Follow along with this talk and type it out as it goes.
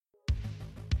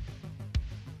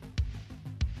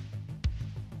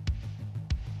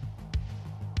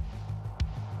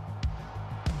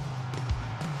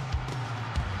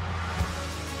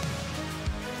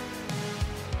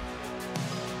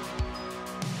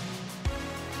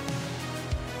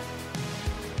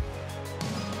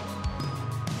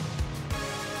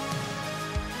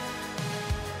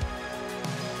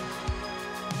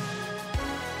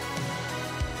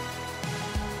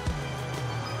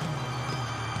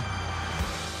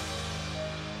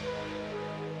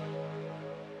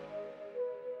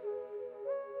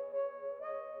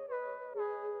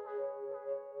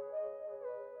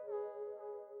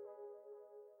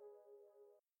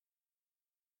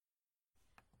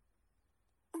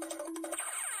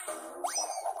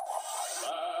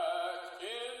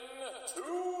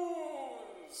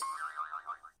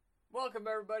Welcome,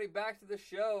 everybody, back to the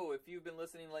show. If you've been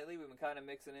listening lately, we've been kind of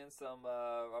mixing in some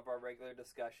of our regular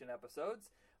discussion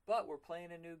episodes, but we're playing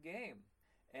a new game.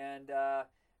 And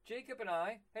Jacob and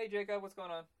I... Hey, Jacob, what's going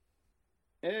on?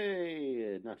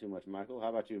 Hey, not too much, Michael. How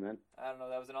about you, man? I don't know,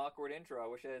 that was an awkward intro. I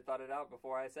wish I had thought it out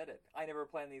before I said it. I never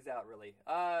planned these out, really.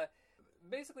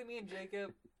 Basically, me and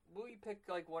Jacob, we pick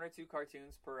like one or two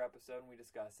cartoons per episode and we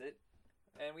discuss it.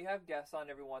 And we have guests on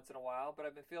every once in a while, but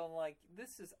I've been feeling like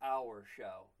this is our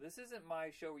show. This isn't my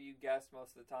show where you guest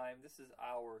most of the time. This is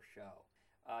our show.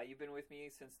 You've been with me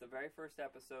since the very first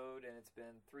episode, and it's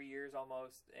been 3 years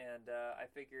almost, and I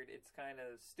figured it's kind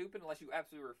of stupid unless you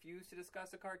absolutely refuse to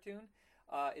discuss a cartoon.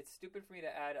 It's stupid for me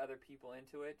to add other people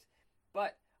into it,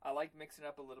 but I like mixing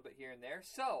up a little bit here and there.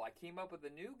 So I came up with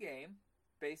a new game.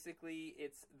 Basically,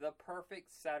 it's the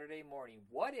perfect Saturday morning.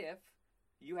 What if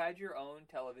you had your own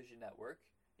television network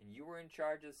and you were in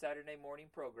charge of Saturday morning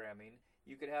programming?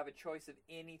 You could have a choice of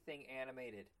anything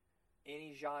animated.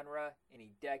 Any genre, any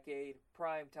decade,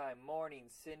 primetime, morning,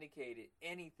 syndicated,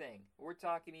 anything. We're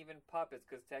talking even puppets,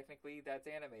 because technically that's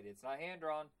animated. It's not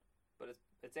hand-drawn, but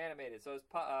it's animated. So it's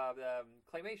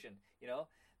claymation,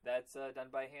 that's done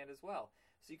by hand as well.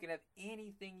 So you can have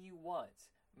anything you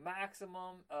want.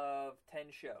 Maximum of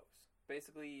 10 shows.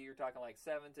 Basically, you're talking like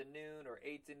 7 to noon or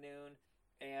 8 to noon.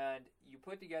 And you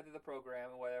put together the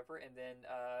program and whatever, and then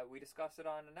we discuss it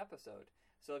on an episode.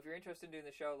 So if you're interested in doing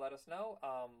the show, let us know.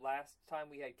 Last time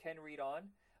we had Ken Reed on.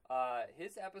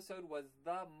 His episode was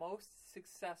the most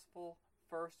successful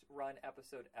first-run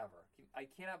episode ever. I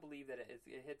cannot believe that it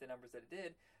hit the numbers that it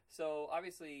did. So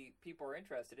obviously people are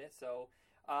interested in it. So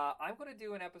I'm going to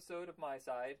do an episode of my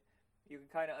side. You can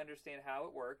kind of understand how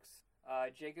it works.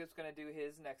 Jacob's going to do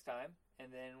his next time,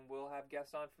 and then we'll have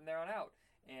guests on from there on out.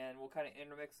 And we'll kind of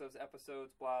intermix those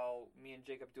episodes while me and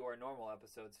Jacob do our normal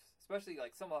episodes. Especially,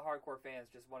 like, some of the hardcore fans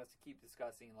just want us to keep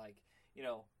discussing, like,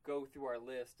 go through our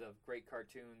list of great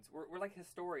cartoons. We're like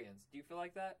historians. Do you feel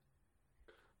like that?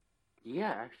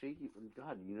 Yeah, actually,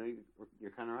 God,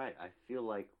 you're kind of right. I feel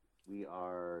like we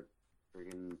are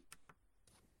friggin'...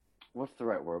 What's the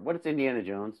right word? What is Indiana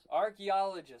Jones?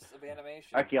 Archaeologists of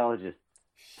animation. Archaeologists.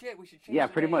 Shit, we should change Yeah,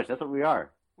 the pretty name. much. That's what we are.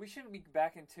 We shouldn't be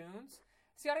Back in Tunes.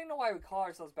 See, I don't know why we call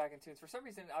ourselves Back in Tunes. For some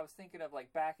reason, I was thinking of,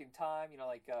 like, Back in Time,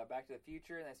 like Back to the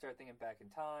Future, and I started thinking Back in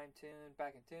Time,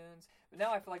 Back in Tunes. But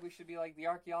now I feel like we should be, like, the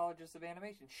archaeologists of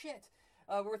animation. Shit!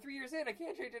 We're 3 years in. I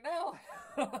can't change it now.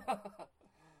 That's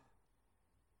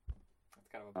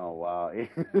kind of a... Oh, wow.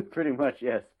 Pretty much,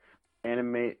 yes.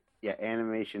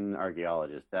 Animation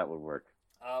archaeologist. That would work.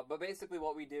 But basically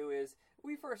what we do is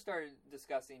we first started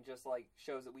discussing just like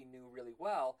shows that we knew really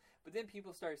well, but then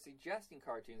people started suggesting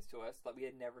cartoons to us that we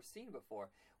had never seen before.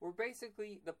 We're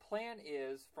basically, the plan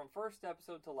is from first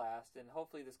episode to last, and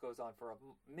hopefully this goes on for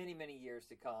many, many years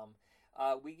to come,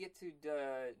 we get to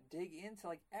dig into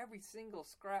like every single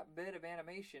scrap bit of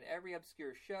animation, every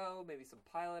obscure show, maybe some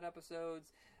pilot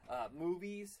episodes,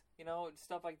 movies,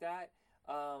 stuff like that.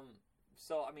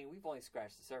 So, I mean, we've only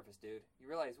scratched the surface, dude. You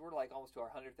realize we're like almost to our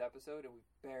 100th episode, and we've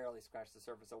barely scratched the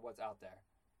surface of what's out there.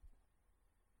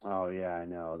 Oh, yeah, I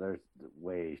know. There's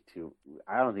way too...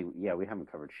 I don't think... Yeah, we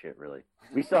haven't covered shit, really.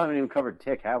 We still haven't even covered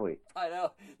Tick, have we? I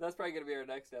know. That's probably going to be our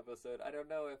next episode. I don't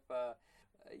know if...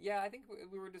 I think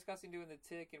we were discussing doing the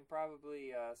Tick and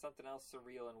probably something else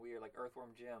surreal and weird, like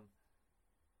Earthworm Jim.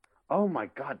 Oh, my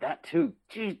God, that too.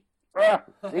 Jeez.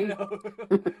 See?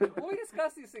 When we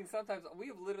discuss these things, sometimes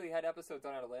we've literally had episodes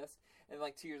on our list, and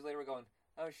like 2 years later we're going,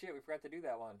 oh shit, we forgot to do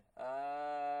that one.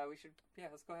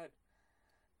 Let's go ahead.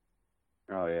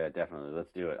 Oh yeah, definitely.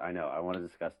 Let's do it. I know. I want to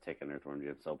discuss Tick and Earthworm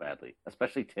Jim so badly.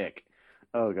 Especially Tick.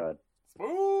 Oh god.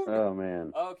 Spoon! Oh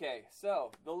man. Okay,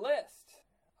 so the list.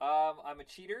 I'm a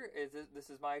cheater. This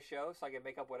is my show, so I can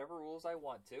make up whatever rules I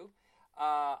want to.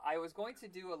 I was going to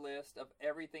do a list of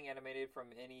everything animated from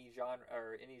any genre,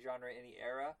 any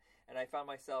era, and I found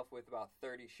myself with about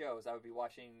 30 shows. I would be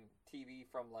watching TV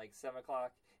from like 7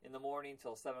 o'clock in the morning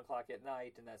till 7 o'clock at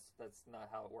night, and that's not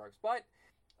how it works. But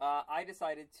I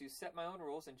decided to set my own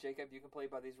rules, and Jacob, you can play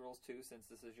by these rules too, since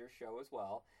this is your show as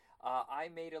well. I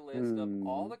made a list of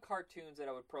all the cartoons that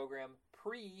I would program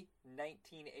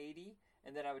pre-1980,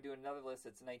 and then I would do another list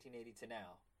that's 1980 to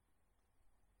now.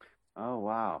 Oh,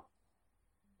 wow.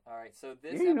 All right, so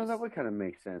this... Yeah, that would kind of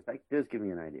make sense. That does give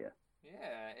me an idea.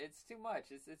 Yeah, it's too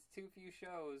much. It's too few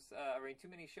shows. Too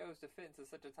many shows to fit into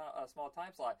such a small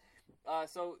time slot.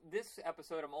 So this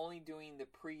episode, I'm only doing the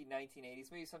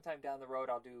pre-1980s. Maybe sometime down the road,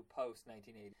 I'll do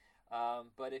post-1980.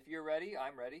 But if you're ready,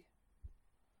 I'm ready.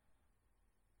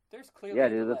 There's clearly Yeah, a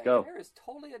dude, delay. let's go. There is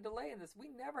totally a delay in this. We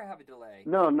never have a delay.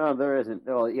 No, there isn't.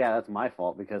 Well, yeah, that's my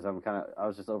fault because I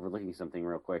was just overlooking something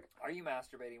real quick. Are you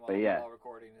masturbating But yeah. while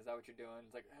recording? Is that what you're doing?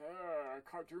 It's like,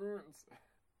 cartoons.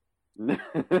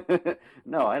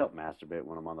 No, I don't masturbate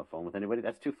when I'm on the phone with anybody.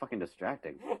 That's too fucking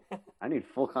distracting. I need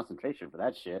full concentration for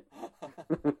that shit.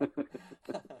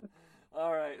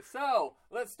 All right, so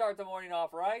let's start the morning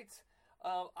off right.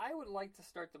 I would like to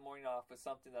start the morning off with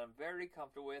something that I'm very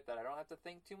comfortable with, that I don't have to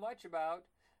think too much about,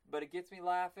 but it gets me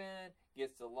laughing,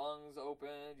 gets the lungs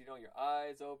open, you know, your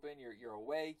eyes open, you're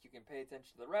awake, you can pay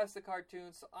attention to the rest of the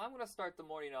cartoons. So I'm going to start the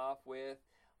morning off with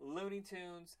Looney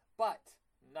Tunes, but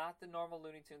not the normal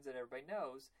Looney Tunes that everybody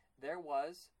knows. There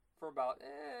was, for about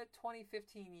 20,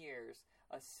 15 years,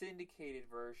 a syndicated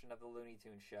version of the Looney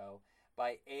Tunes show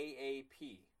by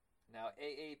AAP. Now,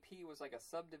 AAP was like a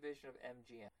subdivision of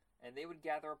MGM. And they would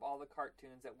gather up all the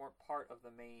cartoons that weren't part of the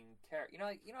main character.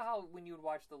 You know how when you would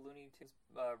watch the Looney Tunes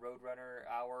Roadrunner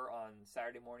hour on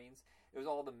Saturday mornings, it was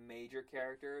all the major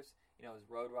characters. You know, it was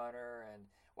Roadrunner and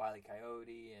Wile E.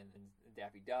 Coyote and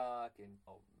Daffy Duck and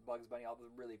Bugs Bunny, all the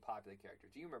really popular characters.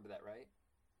 You remember that, right?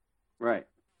 Right.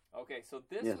 Okay, so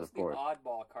this Yes, was of the course.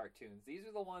 oddball cartoons. These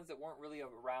are the ones that weren't really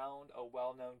around a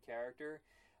well-known character.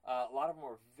 A lot of them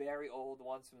were very old, the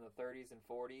ones from the 30s and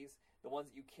 40s. The ones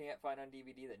that you can't find on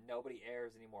DVD that nobody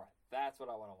airs anymore. That's what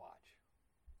I want to watch.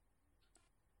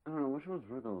 I don't know, which ones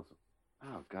were those?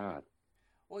 Oh, God.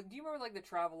 Well, do you remember like the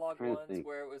travelogue ones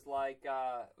where it was like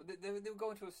they would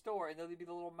go into a store and there'd be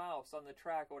the little mouse on the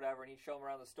track or whatever, and he'd show them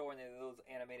around the store and they had those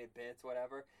animated bits,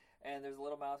 whatever. And there's a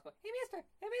little mouse going, "Hey, mister!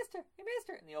 Hey, mister! Hey,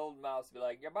 mister!" And the old mouse would be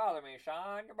like, "You bother me,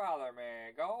 Sean. You bother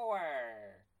me. Go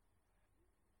away."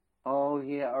 Oh,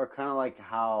 yeah, or kind of like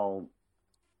how...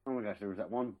 Oh, my gosh, there was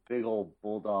that one big old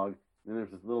bulldog, and then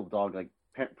there's this little dog, like,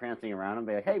 prancing around him,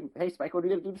 be like, hey, Spike, what are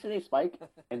you going to do today, Spike?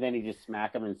 And then he just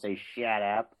smack him and say, shut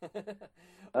up.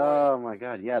 Oh, my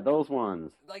God, yeah, those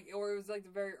ones. Like, or it was like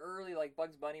the very early, like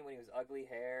Bugs Bunny when he was ugly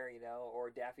hair, you know, or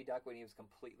Daffy Duck when he was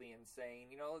completely insane.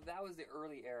 You know, that was the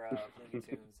early era of Looney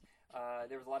Tunes.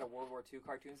 There was a lot of World War II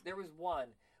cartoons. There was one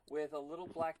with a little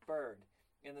black bird,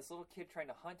 and this little kid trying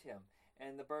to hunt him.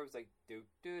 And the bird was like, do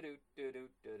do do do do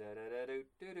do do do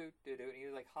do do do do, and he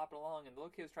was like hopping along, and the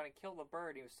little kid was trying to kill the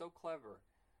bird. And he was so clever.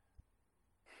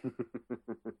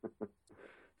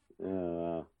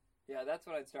 Yeah, that's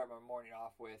what I'd start my morning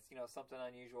off with. You know, something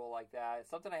unusual like that.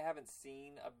 Something I haven't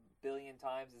seen a billion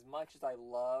times. As much as I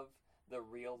love the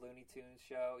real Looney Tunes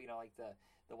show, you know, like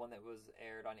the one that was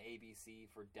aired on ABC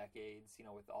for decades, you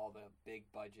know, with all the big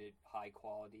budget, high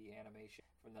quality animation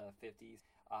from the 50s.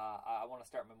 I want to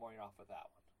start my morning off with that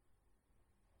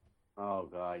one. Oh,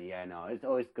 God, yeah, no. It's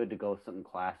always good to go with something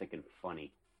classic and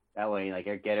funny. That way, like,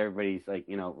 get everybody's, like,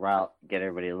 you know, get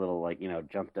everybody a little, like, you know,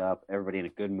 jumped up, everybody in a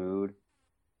good mood.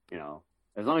 You know,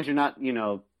 as long as you're not, you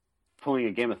know, pulling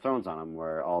a Game of Thrones on them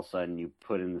where all of a sudden you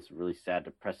put in this really sad,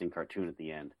 depressing cartoon at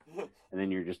the end. And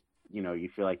then you're just, you know, you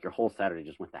feel like your whole Saturday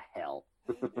just went to hell.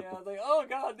 Yeah, it's like, oh,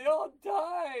 God, they all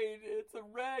died. It's a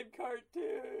red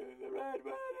cartoon. The Red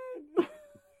Wedding.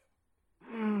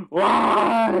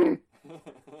 Why?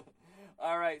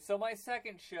 All right, so my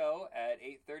second show at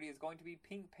 8:30 is going to be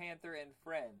Pink Panther and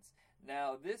Friends.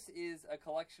 Now, this is a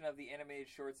collection of the animated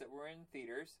shorts that were in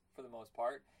theaters, for the most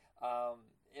part.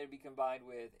 It'll be combined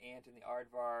with Ant and the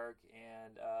Aardvark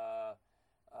and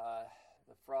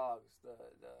the frogs. The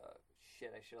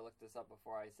shit, I should have looked this up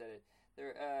before I said it.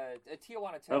 They're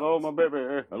Tijuana Toads. Hello, my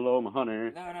baby. Hello, my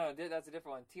honey. No, that's a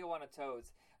different one. Tijuana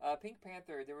Toads. Pink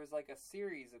Panther, there was like a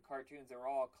series of cartoons that were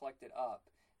all collected up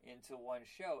into one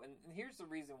show. And here's the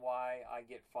reason why I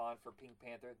get fond for Pink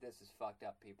Panther. This is fucked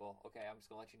up, people. Okay, I'm just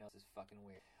going to let you know this is fucking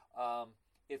weird.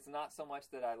 It's not so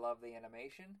much that I love the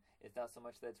animation. It's not so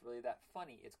much that it's really that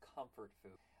funny. It's comfort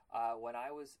food. When I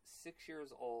was 6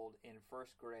 years old in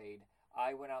first grade,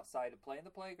 I went outside to play in the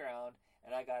playground,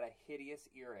 and I got a hideous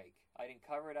earache. I didn't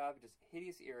cover it up, just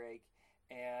hideous earache.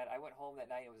 And I went home that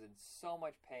night and was in so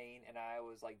much pain, and I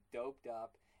was like doped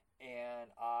up. And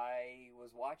I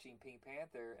was watching Pink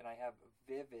Panther, and I have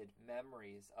vivid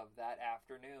memories of that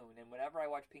afternoon. And whenever I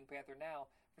watch Pink Panther now,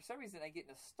 for some reason I get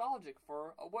nostalgic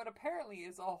for what apparently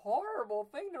is a horrible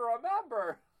thing to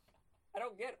remember. I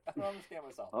don't understand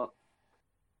myself. Oh.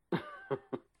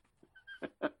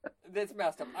 That's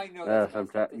messed up. I know that's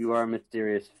messed up. You are a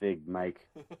mysterious fig, Mike.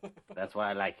 That's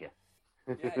why I like you.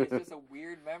 Yeah, it's just a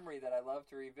weird memory that I love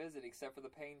to revisit, except for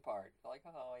the pain part. Like,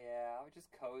 oh yeah, I was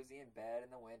just cozy in bed in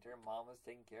the winter. Mom was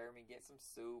taking care of me, get some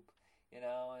soup, you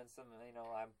know, and some, you know,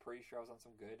 I'm pretty sure I was on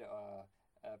some good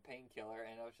painkiller,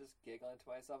 and I was just giggling to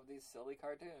myself with these silly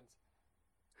cartoons.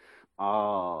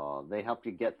 Oh, they helped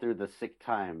you get through the sick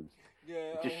times.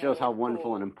 Yeah, It just shows how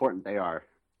wonderful and important they are.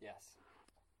 Yes.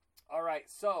 All right,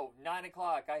 so 9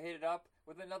 o'clock, I hit it up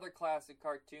with another classic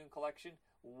cartoon collection,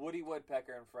 Woody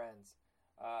Woodpecker and Friends.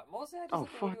 Mostly I just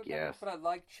like the Woody Woodpecker, yes. but I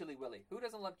like Chilly Willy. Who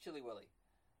doesn't love Chilly Willy?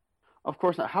 Of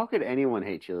course not. How could anyone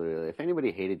hate Chilly Willy? If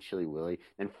anybody hated Chilly Willy,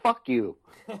 then fuck you.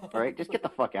 All right, just get the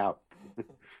fuck out.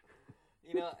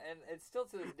 You know, and it's still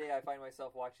to this day I find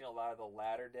myself watching a lot of the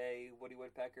latter day Woody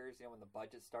Woodpeckers, you know, when the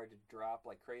budget started to drop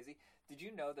like crazy. Did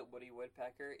you know that Woody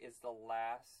Woodpecker is the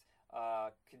last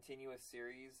continuous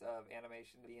series of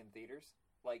animation to be in theaters?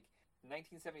 Like,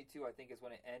 1972, I think, is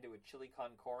when it ended with Chili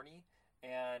Con Carne,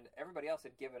 and everybody else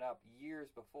had given up years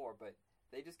before, but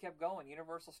they just kept going.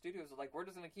 Universal Studios was like, we're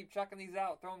just going to keep chucking these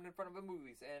out, throwing them in front of the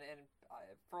movies, and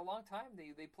for a long time,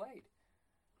 they played.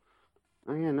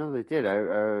 Oh, yeah, no, they did.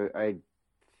 I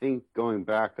think going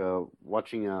back,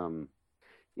 watching, you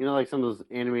know, like some of those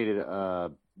animated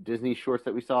Disney shorts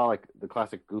that we saw, like the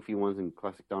classic Goofy ones and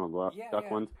classic Donald Duck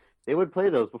ones, they would play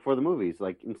those before the movies,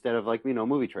 like instead of like, you know,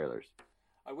 movie trailers.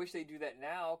 I wish they do that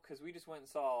now, because we just went and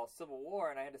saw Civil War,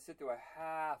 and I had to sit through a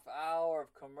half hour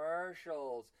of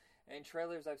commercials and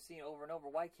trailers I've seen over and over.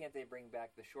 Why can't they bring back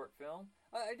the short film?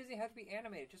 It doesn't have to be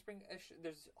animated. Just bring.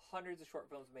 There's hundreds of short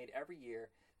films made every year.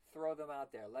 Throw them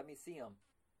out there. Let me see them.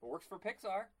 It works for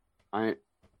Pixar.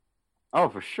 Oh,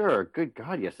 for sure. Good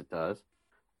God, yes, it does.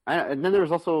 And then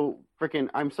there's also freaking.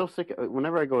 I'm so sick.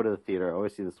 Whenever I go to the theater, I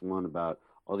always see this one about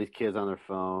all these kids on their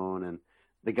phone and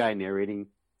the guy narrating,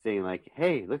 saying like,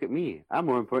 "Hey, look at me. I'm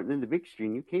more important than the big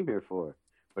screen you came here for,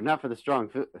 but not for the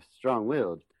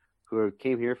strong-willed who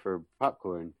came here for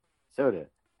popcorn, soda,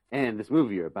 and this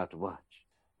movie you're about to watch."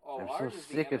 Oh, I'm so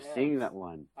sick of seeing that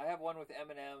one. I have one with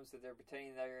M&Ms that they're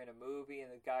pretending they're in a movie,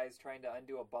 and the guy's trying to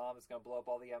undo a bomb that's going to blow up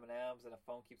all the M&Ms, and a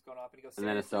phone keeps going off, and he goes, and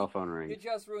then a cell phone rings. You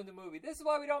just ruined the movie. This is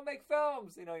why we don't make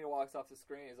films. You know, he walks off the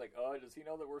screen. He's like, oh, does he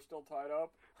know that we're still tied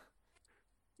up?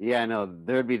 Yeah, no,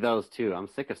 there'd be those too. I'm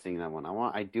sick of seeing that one.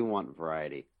 I do want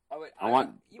variety. I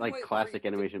want like classic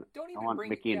animation. I want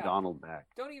Mickey and Donald back.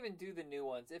 Don't even do the new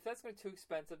ones. If that's going to be too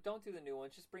expensive, don't do the new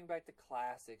ones. Just bring back the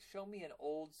classics. Show me an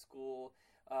old school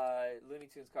Looney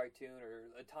Tunes cartoon or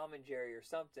a Tom and Jerry or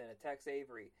something, a Tex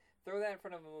Avery. Throw that in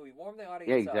front of a movie. Warm the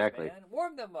audience up, man.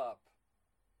 Warm them up.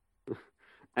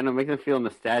 And it'll make them feel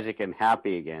nostalgic and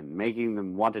happy again, making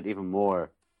them want it even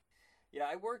more. Yeah,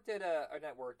 I worked at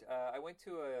I went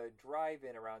to a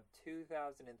drive-in around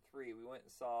 2003. We went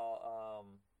and saw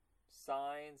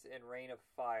Signs and Reign of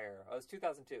Fire. Oh, it was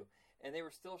 2002. And they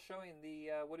were still showing the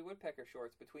Woody Woodpecker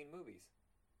shorts between movies.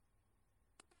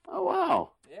 Oh,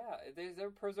 wow. Yeah, they're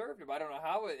preserved. I don't know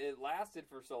how it lasted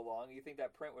for so long. You think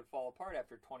that print would fall apart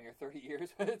after 20 or 30 years,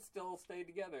 but it still stayed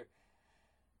together.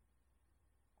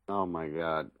 Oh, my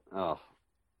God. Oh.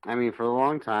 I mean, for a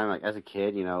long time, like as a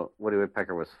kid, you know, Woody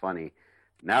Woodpecker was funny.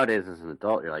 Nowadays, as an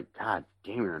adult, you're like, God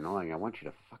damn, you're annoying. I want you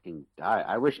to fucking die.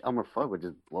 I wish Elmer Fudd would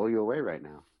just blow you away right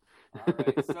now. All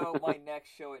right, so my next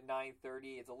show at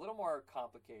 9:30, it's a little more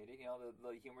complicated. You know,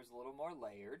 the humor's a little more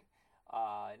layered.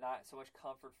 Not so much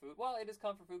comfort food. Well, it is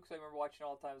comfort food because I remember watching it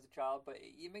all the time as a child, but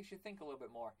it makes you think a little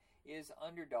bit more. Is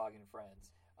Underdog and Friends.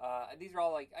 These are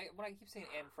all like, when I keep saying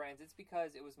and Friends, it's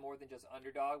because it was more than just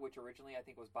Underdog, which originally I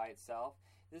think was by itself.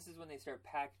 This is when they started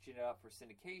packaging it up for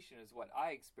syndication, is what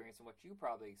I experienced and what you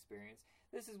probably experienced.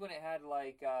 This is when it had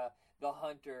like the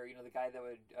hunter, you know, the guy that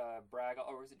would brag,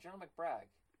 or was it General McBragg?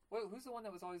 Who's the one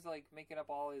that was always like making up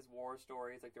all his war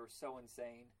stories, like they were so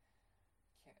insane?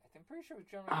 I'm pretty sure it was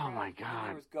General McBragg. Oh my God! And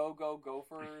there was Go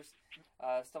Gophers,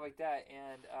 stuff like that,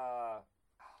 and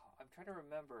I'm trying to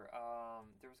remember.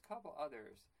 There was a couple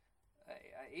others.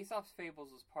 Aesop's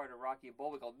Fables was part of Rocky and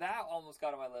Bullwinkle. That almost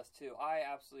got on my list too. I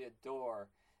absolutely adore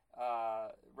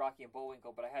Rocky and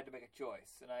Bullwinkle, but I had to make a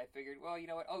choice, and I figured, well, you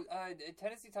know what? Oh,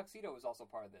 Tennessee Tuxedo was also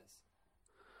part of this.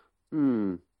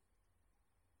 Hmm.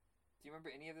 Do you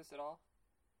remember any of this at all?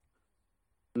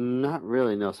 Not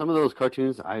really. No. Some of those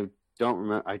cartoons I don't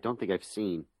remember. I don't think I've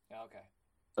seen. Okay.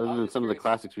 Other than some of the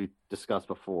classics we discussed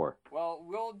before. Well,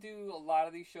 we'll do a lot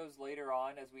of these shows later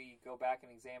on as we go back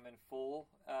and examine full.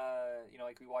 You know,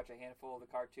 like we watch a handful of the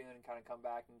cartoon and kind of come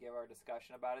back and give our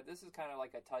discussion about it. This is kind of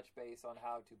like a touch base on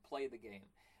how to play the game.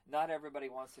 Not everybody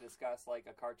wants to discuss like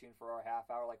a cartoon for a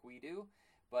half hour like we do,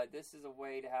 but this is a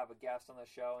way to have a guest on the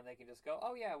show and they can just go,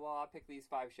 oh yeah, well I'll pick these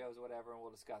 5 shows or whatever and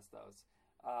we'll discuss those.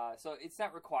 So it's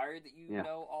not required that you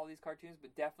know all these cartoons,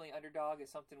 but definitely Underdog is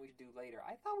something we should do later.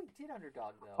 I thought we did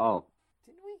Underdog, though. Oh.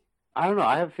 Didn't we? I don't know.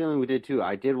 I have a feeling we did, too.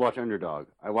 I did watch Underdog.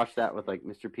 I watched that with, like,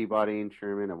 Mr. Peabody and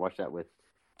Sherman. I watched that with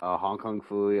Hong Kong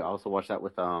Phooey. I also watched that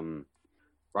with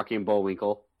Rocky and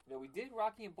Bullwinkle. You know, we did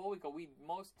Rocky and Bullwinkle. We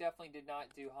most definitely did not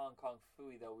do Hong Kong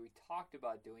Phooey, though. We talked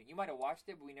about doing it. You might have watched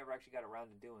it, but we never actually got around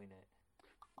to doing it.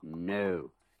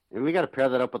 No. And we got to pair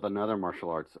that up with another martial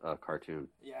arts cartoon.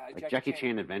 Yeah, like Jackie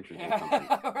Chan Adventures or something.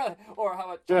 Or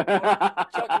how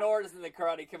about Chuck Norris and the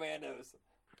Karate Commandos?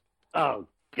 Oh,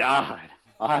 God.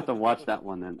 I'll have to watch that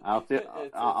one then. I'll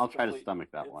try to stomach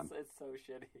that one. It's so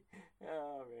shitty.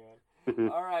 Oh, man.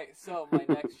 All right, so my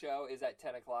next show is at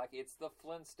 10 o'clock. It's The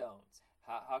Flintstones.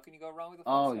 How can you go wrong with The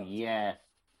Flintstones? Oh, yes.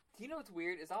 Do you know what's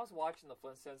weird? Is I was watching The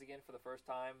Flintstones again for the first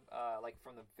time, like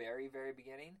from the very, very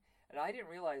beginning, and I didn't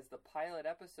realize the pilot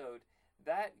episode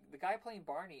that the guy playing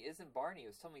Barney isn't Barney. It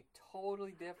was something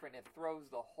totally different. It throws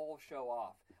the whole show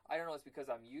off. I don't know. It's because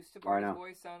I'm used to Barney's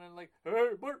voice sounding like, "Hey,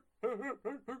 Bart,"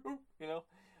 you know.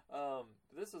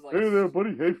 This is like, "Hey there,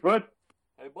 buddy. Hey, Fred.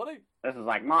 Hey, buddy." This is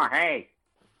like, "Ma, hey."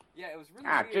 Yeah, it was really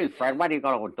weird. Gee, Fred, why do you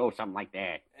gotta do something like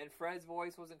that? And Fred's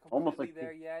voice wasn't completely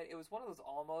there yet. It was one of those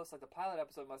almost, like the pilot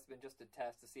episode must have been just a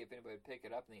test to see if anybody would pick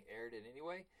it up, and they aired it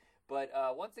anyway. But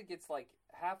once it gets like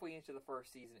halfway into the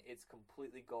first season, it's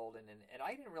completely golden. And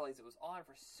I didn't realize it was on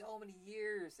for so many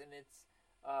years. And it's,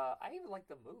 I even like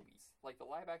the movies, like the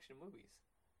live action movies.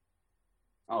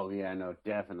 Oh, yeah, no,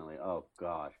 definitely. Oh,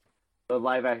 gosh. The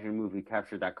live action movie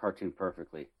captured that cartoon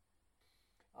perfectly.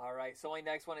 All right, so my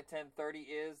next one at 10:30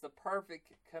 is the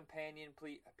perfect companion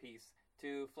piece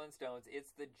to Flintstones.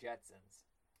 It's the Jetsons.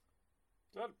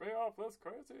 Get me off this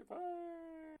crazy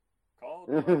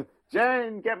thing.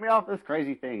 Jen, get me off this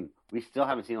crazy thing. We still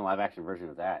haven't seen a live action version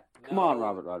of that. No. Come on,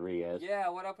 Robert Rodriguez. Yeah,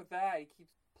 what up with that? He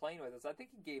keeps playing with us. I think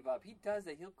he gave up. He does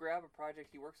it. He'll grab a project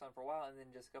he works on for a while and then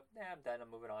just go, nah, I'm done.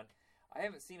 I'm moving on. I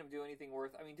haven't seen him do anything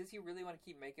worth. I mean, does he really want to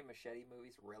keep making machete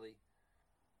movies? Really?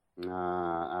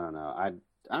 I don't know. I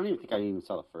don't even think I even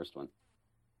saw the first one.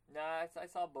 Nah, I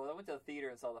saw both. I went to the theater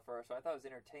and saw the first one. I thought it was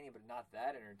entertaining, but not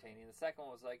that entertaining. The second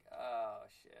one was like, oh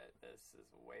shit, this is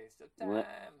a waste of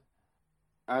time.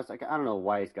 I was like, I don't know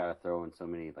why he's got to throw in so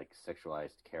many like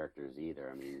sexualized characters either.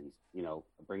 I mean, he's,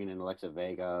 bringing in Alexa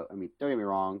Vega. I mean, don't get me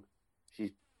wrong,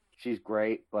 she's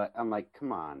great, but I'm like,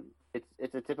 come on,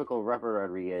 it's a typical Robert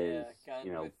Rodriguez,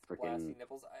 freaking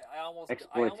nipples.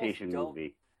 exploitation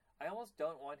movie. I almost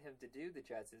don't want him to do the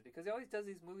Jetsons because he always does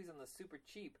these movies on the super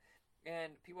cheap,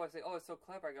 and people always say, "Oh, it's so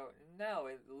clever." I go, "No,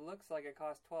 it looks like it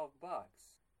cost $12.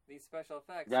 These special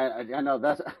effects." Yeah, I know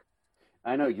that's.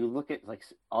 I know. You look at like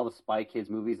all the Spy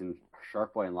Kids movies and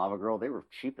Shark Boy and Lava Girl; they were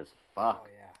cheap as fuck. Oh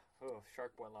yeah,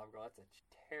 Shark Boy and Lava Girl. That's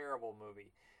a terrible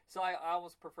movie. So I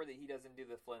almost prefer that he doesn't do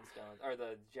the Flintstones or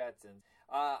the Jetsons.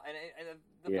 And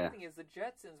the funny thing is, the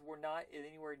Jetsons were not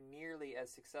anywhere nearly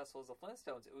as successful as the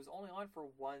Flintstones. It was only on for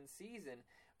one season,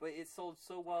 but it sold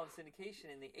so well in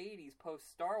syndication in the 80s,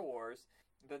 post Star Wars,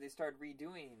 that they started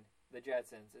redoing the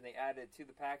Jetsons, and they added it to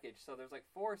the package. So there's like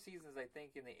 4 seasons, I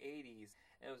think, in the 80s,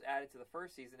 and it was added to the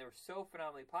first season. They were so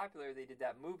phenomenally popular, they did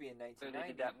that movie in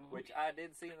 1990, which I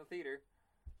did see in the theater.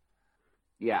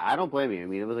 Yeah, I don't blame you. I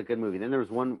mean, it was a good movie. Then there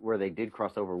was one where they did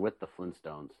cross over with the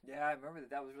Flintstones. Yeah, I remember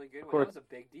that was really good. That was a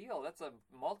big deal. That's a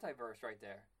multiverse right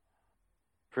there.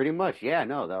 Pretty much, yeah.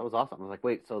 No, that was awesome. I was like,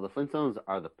 wait, so the Flintstones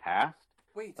are the past?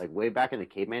 Wait. Like way back in the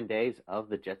caveman days of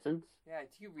the Jetsons? Yeah,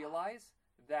 do you realize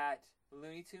that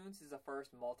Looney Tunes is the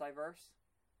first multiverse?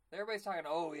 Everybody's talking,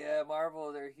 oh yeah,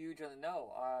 Marvel, they're huge on the...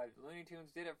 No, Looney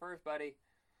Tunes did it first, buddy.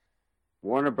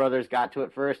 Warner Brothers got to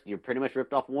it first. You pretty much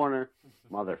ripped off Warner,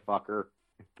 motherfucker.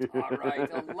 All right,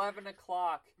 11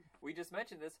 o'clock. We just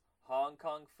mentioned this, Hong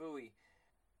Kong Phooey.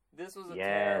 This was a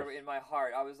terror in my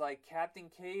heart. I was like, Captain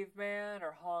Caveman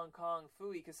or Hong Kong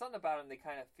Phooey? Because something about them, they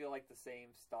kind of feel like the same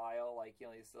style. Like,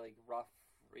 he's like rough,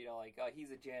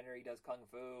 he's a janitor, he does Kung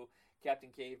Fu. Captain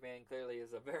Caveman clearly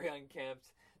is a very unkempt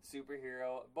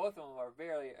superhero. Both of them are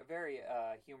very, very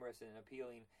humorous and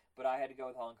appealing, but I had to go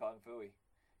with Hong Kong Phooey.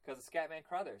 Because of Scatman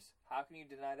Crothers. How can you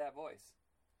deny that voice?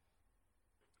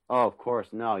 Oh, of course.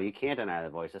 No, you can't deny the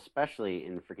voice, especially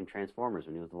in freaking Transformers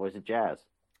when he was the voice of Jazz.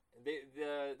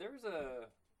 There was a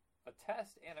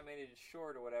test animated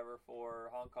short or whatever for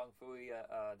Hong Kong Phooey.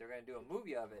 They're going to do a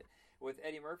movie of it with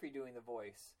Eddie Murphy doing the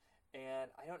voice. And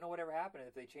I don't know whatever happened.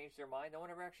 If they changed their mind, no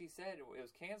one ever actually said it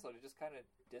was canceled. It just kind of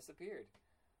disappeared.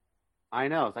 I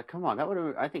know. It's like, come on.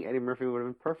 I think Eddie Murphy would have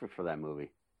been perfect for that movie.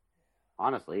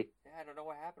 Honestly. Yeah, I don't know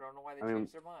what happened. I don't know why they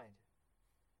changed their mind.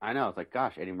 I know. It's like,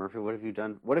 gosh, Eddie Murphy, what have you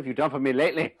done? What have you done for me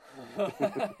lately?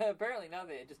 Apparently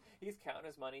nothing. He's counting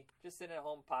his money, just sitting at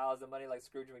home, piles of money like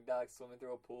Scrooge McDuck swimming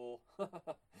through a pool.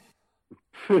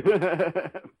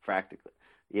 Practically,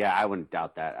 yeah, I wouldn't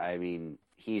doubt that. I mean,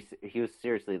 he was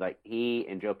seriously like he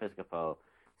and Joe Piscopo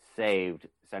saved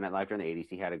Saturday Night Live during the '80s.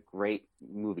 He had a great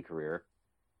movie career,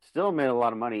 still made a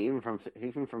lot of money even from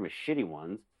his shitty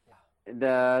ones.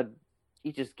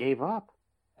 he just gave up.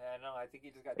 No, I think he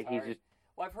just got Like, tired.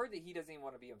 Well, I've heard that he doesn't even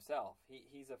want to be himself.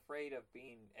 He's afraid of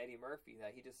being Eddie Murphy.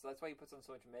 That's why he puts on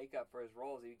so much makeup for his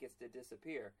roles. He gets to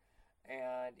disappear.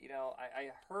 And I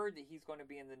heard that he's going to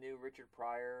be in the new Richard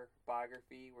Pryor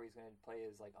biography where he's going to play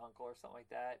his like uncle or something like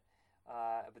that.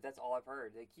 But that's all I've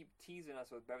heard. They keep teasing us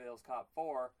with Beverly Hills Cop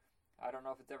 4. I don't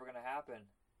know if it's ever going to happen.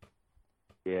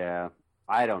 Yeah,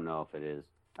 I don't know if it is.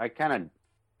 I kind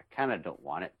of don't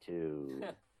want it to,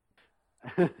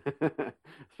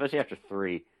 especially after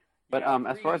 3. But Yeah, 3,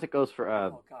 as far as it goes for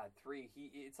oh god, 3.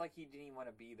 It's like he didn't even want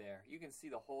to be there. You can see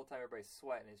the whole time everybody's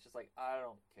sweating. It's just like I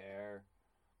don't care.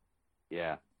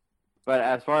 Yeah, but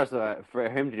as far as for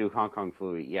him to do Hong Kong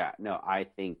Phooey, yeah, no, I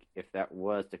think if that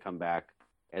was to come back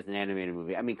as an animated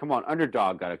movie, I mean, come on,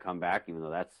 Underdog got to come back, even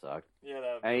though that sucked. Yeah,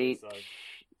 that really sucked.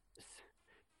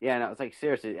 Yeah, no, it's like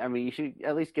seriously. I mean, you should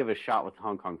at least give it a shot with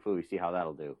Hong Kong Phooey, see how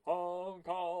that'll do. Hong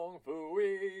Kong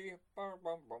Phooey.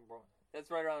 That's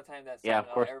right around the time that song, yeah, of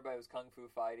course. Everybody was kung fu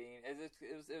fighting. It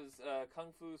was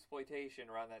kung fu exploitation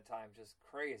around that time, just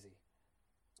crazy.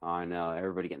 Oh, I know,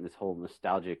 everybody getting this whole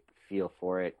nostalgic feel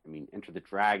for it. I mean, Enter the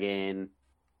Dragon.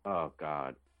 Oh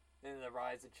God. And the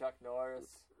rise of Chuck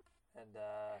Norris, and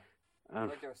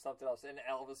like there was something else. And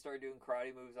Elvis started doing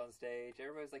karate moves on stage.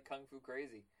 Everybody's like kung fu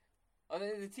crazy. Oh,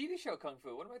 the TV show Kung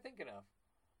Fu. What am I thinking of?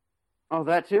 Oh,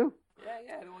 that too?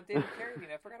 Yeah, the one David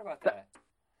Carradine. I forgot about that.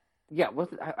 Yeah,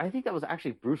 I think that was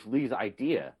actually Bruce Lee's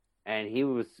idea, and he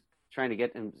was trying to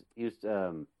get him. He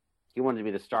wanted to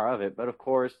be the star of it, but of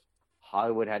course,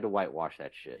 Hollywood had to whitewash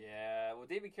that shit. Yeah, well,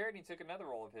 David Carradine took another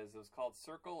role of his. It was called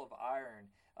Circle of Iron.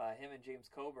 Him and James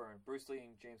Coburn, Bruce Lee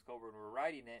and James Coburn were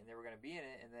writing it, and they were going to be in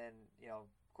it, and then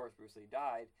of course, Bruce Lee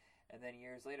died. And then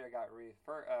years later, it got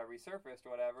resurfaced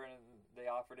or whatever, and they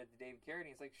offered it to David Carradine.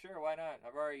 He's like, sure, why not?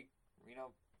 I've already,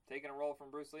 taken a role from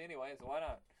Bruce Lee anyway, so why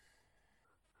not?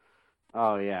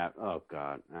 Oh, yeah. Oh,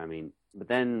 God. I mean, but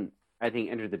then I think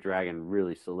Enter the Dragon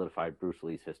really solidified Bruce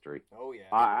Lee's history. Oh, yeah.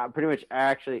 I pretty much,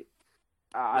 actually,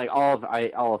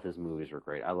 all of his movies were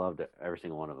great. I loved every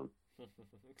single one of them.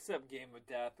 Except Game of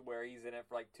Death, where he's in it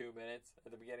for like 2 minutes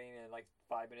at the beginning and like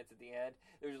 5 minutes at the end.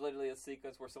 There's literally a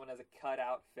sequence where someone has a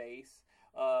cutout face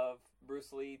of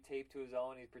Bruce Lee taped to his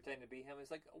own. He's pretending to be him.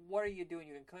 It's like, what are you doing?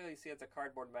 You can clearly see it's a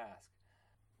cardboard mask.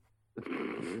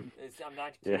 I'm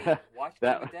not kidding. Yeah, Watch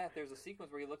Game of Death. There's a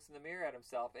sequence where he looks in the mirror at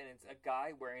himself, and it's a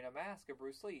guy wearing a mask of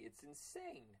Bruce Lee. It's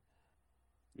insane.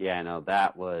 Yeah, no,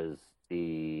 that was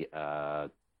the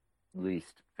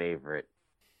least favorite.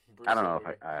 Bruce I don't know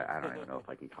if I don't even know if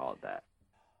I can call it that.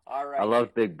 All right. I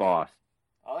love Big Boss.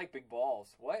 I like Big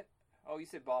Balls. What? Oh, you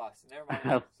said Boss. Never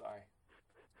mind. Sorry.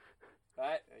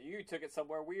 You took it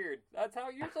somewhere weird. That's how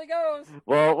it usually goes.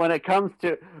 Well, when it comes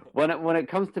to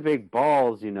Big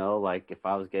Balls, like if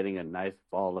I was getting a nice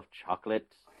ball of chocolate,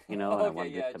 and I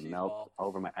wanted it to melt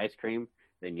over my ice cream,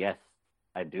 then yes,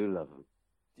 I do love them.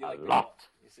 Do you like a lot.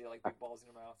 You see, like big balls in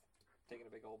your mouth, taking a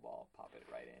big old ball, pop it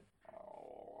right in.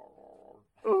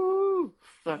 Ooh,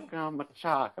 suck on my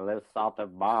chocolate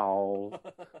salted balls.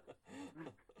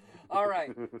 All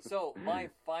right, so my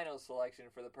final selection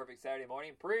for the perfect Saturday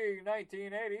morning,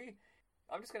 pre-1980,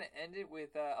 I'm just going to end it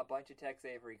with a bunch of Tex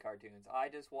Avery cartoons. I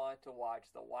just want to watch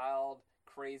the wild,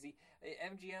 crazy.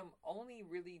 MGM only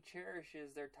really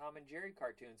cherishes their Tom and Jerry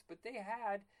cartoons, but they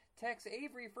had Tex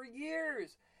Avery for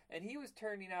years. And he was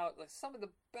turning out like some of the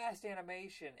best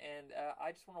animation, and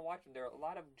I just want to watch them. There are a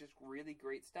lot of just really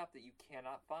great stuff that you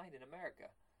cannot find in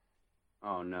America.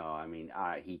 Oh no! I mean,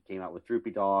 he came out with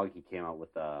Droopy Dog. He came out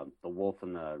with the wolf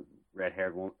and the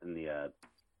red-haired wolf and the.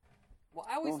 Well,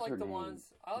 I always like the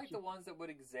ones. I like the ones that would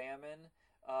examine,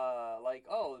 like,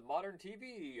 modern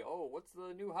TV. Oh, what's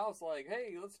the new house like?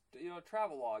 Hey, let's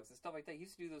travel logs and stuff like that. He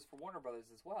used to do those for Warner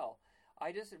Brothers as well.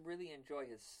 I just really enjoy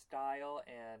his style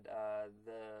and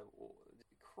the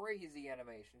crazy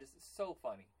animation. Just so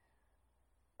funny.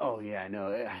 Oh yeah, I know.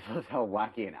 I love how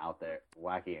wacky and out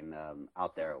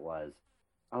there it was.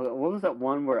 Oh, what was that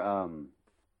one where oh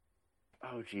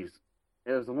jeez,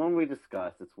 it was the one we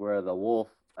discussed. It's where the wolf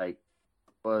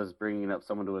was bringing up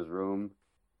someone to his room,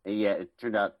 and yet it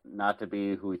turned out not to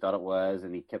be who he thought it was,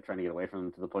 and he kept trying to get away from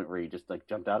him to the point where he just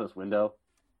jumped out his window.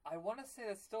 I want to say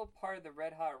that's still part of the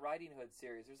Red Hot Riding Hood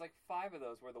series. There's 5 of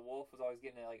those where the wolf was always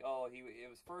getting it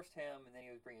was first him, and then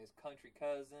he was bringing his country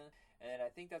cousin, and I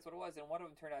think that's what it was. And one of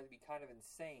them turned out to be kind of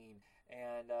insane,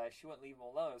 and she wouldn't leave him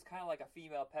alone. It was kind of like a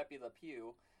female Pepe Le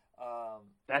Pew.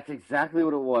 That's exactly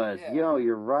what it was. Yeah.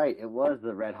 You're right. It was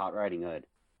the Red Hot Riding Hood.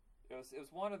 It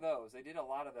was one of those. They did a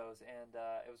lot of those, and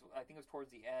I think it was towards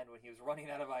the end when he was running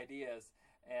out of ideas.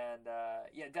 And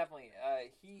yeah, definitely,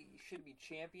 he should be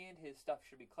championed. His stuff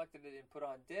should be collected and put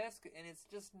on disc, and it's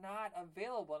just not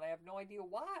available, and I have no idea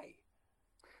why.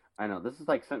 I know, this is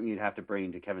like something you'd have to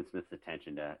bring to Kevin Smith's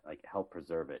attention to like help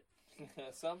preserve it.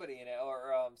 Somebody in it,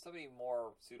 or somebody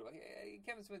more suitable.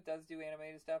 Kevin Smith does do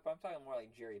animated stuff, but I'm talking more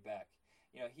like Jerry Beck.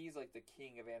 You know, he's like the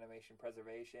king of animation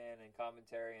preservation and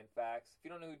commentary and facts. If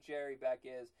you don't know who Jerry Beck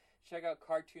is, check out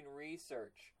Cartoon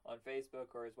Research on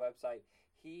Facebook or his website.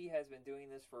 He has been doing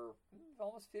this for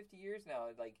almost 50 years now,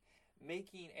 like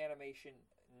making animation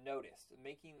noticed,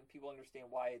 making people understand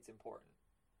why it's important.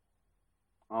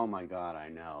 Oh my God, I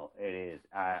know it is.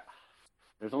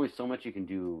 There's only so much you can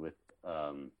do with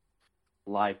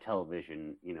live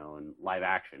television, you know, and live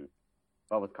action.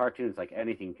 But with cartoons, like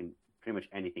pretty much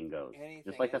anything goes.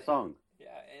 Just like the song. Yeah,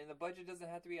 and the budget doesn't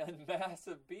have to be a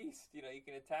massive beast. You know, you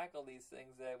can tackle these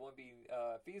things that won't be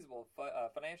feasible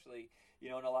financially, you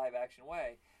know, in a live action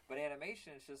way. But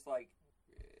animation is just like,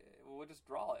 we'll just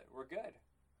draw it. We're good.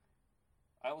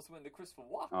 I almost went to Christopher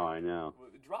Walken. Oh, I know. We'll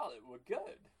draw it. We're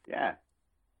good. Yeah.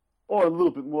 Or a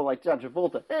little bit more like John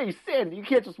Travolta. Hey, Sandy, you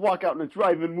can't just walk out in a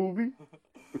drive-in movie.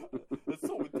 That's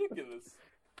so ridiculous.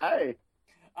 Hey.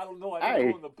 I don't know. I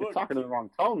didn't go in the book. You're talking in the wrong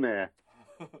tone there.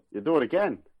 You do it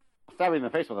again. Stab me in the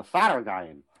face with a soldering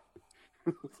iron.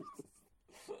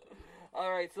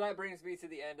 All right, so that brings me to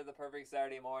the end of the Perfect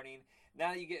Saturday Morning.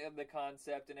 Now you get the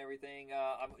concept and everything.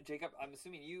 Jacob, I'm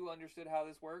assuming you understood how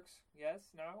this works. Yes?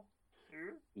 No?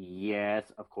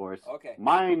 Yes, of course. Okay.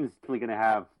 Mine's only going to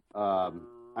have...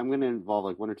 I'm going to involve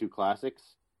like one or two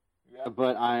classics. Yeah.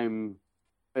 But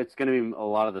it's going to be a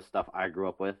lot of the stuff I grew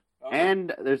up with. Okay.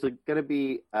 And there's going to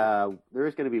be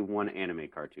one anime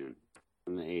cartoon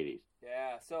from the 80s.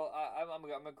 Yeah, so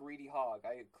I'm a greedy hog.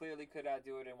 I clearly could not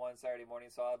do it in one Saturday morning,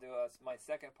 so I'll do my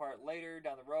second part later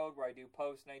down the road where I do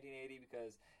post 1980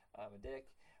 because I'm a dick.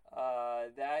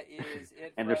 That is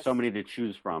it. And there's so many to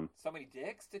choose from. So many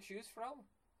dicks to choose from?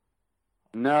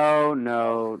 No,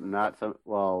 not so.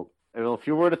 Well, if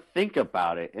you were to think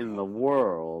about it in the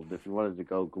world, if you wanted to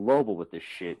go global with this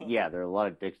shit, yeah, there are a lot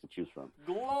of dicks to choose from.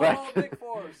 Global Dick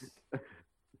Force!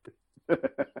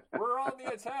 We're on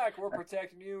the attack. We're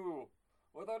protecting you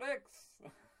with our dicks.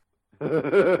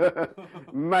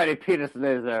 Mighty penis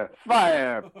laser,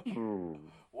 fire!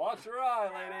 Watch your eye,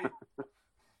 lady.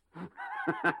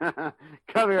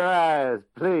 Cover your eyes,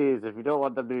 please, if you don't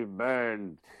want them to be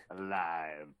burned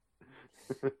alive.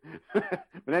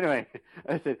 But anyway,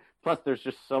 I said, plus there's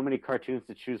just so many cartoons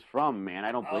to choose from, man.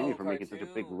 I don't blame you for making such a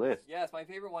big list. Yes, my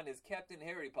favorite one is Captain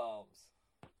Hairy Palms.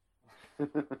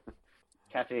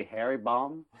 Captain Hairy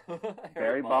Bomb?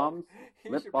 Hairy Bombs?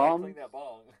 Lip Bombs? Clean that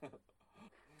bong.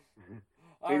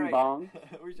 Bing right. Bong?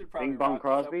 We should probably Bing Bong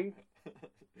Crosby?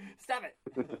 Stop it!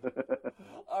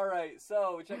 All right,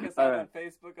 so check us out on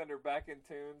Facebook under Back in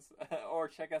Tunes, or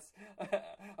check us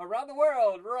around the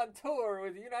world. We're on tour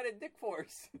with United Dick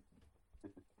Force.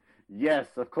 Yes,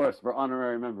 of course, we're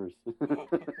honorary members.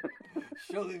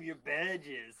 Show them your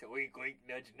badges. Wink, wink,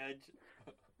 nudge, nudge.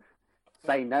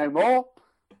 Say no more.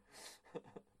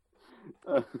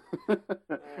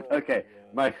 Okay,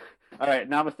 Mike. All right,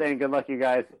 namaste and good luck, you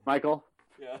guys. Michael?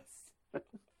 Yes.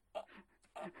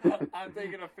 I'm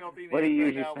taking a filthy name What do you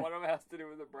right now. say? One of them has to do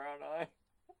with a brown eye.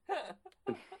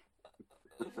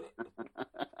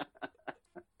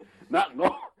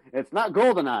 It's not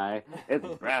golden eye.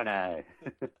 It's brown eye.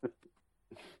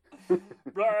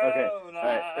 Brown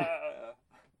eye.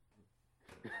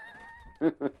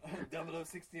 Right.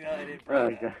 0069 in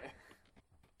brown eye.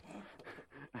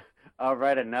 All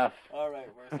right, enough. All right,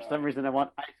 we're sorry. For some reason, I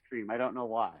want ice cream. I don't know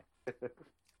why.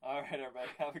 All right, everybody.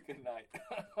 Have a good night.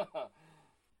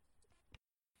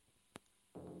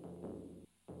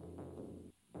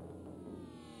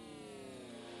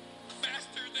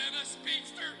 Faster than a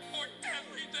speedster, more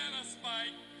deadly than a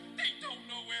spike. They don't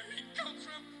know where he comes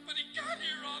from, but he got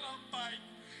here on a bike.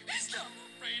 He's not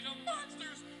afraid of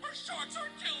monsters or sharks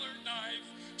or killer knives.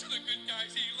 To the good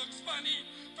guys he looks funny,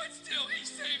 but still he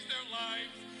saves their lives.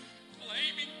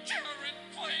 Flaming carrot,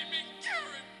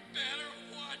 better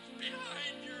watch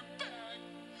behind your back.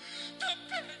 The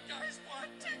bad guys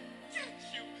want to get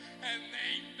you, and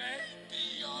they may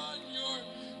be on your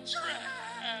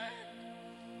track.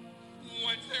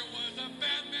 Once there was a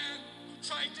bad man who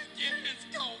tried to get his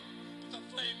coat, but the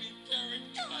flaming carrot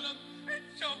got him and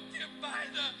choked him by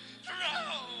the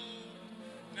throat.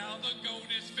 Now the goat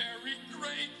is very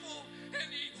grateful and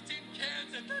eats tin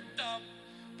cans at the dump.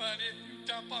 But if you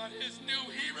dump on his new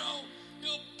hero,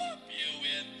 he'll bump you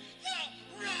in the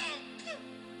rump.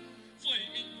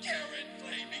 Flaming carrot,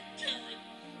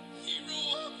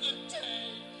 hero of the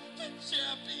day, the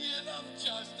champion of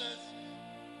justice.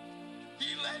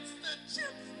 He lets the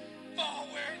chips fall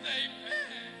where they may.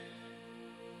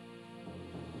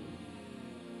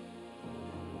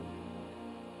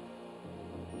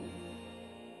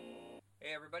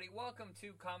 Hey everybody, welcome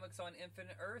to Comics on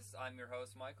Infinite Earths. I'm your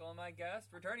host Michael, and my guest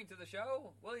returning to the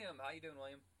show, William. How you doing,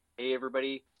 William? Hey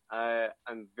everybody,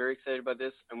 I'm very excited about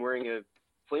this. I'm wearing a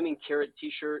Flaming Carrot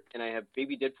t-shirt and I have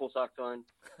baby Deadpool socks on.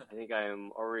 I think I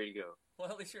am all ready to go. Well,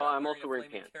 at least you're not I'm wearing also a wearing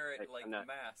Flaming pants. Carrot I'm not.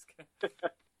 mask.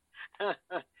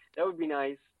 That would be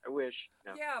nice. I wish.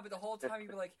 No. Yeah, but the whole time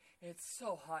you'd be like, it's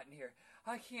so hot in here.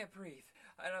 I can't breathe.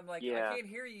 And I'm like, Yeah. I can't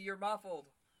hear you. You're muffled.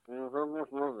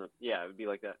 Yeah, it would be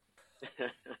like that.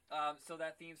 So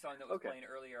that theme song that was Okay. playing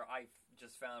earlier, I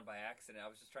just found by accident. I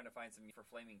was just trying to find some for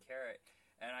Flaming Carrot,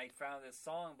 and I found this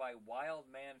song by Wild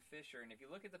Man Fisher. And if you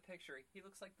look at the picture, he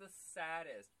looks like the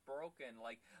saddest, broken,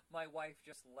 like my wife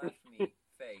just left me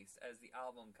face as the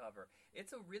album cover.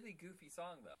 It's a really goofy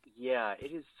song, though. Yeah,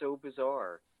 it is so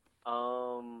bizarre.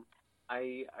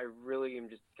 I really am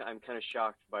I'm kind of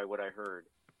shocked by what I heard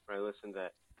when I listened to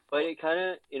that. But it kind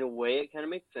of, in a way, it kind of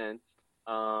makes sense.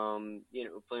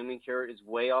 Flaming Carrot is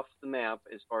way off the map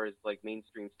as far as like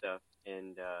mainstream stuff,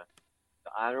 and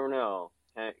I don't know,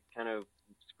 kind of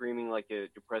screaming like a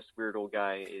depressed weird old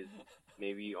guy is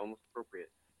maybe almost appropriate.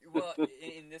 Well,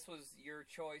 and this was your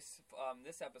choice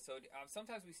this episode.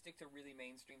 Sometimes we stick to really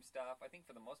mainstream stuff. I think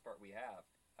for the most part we have.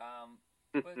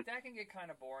 But that can get kind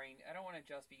of boring. I don't want to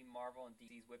just be Marvel and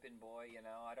DC's whipping boy, you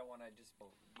know. I don't want to just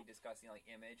be discussing like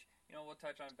Image. You know, we'll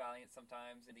touch on Valiant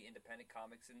sometimes in the independent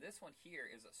comics. And this one here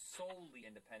is a solely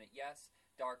independent. Yes,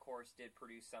 Dark Horse did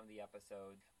produce some of the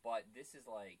episodes, but this is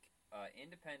like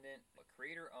independent,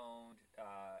 creator owned,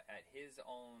 at his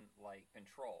own like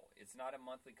control. It's not a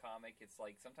monthly comic. It's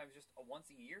like sometimes just a once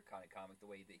a year kind of comic.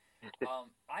 The way they,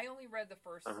 I only read the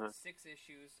first 6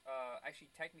 issues.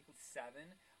 Actually, technically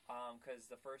 7. Because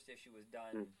the first issue was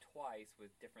done twice with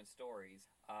different stories.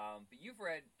 But you've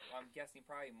read, I'm guessing,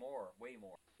 probably more, way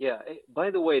more. Yeah.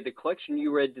 By the way, the collection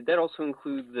you read, did that also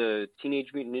include the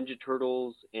Teenage Mutant Ninja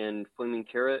Turtles and Flaming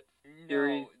Carrot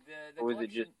series? No, the or was it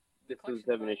collection, just the those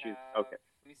collection 7 I issues? have, Okay.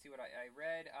 Let me see what I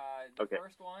read. The Okay.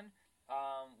 first one,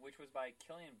 which was by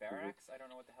Killian Barracks. I don't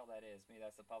know what the hell that is. Maybe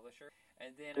that's the publisher.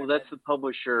 And then Well, that's the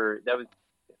publisher. That was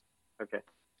okay.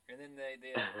 And then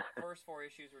the first 4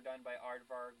 issues were done by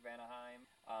Aardvark Vanaheim,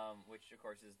 which of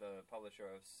course is the publisher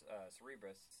of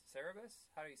Cerebus. Cerebus?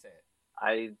 How do you say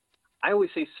it? I always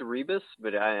say Cerebus,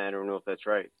 but I don't know if that's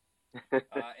right. And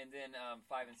then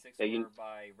 5 and 6 were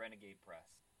by Renegade Press.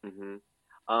 Mm-hmm.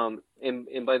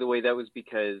 And by the way, that was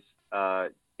because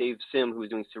Dave Sim, who was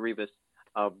doing Cerebus,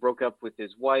 broke up with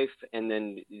his wife, and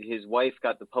then his wife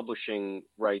got the publishing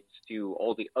rights to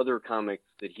all the other comics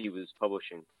that he was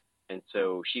publishing. And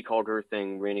so she called her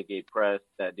thing Renegade Press,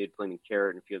 that did Flaming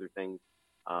Carrot and a few other things.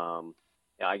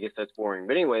 Yeah, I guess that's boring.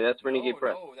 But anyway, that's Renegade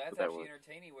Press. No, that's that actually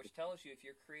entertaining, which tells you if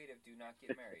you're creative, do not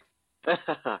get married.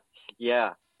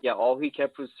 Yeah, all he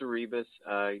kept was Cerebus.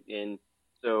 And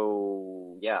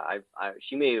so, yeah,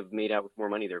 she may have made out with more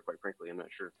money there, quite frankly. I'm not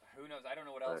sure. Who knows? I don't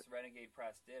know what else Renegade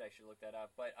Press did. I should look that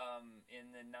up. But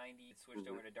in the 90s, it switched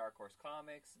over to Dark Horse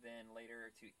Comics, then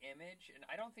later to Image. And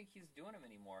I don't think he's doing them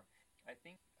anymore. I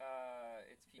think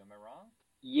it's... Am I wrong?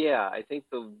 Yeah, I think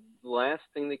the last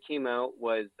thing that came out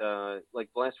was, like,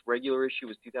 the last regular issue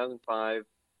was 2005,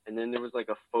 and then there was, like,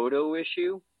 a photo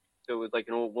issue. So it was, like,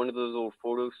 one of those old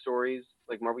photo stories,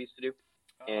 like Marvel used to do.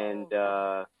 Oh, And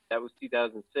that was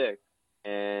 2006.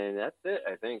 And that's it,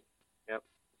 I think. Yep.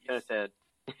 Kind of sad.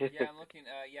 Yeah, I'm looking.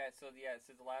 So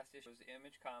the last issue was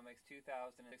Image Comics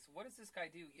 2006. What does this guy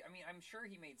do? I mean, I'm sure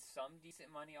he made some decent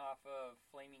money off of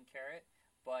Flaming Carrot,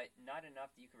 but not enough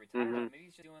that you could retire on. Maybe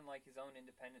he's just doing like his own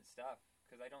independent stuff,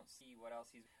 because I don't see what else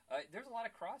he's. There's a lot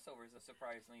of crossovers,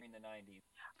 surprisingly, in the 90s.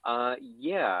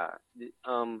 Yeah.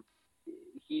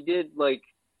 He did like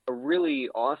a really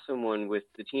awesome one with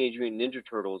the Teenage Mutant Ninja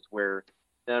Turtles, where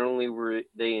not only were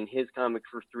they in his comic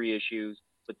for 3 issues,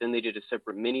 but then they did a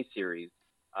separate miniseries,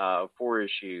 4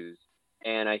 issues,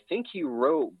 and I think he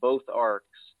wrote both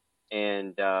arcs,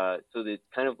 and so that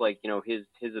kind of like, you know,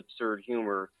 his absurd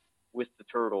humor with the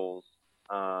Turtles,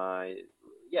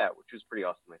 yeah, which was pretty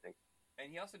awesome, I think.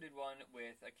 And he also did one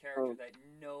with a character that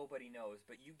nobody knows,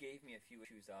 but you gave me a few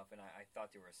issues of, and I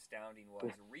thought they were astounding.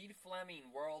 Was Reed Fleming,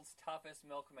 World's Toughest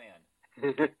Milkman?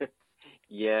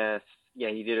 Yes, yeah,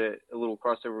 he did a little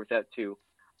crossover with that too.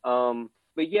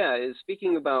 But yeah,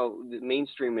 speaking about the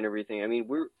mainstream and everything, I mean,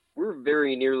 we're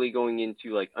very nearly going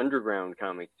into like underground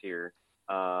comics here.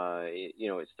 You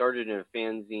know, it started in a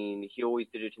fanzine. He always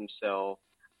did it himself.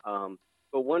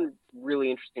 but one really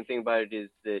interesting thing about it is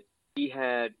that he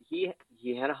had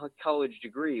a college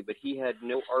degree, but he had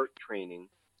no art training.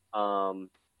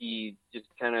 He just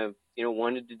kind of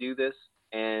wanted to do this,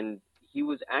 and he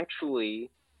was actually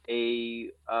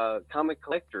a comic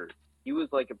collector. He was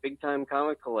like a big time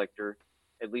comic collector.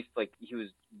 At least like he was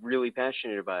really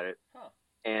passionate about it. Huh.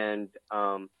 And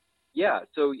so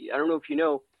I don't know if you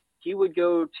know, he would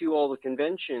go to all the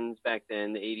conventions back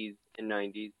then, the 80s and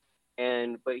 90s,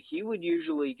 but he would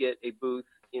usually get a booth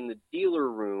in the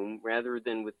dealer room rather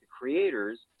than with the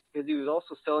creators, because he was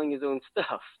also selling his own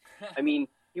stuff. I mean,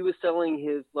 he was selling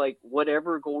his like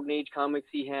whatever Golden Age comics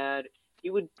he had. He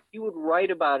would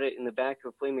write about it in the back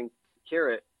of Flaming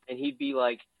Carrot, and he'd be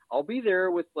like, I'll be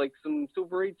there with like some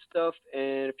Silver Age stuff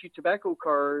and a few tobacco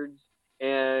cards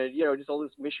and just all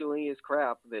this miscellaneous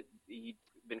crap that he'd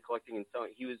been collecting and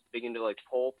selling. He was big into like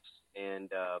pulps and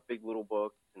Big Little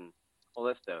books and all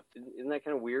that stuff. Isn't that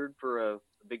kind of weird for a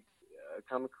big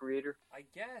comic creator? I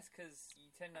guess, because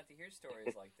you tend not to hear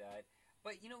stories like that.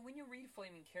 But, when you read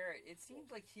Flaming Carrot, it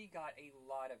seems like he got a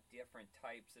lot of different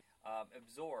types of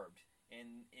absorbed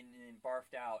and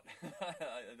barfed out.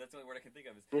 That's the only word I can think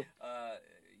of. Is,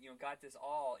 got this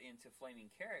all into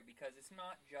Flaming Carrot, because it's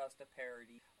not just a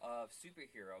parody of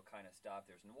superhero kind of stuff.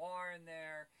 There's noir in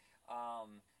there.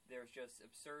 There's just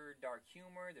absurd dark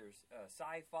humor. There's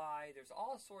sci-fi. There's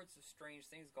all sorts of strange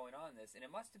things going on in this. And it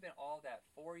must have been all that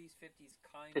 40s, 50s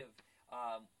kind of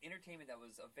entertainment that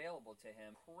was available to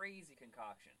him. Crazy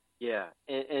concoction. Yeah,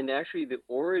 and actually the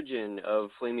origin of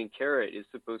Flaming Carrot is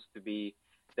supposed to be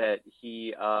that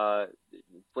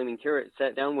Flaming Carrot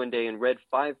sat down one day and read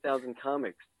 5,000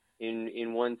 comics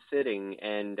in one sitting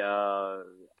and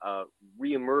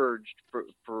reemerged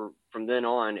from then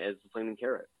on as the Flaming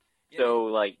Carrot. Yeah.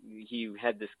 So like he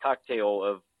had this cocktail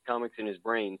of comics in his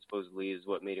brain, supposedly, is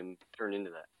what made him turn into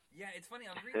that. Yeah, it's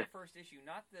funny. I'm reading the first issue,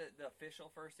 not the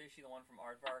official first issue, the one from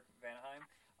Aardvark Vanaheim.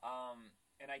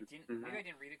 And I didn't maybe I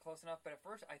didn't read it close enough, but at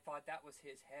first I thought that was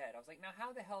his head. I was like, now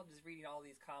how the hell does reading all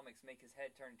these comics make his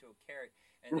head turn into a carrot?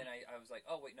 And then I was like,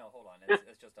 oh wait, no, hold on,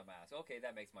 it's just a mask. Okay,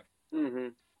 that makes much.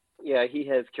 Mm-hmm. Yeah, he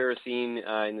has kerosene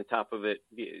in the top of it,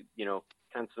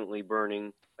 constantly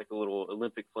burning like a little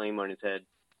Olympic flame on his head.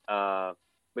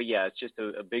 But yeah, it's just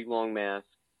a big long mask.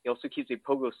 He also keeps a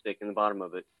pogo stick in the bottom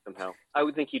of it somehow. I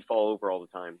would think he'd fall over all the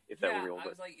time if that were real. Yeah, I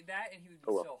was like that, and he would be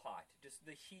so hot. Just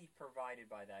the heat provided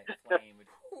by that flame would.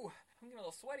 I'm getting a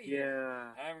little sweaty.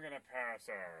 Yeah. I'm gonna pass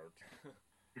out.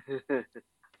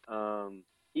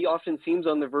 He often seems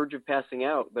on the verge of passing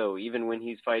out, though, even when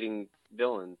he's fighting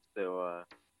villains. So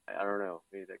I don't know.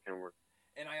 Maybe that kind of works.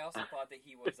 And I also thought that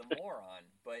he was a moron,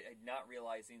 but not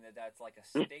realizing that that's like a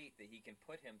state that he can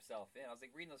put himself in. I was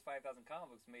like, reading those 5,000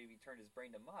 comics, maybe he turned his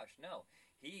brain to mush. No,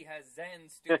 he has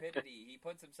Zen stupidity. He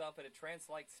puts himself in a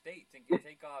trance-like state and can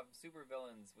take off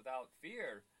supervillains without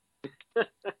fear.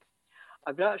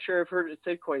 I'm not sure I've heard it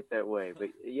said quite that way,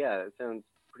 but yeah, it sounds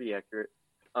pretty accurate.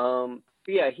 But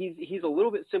yeah, he's a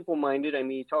little bit simple-minded. I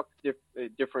mean, he talks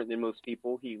different than most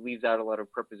people. He leaves out a lot of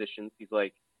prepositions. He's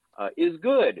like, is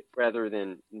good rather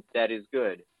than that is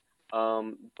good.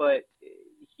 But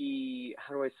he,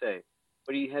 how do I say?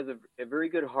 But he has a very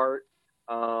good heart.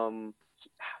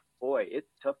 Boy, it's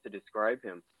tough to describe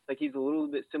him. Like he's a little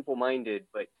bit simple-minded,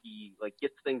 but he like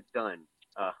gets things done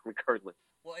regardless.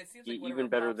 Well, it seems like even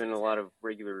better than a lot of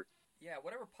regular. Yeah,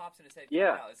 whatever pops in his head.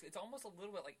 Yeah, it's almost a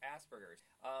little bit like Asperger's.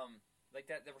 Like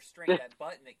that the restraint, that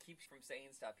button that keeps you from saying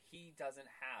stuff. He doesn't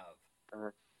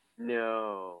have.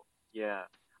 No. Yeah.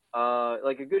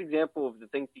 Like a good example of the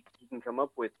things he can come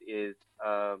up with is,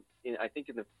 I think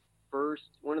in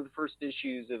one of the first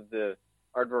issues of the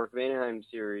Aardvark Vanaheim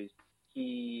series,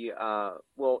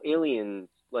 aliens,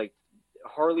 like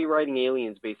Harley riding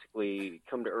aliens basically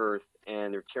come to Earth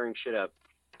and they're tearing shit up.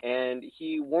 And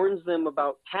he warns them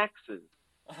about taxes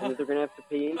and that they're going to have to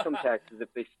pay income taxes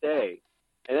if they stay.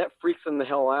 And that freaks them the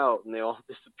hell out and they all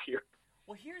disappear.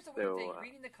 Well, here's the weird thing.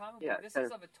 Reading the comic book, this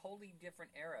is of a totally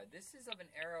different era. This is of an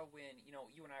era when,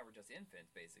 you and I were just infants,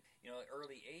 basically.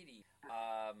 Early 80s.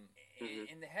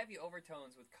 In the heavy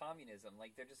overtones with communism,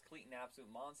 like they're just complete and absolute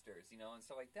monsters, and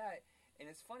stuff like that. And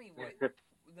it's funny what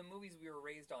the movies we were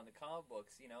raised on, the comic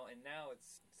books, and now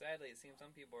sadly, it seems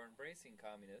some people are embracing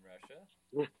communism in Russia.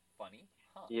 Funny,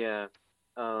 huh? Yeah.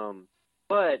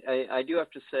 But I do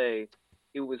have to say,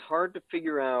 it was hard to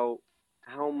figure out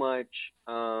how much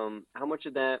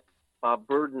of that Bob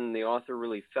Burden, the author,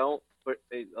 really felt, but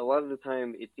a lot of the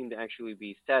time it seemed to actually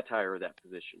be satire of that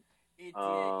position. It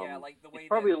did, yeah, like the way it's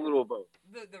probably that a little of both.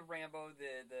 the Rambo,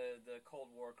 the Cold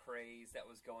War craze that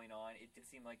was going on, it did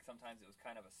seem like sometimes it was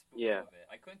kind of a spoof Yeah. of it.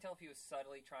 I couldn't tell if he was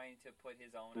subtly trying to put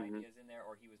his own Mhm. ideas in there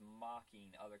or he was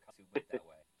mocking other cops who went that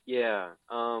way. Yeah.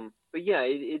 But yeah,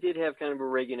 it did have kind of a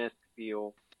Reagan-esque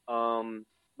feel.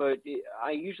 But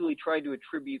I usually try to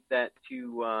attribute that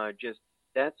to just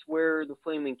that's where the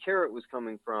Flaming Carrot was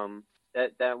coming from.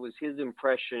 That was his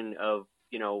impression of,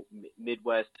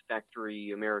 Midwest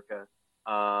factory America.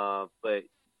 But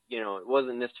it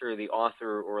wasn't necessarily the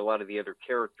author or a lot of the other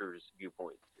characters'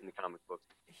 viewpoints in the comic book.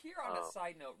 Here on a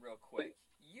side note, real quick,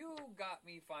 you got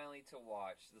me finally to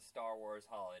watch the Star Wars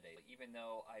Holiday, even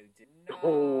though I did not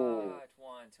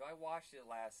want to. I watched it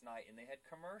last night, and they had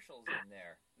commercials in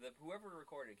there. Whoever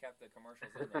recorded kept the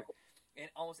commercials in there. And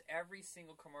almost every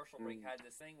single commercial break had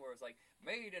this thing where it was like,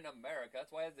 made in America. That's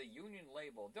why it has the Union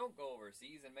label. Don't go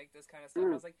overseas and make this kind of stuff.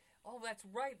 I was like, oh, that's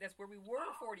right. That's where we were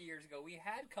 40 years ago. We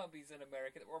had companies in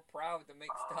America that were proud to make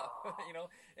stuff.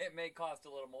 It may cost a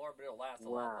little more, but it'll last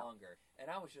a lot longer. And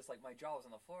I was just like, my jaw was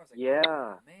on the floor. I was like, yeah,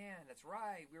 oh, man, that's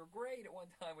right. We were great at one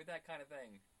time with that kind of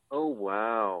thing. Oh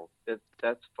wow,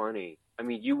 that's funny. I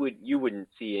mean, you wouldn't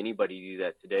see anybody do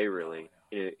that today, really,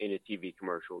 in a TV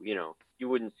commercial. You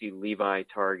wouldn't see Levi,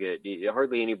 Target.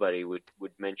 Hardly anybody would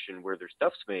mention where their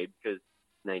stuff's made because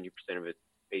 90% of it's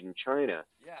made in China.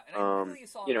 Yeah, and I really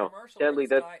saw a commercial. Sadly,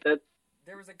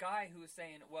 there was a guy who was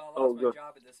saying, well, I lost my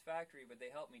job at this factory, but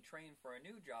they helped me train for a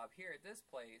new job here at this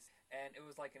place. And it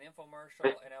was like an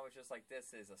infomercial, and I was just like, this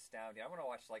is astounding. I want to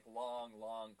watch like long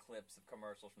clips of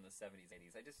commercials from the 70s,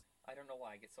 80s. I don't know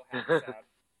why. I get so happy and sad.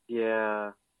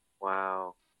 Yeah.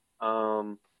 Wow.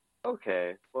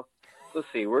 Okay. Well, let's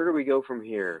see. Where do we go from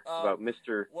here about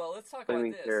Mr. Well, let's talk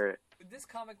Flaming about this. Carrot? This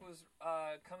comic was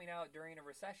coming out during a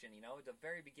recession. At the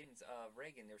very beginnings of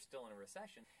Reagan, they're still in a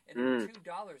recession, and $2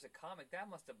 a comic, that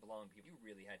must have blown people. You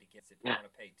really had to get it. You want to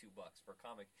pay $2 for a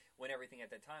comic when everything at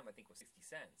that time I think was 60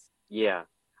 cents. Yeah.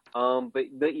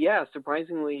 But yeah,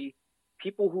 surprisingly,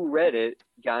 people who read it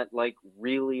got like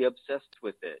really obsessed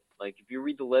with it. Like if you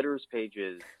read the letters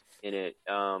pages in it,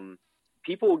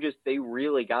 people they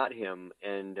really got him,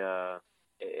 and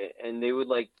they would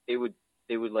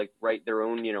write their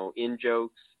own, in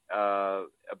jokes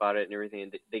about it and everything.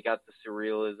 And they got the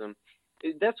surrealism.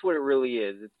 That's what it really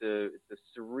is. It's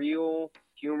a surreal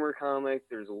humor comic.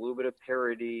 There's a little bit of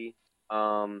parody,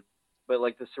 but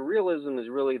like the surrealism is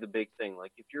really the big thing.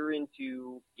 Like if you're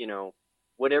into,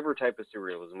 whatever type of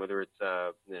surrealism, whether it's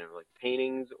like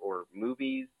paintings or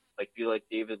movies, like if you like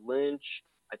David Lynch,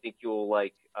 I think you'll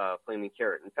like Flaming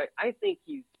Carrot. In fact, I think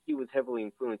he was heavily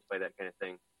influenced by that kind of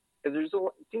thing. Because it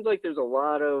seems like there's a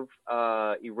lot of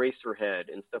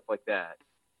Eraserhead and stuff like that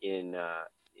in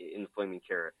the Flaming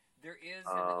Carrot. There is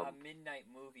a midnight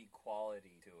movie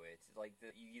quality to it. Like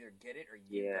you either get it or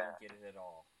you don't get it at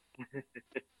all.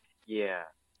 Yeah.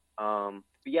 But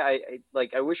yeah,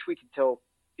 I wish we could tell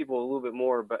people a little bit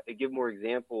more, but give more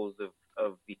examples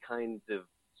of the kinds of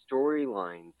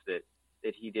storylines that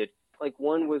he did. Like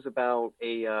one was about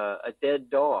a dead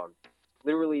dog.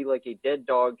 Literally, like a dead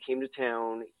dog came to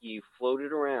town. He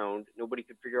floated around. Nobody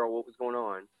could figure out what was going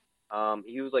on.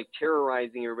 He was like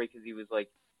terrorizing everybody because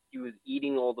he was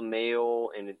eating all the mail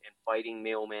and fighting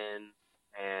mailmen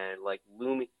and like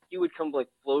looming. He would come like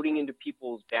floating into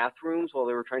people's bathrooms while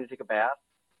they were trying to take a bath,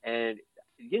 and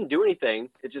he didn't do anything.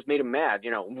 It just made him mad.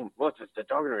 What's this dead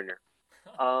dog in there?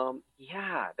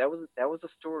 Yeah, that was a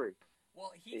story.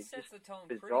 Well, he sets the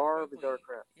tone bizarre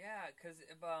crap. Yeah, because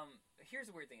here's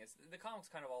the weird thing: is the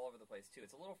comic's kind of all over the place too.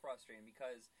 It's a little frustrating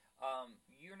because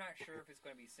you're not sure if it's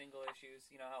going to be single issues.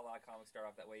 You know how a lot of comics start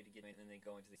off that way to get in, and then they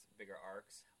go into these bigger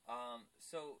arcs.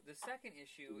 So the second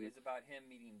issue is about him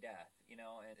meeting Death.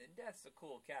 And Death's a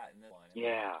cool cat in this one.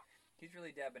 Yeah. He's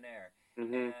really debonair,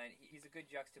 and he's a good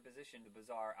juxtaposition to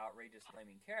bizarre, outrageous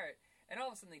Flaming Carrot. And all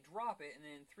of a sudden they drop it, and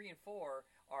then 3 and 4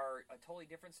 are a totally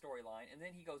different storyline. And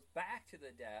then he goes back to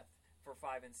the Death for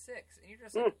 5 and 6, and you're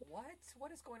just like, what? What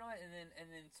is going on? And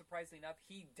then surprisingly enough,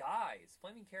 he dies.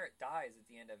 Flaming Carrot dies at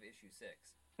the end of issue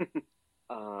 6.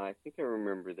 I think I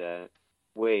remember that.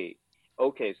 Wait.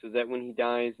 Okay, so is that when he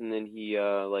dies and then he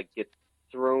gets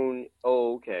thrown?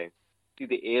 Oh, okay. Do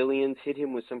the aliens hit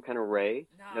him with some kind of ray?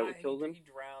 Nah, that what kills him? He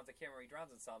drowns. I can't remember. He drowns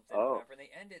in something. Oh. And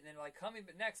they end it, and then coming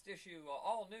next issue,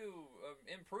 all new,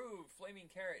 improved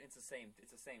Flaming Carrot. It's the same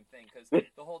thing because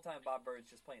the whole time Bob Bird's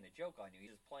just playing a joke on you.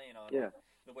 He's just playing on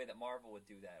the way that Marvel would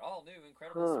do that. All new,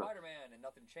 Incredible Spider-Man, and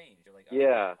nothing changed. You're like,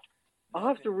 I'll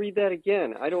have to read that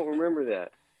again. I don't remember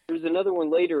that. There's another one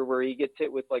later where he gets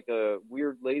hit with like a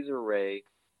weird laser ray,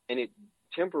 and it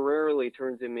temporarily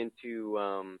turns him into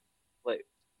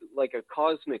like a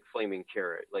cosmic flaming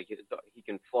carrot. Like he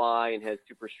can fly and has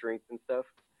super strength and stuff.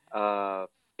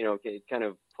 Kind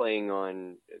of playing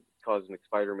on Cosmic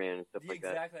Spider-Man and stuff like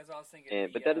that. Exactly, that's what I was thinking.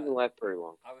 But that doesn't last very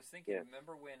long. I was thinking,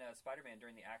 remember when Spider-Man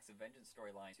during the Acts of Vengeance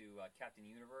storyline to Captain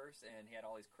Universe, and he had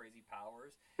all these crazy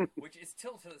powers, which is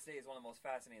still to this day is one of the most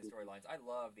fascinating storylines. I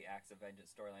love the Acts of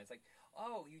Vengeance storyline. It's like,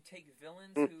 oh, you take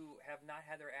villains who have not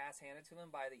had their ass handed to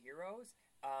them by the heroes,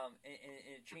 and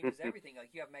it changes everything.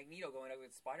 Like, you have Magneto going up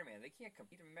with Spider-Man. They can't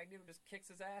compete. I mean, Magneto just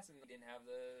kicks his ass and didn't have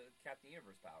the Captain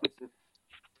Universe powers.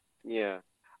 Yeah.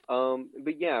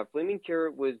 But yeah, Flaming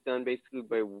Carrot was done basically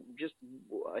by just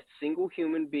a single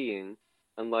human being,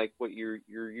 unlike what you're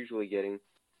usually getting.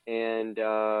 And,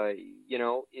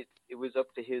 it was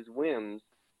up to his whims.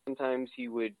 Sometimes he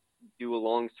would do a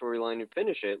long storyline and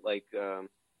finish it. Like,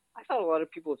 I thought a lot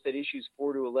of people have said issues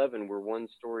 4 to 11 were one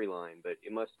storyline, but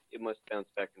it must bounce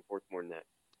back and forth more than that.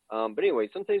 But anyway,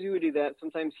 sometimes he would do that.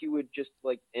 Sometimes he would just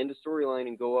like end a storyline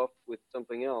and go off with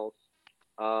something else.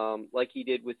 Like he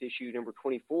did with issue number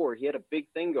 24. He had a big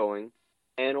thing going,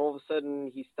 and all of a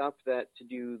sudden he stopped that to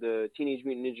do the Teenage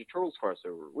Mutant Ninja Turtles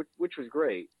crossover, which was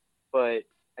great, but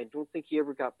I don't think he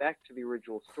ever got back to the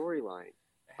original storyline.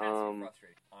 It has to be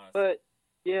frustrating, honestly. But,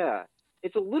 yeah,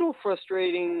 it's a little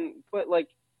frustrating, but, like,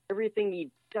 everything he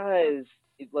does,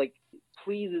 it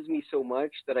pleases me so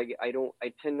much that I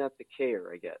tend not to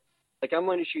care, I guess. Like, I'm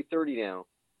on issue 30 now,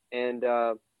 and,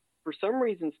 for some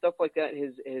reason, stuff like that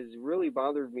has really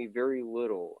bothered me very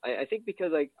little. I think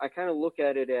because I kind of look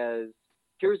at it as,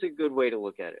 here's a good way to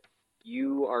look at it.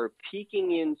 You are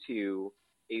peeking into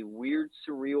a weird,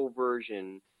 surreal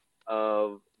version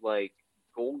of, like,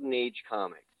 Golden Age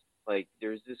comics. Like,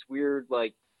 there's this weird,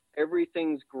 like,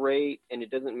 everything's great, and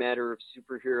it doesn't matter if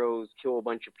superheroes kill a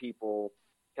bunch of people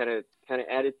kind of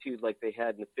attitude like they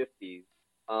had in the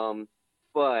 50s.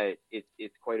 But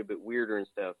it's quite a bit weirder and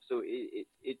stuff. So it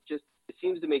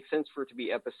seems to make sense for it to be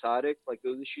episodic, like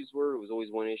those issues were. It was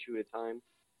always one issue at a time.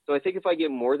 So I think if I get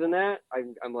more than that,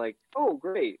 I'm like, oh,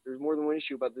 great, there's more than one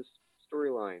issue about this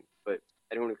storyline, but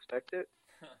I don't expect it.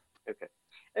 Okay.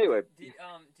 Anyway,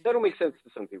 that'll make sense to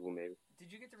some people, maybe.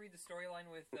 Did you get to read the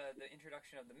storyline with the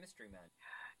introduction of the Mystery Man?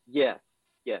 Yes.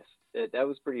 That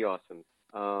was pretty awesome.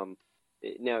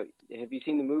 Now, have you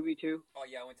seen the movie, too? Oh,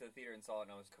 yeah, I went to the theater and saw it,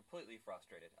 and I was completely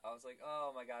frustrated. I was like,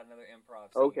 oh, my God, another improv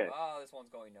scene. Okay. Oh, this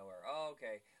one's going nowhere. Oh,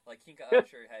 okay. Like, Kinka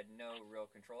Usher had no real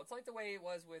control. It's like the way it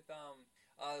was with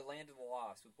Land of the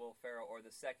Lost with Will Ferrell, or the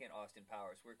second Austin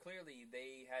Powers, where clearly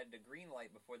they had the green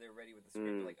light before they were ready with the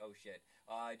script. They're like, oh, shit.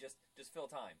 Just fill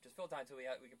time. Just fill time until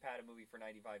we can pad a movie for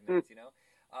 95 minutes, you know?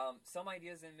 Some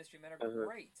ideas in Mystery Men are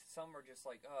great. Some are just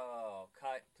like, oh,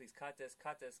 please cut this,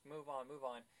 move on.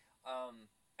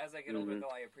 As I get older,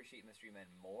 though, I appreciate Mystery Men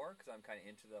more because I'm kind of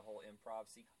into the whole improv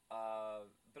scene.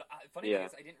 But funny thing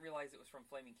is, I didn't realize it was from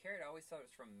Flaming Carrot. I always thought it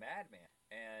was from Madman,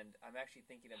 and I'm actually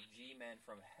thinking of G-Men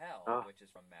from Hell, which is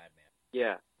from Madman.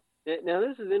 Yeah. Now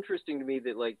this is interesting to me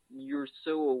that like you're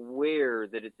so aware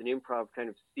that it's an improv kind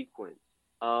of sequence.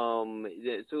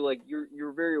 So like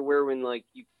you're very aware when like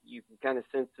you can kind of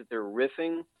sense that they're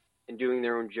riffing and doing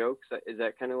their own jokes. Is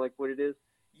that kind of like what it is?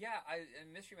 Yeah,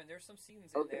 in Mystery Men, there's some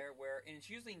scenes in there where, and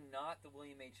it's usually not the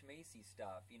William H. Macy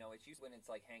stuff. You know, it's usually when it's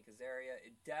like Hank Azaria.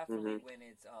 It definitely when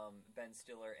it's Ben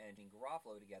Stiller and Jean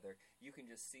Garofalo together, you can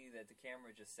just see that the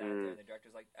camera just sat there, and the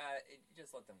director's like,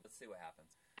 just let's see what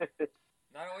happens.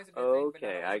 Not always a good thing, but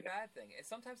not always a bad thing.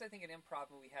 Sometimes I think an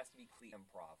improv movie has to be clean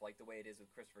improv, like the way it is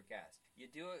with Christopher Guest. You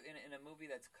do it in a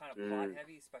movie that's kind of plot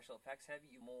heavy, special effects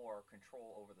heavy, you more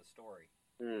control over the story.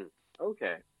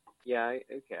 Okay. Yeah.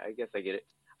 Okay. I guess I get it.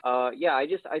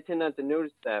 I tend not to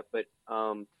notice that, but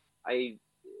I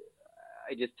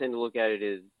just tend to look at it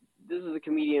as this is a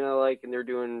comedian I like, and they're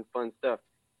doing fun stuff.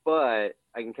 But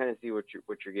I can kind of see what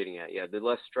you're getting at. Yeah, the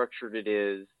less structured it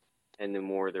is, and the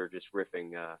more they're just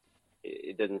riffing.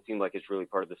 It doesn't seem like it's really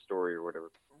part of the story or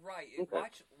whatever. Right. Okay.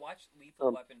 Watch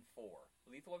Lethal Weapon 4.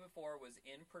 Lethal Weapon 4 was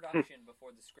in production before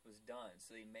the script was done,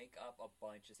 so they make up a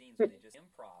bunch of scenes where they just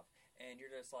improv, and you're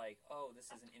just like, oh,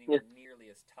 this isn't anywhere nearly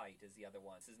as tight as the other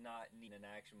one. This is not neat an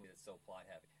action movie that's so plot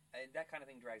heavy. And that kind of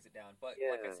thing drags it down. But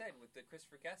like I said, with the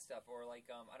Christopher Guest stuff, or like,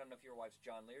 I don't know if you ever watched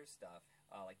John Lear's stuff,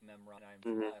 like Memron, I'm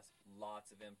Blessed,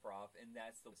 lots of improv, and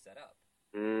that's the setup.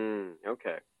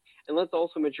 Okay. And let's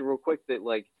also mention real quick that,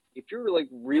 like, if you're, like,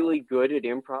 really good at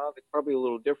improv, it's probably a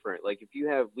little different. Like, if you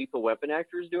have Lethal Weapon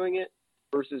actors doing it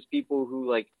versus people who,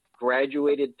 like,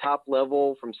 graduated top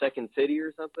level from Second City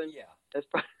or something, that's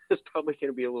probably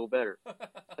going to be a little better.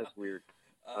 That's weird.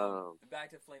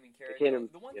 Back to Flaming Carrot.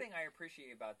 The one thing I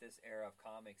appreciate about this era of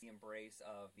comics, the embrace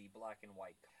of the black and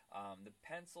white. The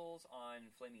pencils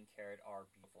on Flaming Carrot are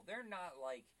beautiful. They're not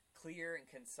like clear and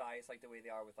concise like the way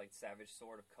they are with like Savage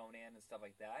Sword of Conan and stuff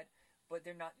like that, but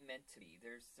they're not meant to be.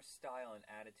 There's style and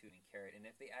attitude in Carrot, and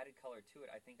if they added color to it,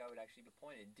 I think I would actually be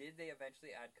disappointed. Did they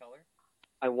eventually add color?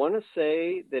 I want to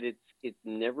say that it's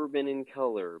never been in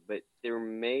color, but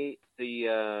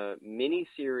the mini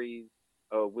series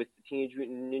with the Teenage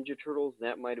Mutant Ninja Turtles,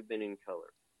 that might have been in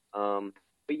color.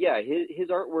 But yeah, his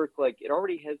artwork, like, it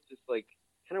already has this like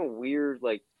kind of weird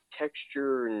like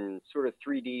texture and sort of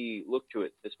 3D look to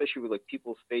it, especially with like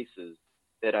people's faces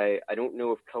that I don't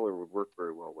know if color would work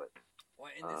very well with. Well,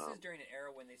 and this is during an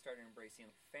era when they started embracing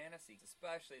fantasy,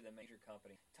 especially the major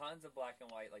company. Tons of black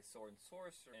and white, like Sword and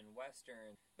Sorcerer and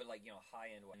Western, but like, you know, high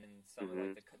end, and some of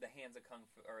like the Hands of Kung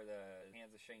Fu or the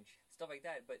Hands of Shang, stuff like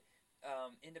that. But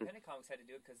independent comics had to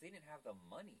do it because they didn't have the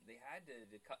money. They had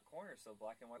to cut corners, so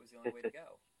black and white was the only way to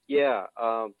go. Yeah,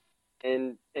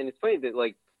 and it's funny that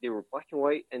like they were black and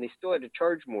white and they still had to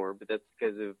charge more, but that's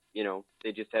because of, you know,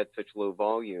 they just had such low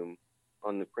volume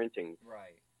on the printing.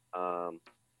 Right.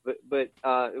 But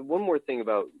one more thing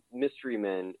about Mystery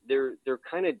Men, they're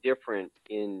kind of different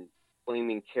in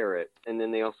Flaming Carrot, and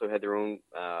then they also had their own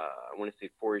I want to say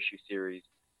 4-issue series.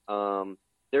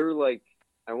 They're like,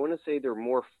 I want to say they're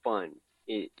more fun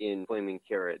in Flaming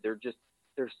Carrot. They're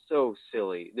so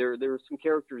silly. There are some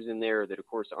characters in there that of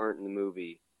course aren't in the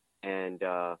movie, and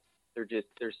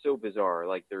they're so bizarre.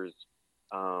 Like there's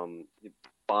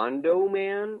Bondo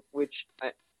Man, which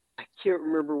I can't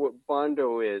remember what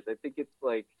Bondo is. I think it's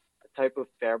like a type of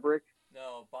fabric.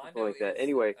 No, Bondo like that. is...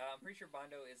 Anyway. I'm pretty sure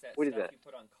Bondo is that what stuff is that? You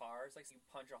put on cars. Like, so you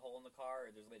punch a hole in the car,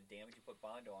 or there's a bit of damage, you put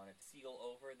Bondo on it, seal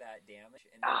over that damage,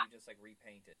 and then you just, like,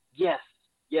 repaint it.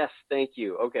 Yes, thank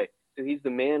you. Okay, so he's the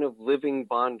man of living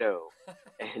Bondo.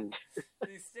 And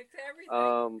They stick to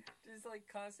everything. Just, like,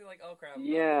 constantly, like, oh, crap.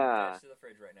 Yeah. I'm attached to the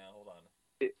fridge right now. Hold on.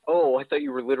 I thought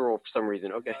you were literal for some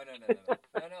reason. Okay.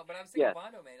 No, but I'm saying Yeah.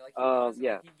 Bondo, man. Like,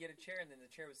 he'd get a chair, and then the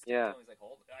chair was still Yeah. he's like,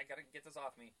 hold, I gotta get this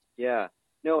off me. Yeah.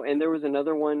 No, and there was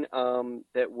another one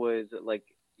that was like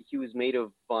he was made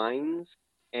of vines,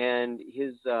 and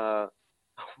his oh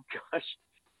gosh,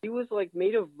 he was like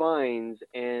made of vines,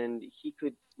 and he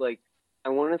could like, I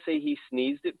want to say he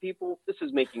sneezed at people. This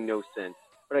is making no sense,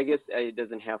 but I guess it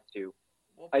doesn't have to.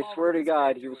 Well, I Paul swear to Rubens' God,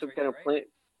 character he was some right kind there, of right? plant.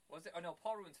 Was it? Oh no,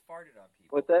 Paul Rubens farted on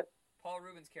people. What's that? Paul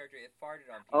Rubens' character, it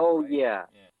farted on people. Oh right? yeah.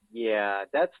 Yeah,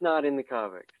 that's not in the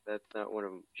comics. That's not one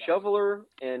of them. Shoveler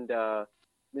and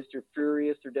Mr.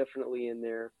 Furious are definitely in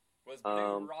there. Was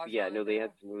Blue Raja? Yeah, no, in they there?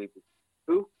 had some really.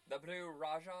 Who? The Blue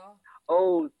Raja.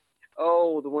 Oh,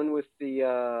 the one with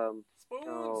the. Spoons.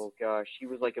 Oh gosh, he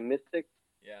was like a mystic.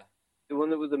 Yeah. The one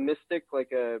that was a mystic,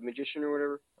 like a magician or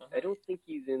whatever. Uh-huh. I don't think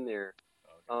he's in there.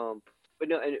 Okay. But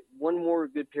no, and one more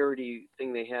good parody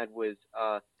thing they had was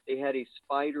they had a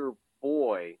Spider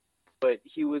Boy, but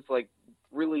he was like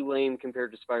really lame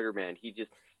compared to Spider-Man.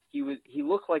 He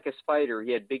looked like a spider.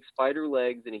 He had big spider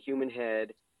legs and a human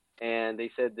head, and they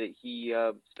said that he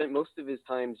spent most of his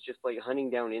times just like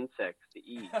hunting down insects to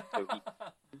eat. So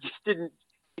he just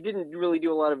didn't really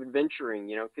do a lot of adventuring,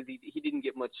 you know, because he didn't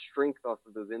get much strength off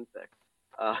of those insects.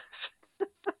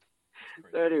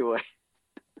 So anyway.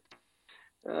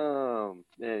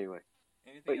 Anyway.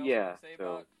 Anything But else yeah, you want to say so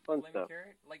about fun Flaming stuff.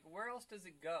 Carrot? Like, where else does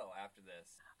it go after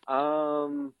this?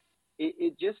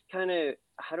 It just kind of,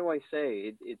 how do I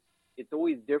say, it's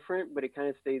always different, but it kind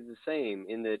of stays the same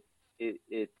in that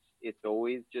it's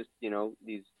always just, you know,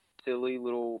 these silly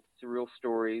little surreal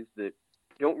stories that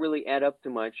don't really add up to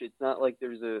much. It's not like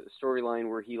there's a storyline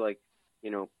where he, like, you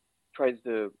know, tries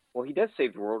to, well, he does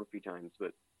save the world a few times,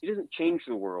 but he doesn't change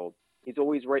the world. He's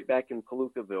always right back in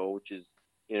Palookaville, which is,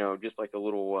 you know, just like a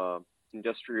little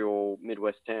industrial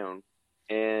Midwest town.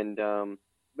 And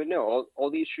but no, all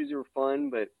the issues are fun,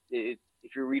 but if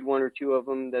you read one or two of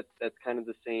them, that's kind of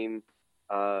the same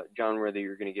genre that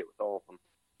you're going to get with all of them.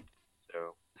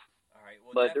 So, All right.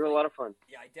 Well, but they're a lot of fun.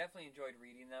 Yeah, I definitely enjoyed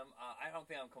reading them. I don't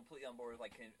think I'm completely on board with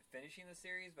like finishing the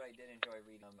series, but I did enjoy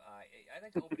reading them. I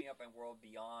like opening up a world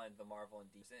beyond the Marvel and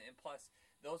DC, and plus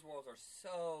those worlds are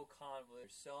so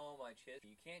convoluted. There's so much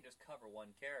history. You can't just cover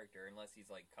one character unless he's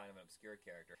like kind of an obscure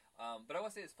character. But I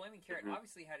want to say this Flaming Carrot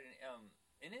obviously had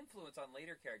an influence on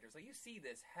later characters. Like you see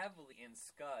this heavily in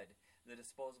Scud, the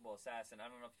Disposable Assassin. I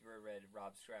don't know if you ever read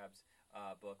Rob Scrabb's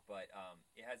book, but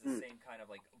it has the same kind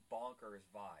of like bonkers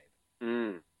vibe.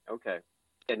 Okay.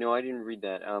 Yeah, no, I didn't read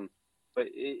that. But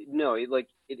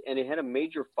it had a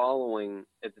major following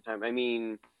at the time. I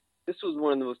mean, this was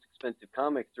one of the most expensive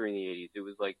comics during the 80s. It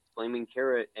was like Flaming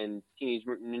Carrot and Teenage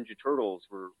Mutant Ninja Turtles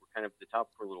were kind of at the top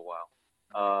for a little while.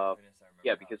 Goodness, I remember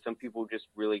Yeah, because some people just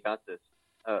really got this.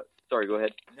 Sorry, go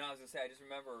ahead. No, I was gonna say, I just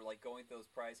remember like going through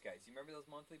those price guides. You remember those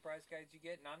monthly price guides you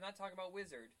get? Now I'm not talking about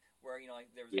Wizard, where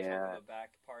like there was a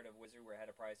back part of Wizard where it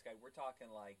had a price guide. We're talking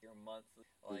like your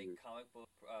monthly comic book.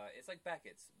 It's like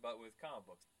Beckett's, but with comic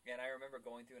books. And I remember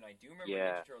going through, and I do remember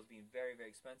Ninja Turtles being very,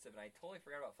 very expensive, and I totally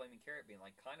forgot about Flaming Carrot being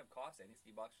like kind of costly. I think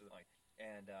 $60 was like,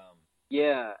 and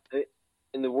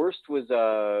and the worst was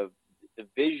the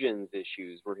Visions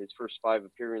issues, where his first 5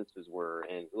 appearances were,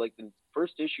 and like the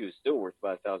first issue is still worth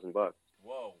about $1,000.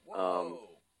 Whoa!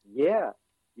 Yeah,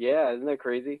 isn't that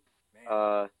crazy?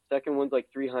 Man. Second one's like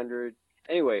 300.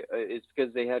 Anyway, it's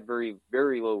because they had very,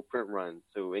 very low print runs,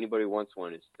 so anybody who wants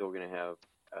one is still going to have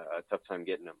a tough time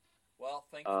getting them. Well,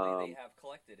 thankfully they have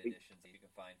collected editions that you can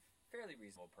find fairly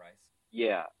reasonable price.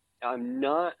 Yeah, I'm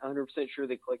not 100% sure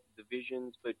they collected the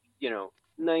Visions, but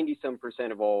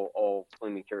 90-some% of all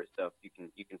Flaming Carrot stuff you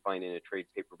can find in a trade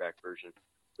paperback version,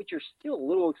 which are still a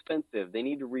little expensive. They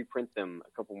need to reprint them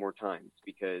a couple more times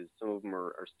because some of them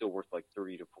are still worth like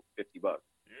 $30 to $50.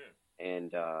 Yeah.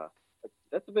 And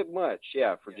that's a bit much,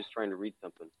 for just trying to read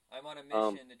something. I'm on a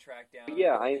mission to track down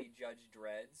Judge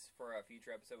Dreads for a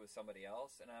future episode with somebody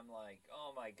else, and I'm like,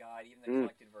 oh my god, even the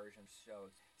collected version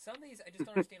shows. Some of these, I just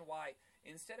don't understand why.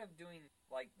 Instead of doing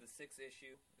like the 6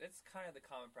 issue, that's kind of the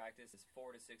common practice, is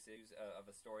 4 to 6 issues of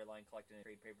a storyline collected in a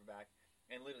trade paperback,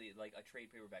 and literally like a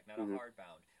trade paperback, not a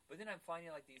hardbound. But then I'm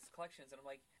finding like these collections, and I'm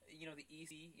like, the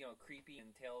EC, Creepy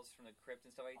and Tales from the Crypt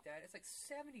and stuff like that. It's like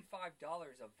 $75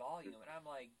 a volume, and I'm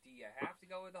like, do you have to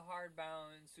go with a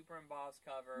hardbound, super embossed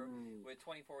cover with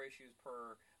 24 issues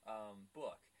per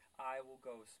book? I will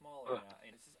go smaller now,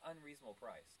 and it's just unreasonable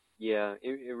price. Yeah,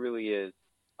 it really is.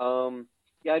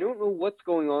 I don't know what's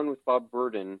going on with Bob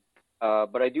Burden,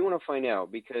 but I do want to find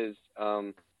out because,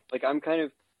 I'm kind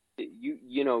of.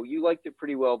 You liked it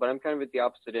pretty well, but I'm kind of at the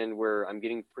opposite end where I'm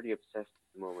getting pretty obsessed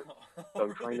at the moment. So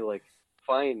I'm trying to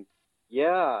find.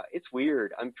 Yeah, it's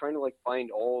weird. I'm trying to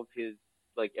find all of his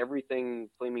everything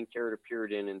Flaming Carrot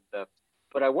appeared in and stuff.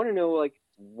 But I want to know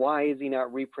why is he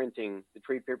not reprinting the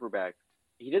trade paperback?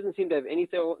 He doesn't seem to have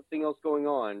anything else going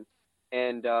on.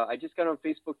 And I just got on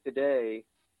Facebook today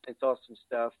and saw some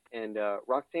stuff. And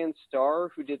Roxanne Starr,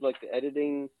 who did the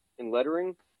editing and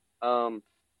lettering,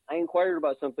 I inquired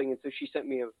about something, and so she sent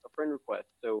me a friend request.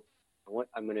 So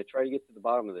I'm going to try to get to the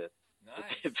bottom of this. Nice.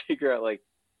 To figure out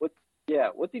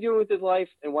what's he doing with his life,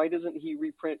 and why doesn't he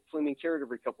reprint Flaming Carrot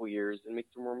every couple of years and make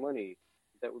some more money?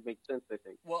 That would make sense, I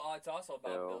think. Well, it's also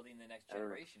about building the next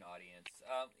generation audience.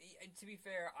 To be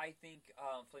fair, I think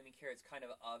Flaming Carrot's kind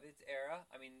of its era.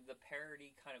 I mean, the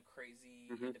parody kind of crazy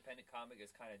independent comic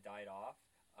has kind of died off.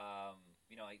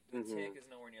 The Tick is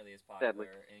nowhere nearly as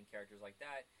popular in characters like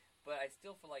that. But I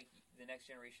still feel like the next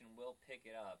generation will pick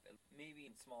it up, maybe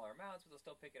in smaller amounts, but they'll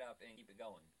still pick it up and keep it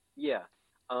going. Yeah,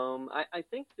 I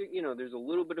think that, there's a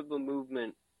little bit of a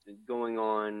movement going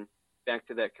on back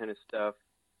to that kind of stuff,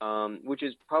 which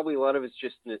is probably a lot of it's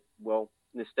just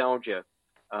nostalgia.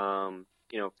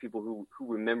 People who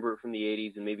remember it from the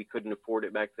 '80s and maybe couldn't afford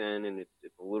it back then, and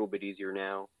it's a little bit easier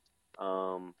now.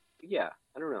 I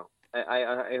don't know.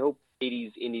 I hope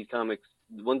 '80s indie comics,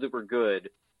 the ones that were good,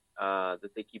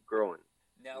 that they keep growing.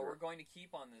 Now, we're going to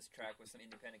keep on this track with some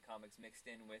independent comics mixed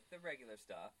in with the regular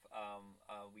stuff.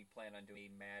 We plan on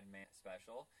doing a Mad Man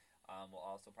special. We'll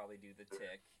also probably do The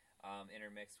Tick,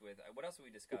 intermixed with... what else did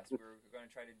we discuss? We're going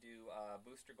to try to do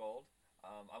Booster Gold.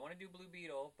 I want to do Blue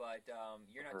Beetle, but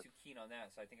you're not too keen on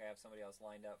that, so I think I have somebody else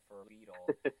lined up for Beetle.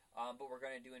 But we're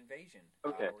going to do Invasion.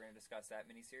 Okay. We're going to discuss that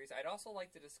miniseries. I'd also like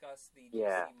to discuss the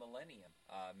DC Millennium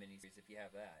miniseries, if you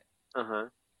have that. Uh-huh.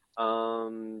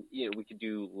 We could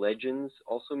do Legends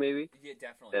also, maybe. Yeah,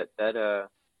 definitely.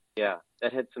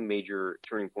 That had some major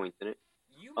turning points in it.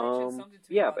 You mentioned something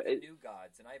to me about the New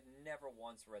Gods, and I've never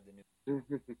once read the New.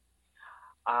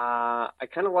 I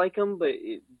kind of like them,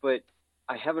 but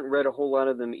I haven't read a whole lot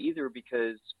of them either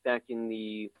because back in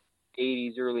the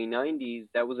 '80s, early '90s,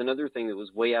 that was another thing that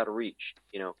was way out of reach.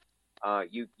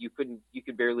 You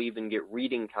could barely even get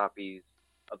reading copies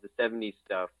of the '70s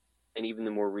stuff. And even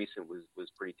the more recent was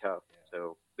pretty tough. Yeah.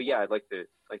 So, but yeah, I'd like to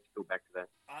go back to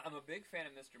that. I'm a big fan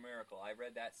of Mr. Miracle. I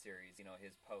read that series,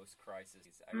 his post-crisis.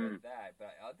 I read that,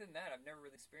 but other than that, I've never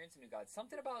really experienced a New God.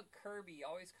 Something about Kirby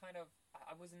always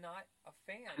I was not a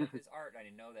fan of his art. I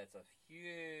know that's a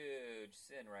huge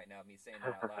sin right now, me saying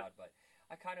that out loud, but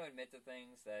I kind of admit to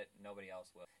things that nobody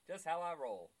else will. Just how I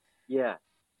roll. Yeah.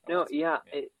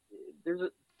 There's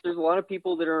a lot of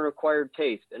people that are an acquired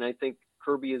taste, and I think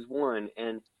Kirby is one,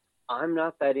 and I'm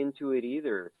not that into it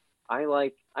either. I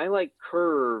like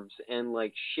curves and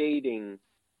shading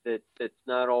that's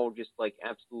not all just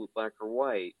absolute black or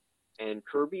white. And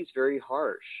Kirby's very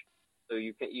harsh. so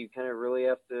you kind of really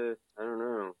have to, I don't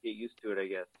know, get used to it, I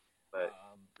guess. But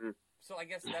So I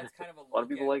guess that's kind of a a lot of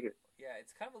people like it. Yeah,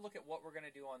 it's kind of a look at what we're going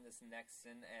to do on this next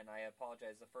season, and I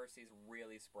apologize. The first season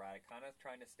really sporadic, kind of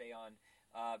trying to stay on,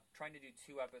 trying to do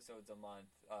 2 episodes a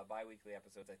month, bi-weekly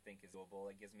episodes. I think is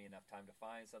doable. It gives me enough time to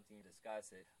find something to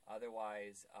discuss it.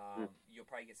 Otherwise, you'll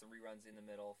probably get some reruns in the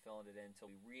middle, filling it in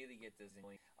until we really get this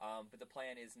going. But the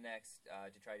plan is next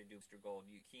to try to do Mr. Gold.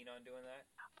 You keen on doing that?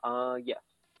 Yes,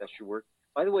 that should work.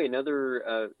 By the way,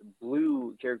 another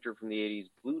blue character from the 80s,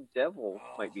 Blue Devil,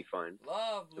 might be fun.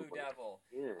 Love Blue Devil.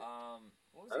 Yeah.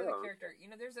 What was the other character?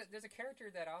 You know, there's a character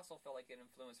that I also felt like an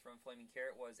influence from Flaming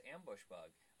Carrot was Ambush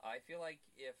Bug. I feel like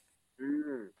if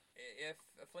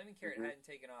a Flaming Carrot hadn't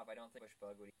taken off, I don't think Ambush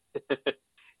Bug would.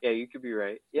 Yeah, you could be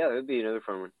right. Yeah, that would be another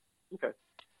fun one. Okay.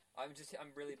 I'm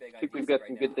really big on I think we've DC got right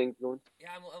some good now. things going.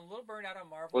 Yeah, I'm a little burned out on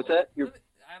Marvel. What's that?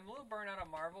 I'm a little burned out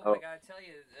on Marvel, Oh. but I gotta tell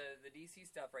you, the DC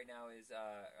stuff right now is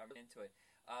I'm into it.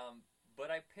 But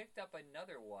I picked up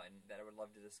another one that I would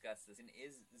love to discuss. This and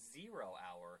is 0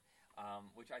 Hour,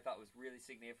 which I thought was really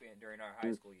significant during our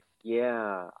high school year.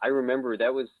 Yeah, I remember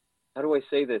that was. How do I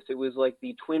say this? It was like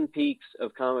the Twin Peaks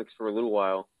of comics for a little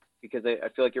while, because I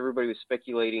feel like everybody was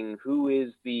speculating who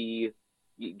is the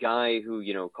guy who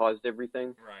caused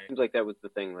everything. Right. Seems like that was the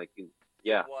thing. Like,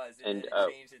 yeah. It was, And, then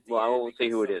it changed at the well, I end won't say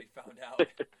because who it is. somebody Found out.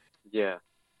 Yeah.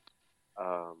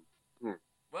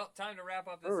 Well, time to wrap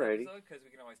up this Alrighty. episode because we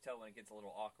can always tell when it gets a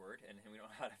little awkward and we don't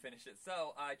know how to finish it.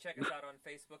 So check us out on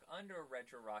Facebook under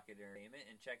Retro Rocket Entertainment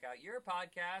and check out your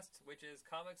podcast, which is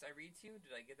Comics I Read to You.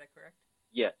 Did I get that correct?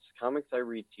 Yes, Comics I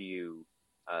Read to You.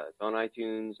 It's on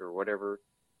iTunes or whatever,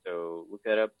 so look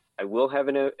that up. I will have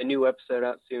a new episode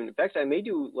out soon. In fact, I may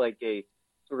do like a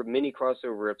sort of mini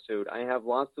crossover episode. I have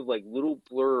lots of like little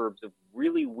blurbs of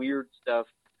really weird stuff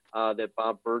that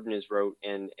Bob Burden has wrote,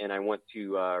 and I want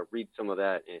to read some of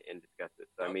that and discuss it.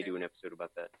 So I may Okay. do an episode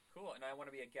about that. Cool, and I want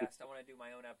to be a guest. I want to do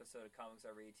my own episode of Comics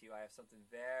I Read to You. I have something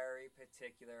very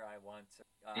particular I want to.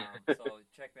 So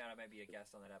check me out. I might be a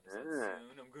guest on that episode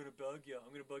soon. I'm gonna bug you.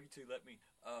 I'm gonna bug you too. Let me.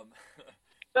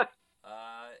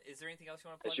 Is there anything else you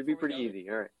want to plug? That should be before we pretty go? easy.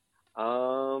 All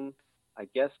right. I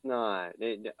guess not.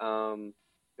 I'm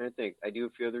trying to think. I do a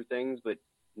few other things, but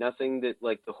nothing that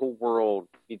like the whole world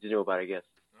needs to know about, I guess.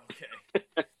 Okay.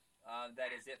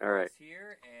 That is it All for right. us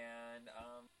here, and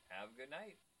have a good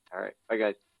night. All right. Bye,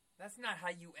 guys. That's not how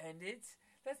you end it.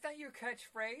 That's not your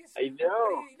catchphrase. I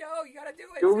know. No, you gotta do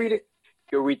it. Go Say read it.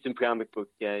 Go read some comic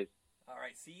books, guys. All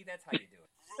right, see, that's how you do it.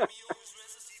 Romeo was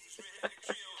restless, he was ready to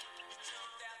kill. He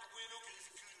jumped out the window 'cause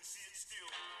he couldn't sit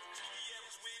still. Juliet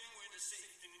was waiting with a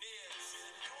safety net.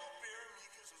 Said, "Don't bury me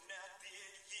 'cause I'm not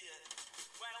dead yet.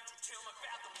 Why don't you tell me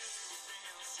about the mystery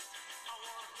dance? I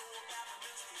wanna know about the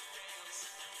mystery dance.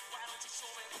 Why don't you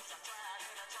show me 'cause I tried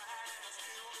and I tried and I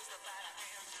still miss the fight. I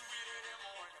can't do it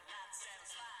anymore and I'm not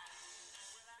satisfied."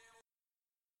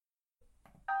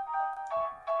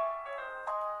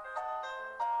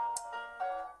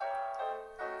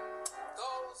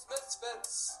 Those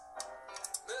misfits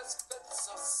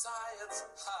of science,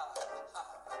 ha, ha.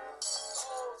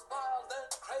 Those wild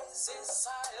and crazy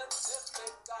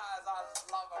scientific guys, I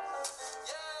love them.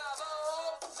 Yeah,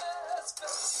 those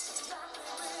misfits.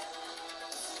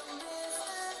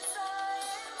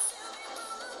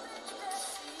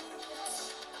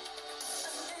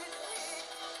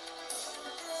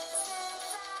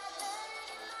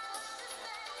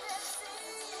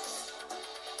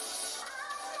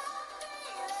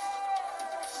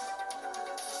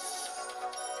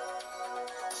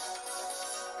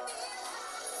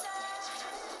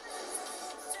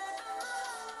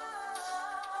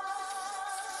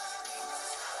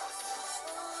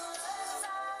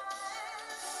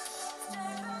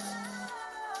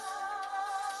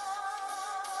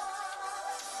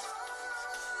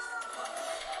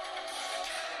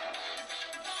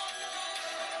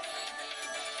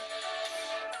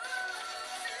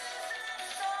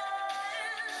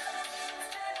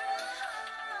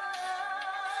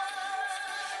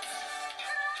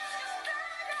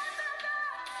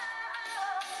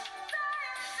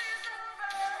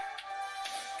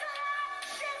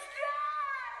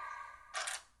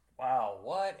 Wow,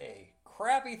 what a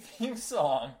crappy theme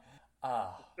song.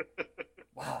 Wow,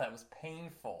 that was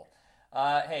painful.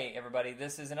 Hey, everybody,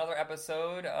 this is another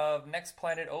episode of Next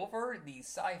Planet Over, the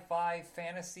sci-fi,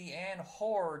 fantasy, and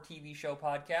horror TV show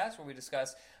podcast where we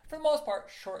discuss, for the most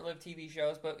part, short-lived TV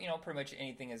shows, but, pretty much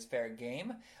anything is fair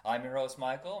game. I'm your host,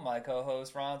 Michael. My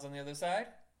co-host, Ron's on the other side.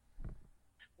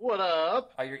 What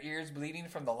up? Are your ears bleeding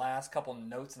from the last couple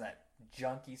notes in that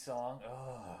junky song?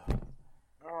 Ugh.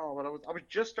 Oh Oh, but I was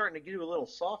just starting to do a little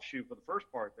soft shoe for the first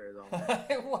part there, though.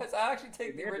 It was. I actually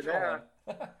take the Into original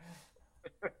one.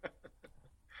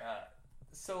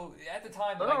 So at the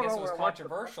time, I I don't guess know it was where I went with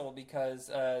controversial because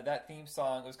that theme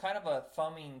song was kind of a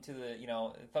thumbing to the,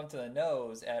 thumb to the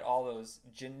nose at all those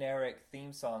generic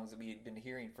theme songs that we had been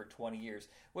hearing for 20 years.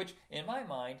 Which, in my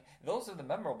mind, those are the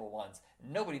memorable ones.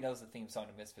 Nobody knows the theme song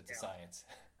to Misfits of Science.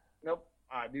 Nope,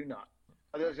 I do not.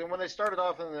 When they started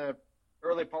off in the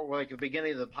early part, like the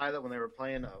beginning of the pilot, when they were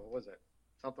playing, what was it?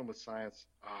 Something with science.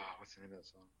 What's the name of that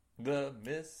song? The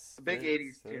Misfits big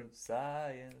 80s of tune.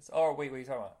 Science. Oh, wait, what are you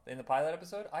talking about? In the pilot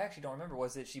episode? I actually don't remember.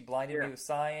 Was it She Blinded Me with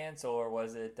Science, or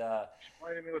was it...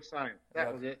 Blinded Me with Science.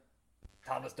 That was it.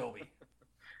 Thomas Dolby.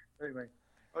 Anyway,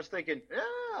 I was thinking,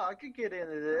 yeah, I could get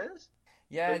into this.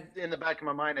 Yeah. But in the back of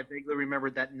my mind, I vaguely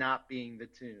remembered that not being the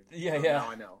tune. Yeah, so yeah.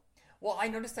 Now I know. Well, I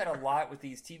noticed that a lot with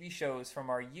these TV shows from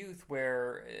our youth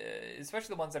where,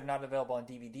 especially the ones that are not available on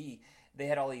DVD, they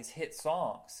had all these hit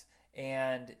songs.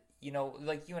 And,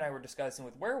 like you and I were discussing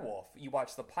with Werewolf, you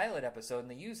watch the pilot episode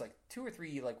and they use like 2 or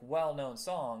 3 like well-known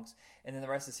songs, and then the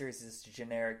rest of the series is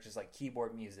generic, just like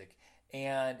keyboard music.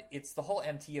 And it's the whole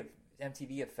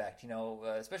MTV effect,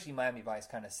 especially Miami Vice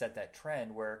kind of set that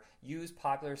trend where use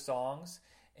popular songs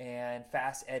and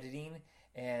fast editing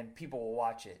and people will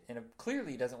watch it. And it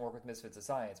clearly doesn't work with Misfits of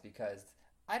Science because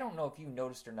I don't know if you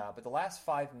noticed or not, but the last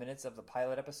 5 minutes of the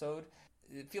pilot episode,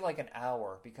 it feel like an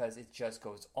hour because it just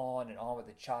goes on and on with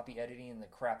the choppy editing and the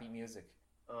crappy music.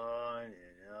 On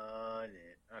and.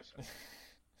 I'm sorry.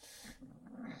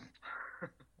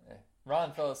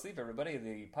 Ron fell asleep, everybody.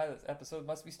 The pilot episode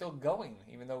must be still going,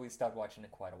 even though we stopped watching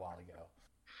it quite a while ago.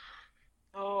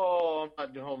 Oh,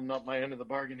 I'm not holding up my end of the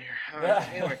bargain here. All right,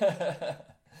 anyway.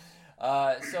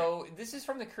 So this is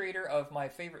from the creator of my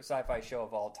favorite sci-fi show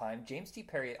of all time. James T.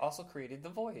 Perry also created The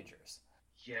Voyagers.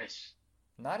 Yes.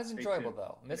 Not as enjoyable,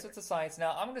 though. Misfits of Science.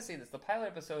 Now, I'm going to say this. The pilot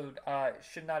episode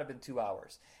should not have been 2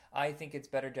 hours. I think it's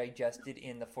better digested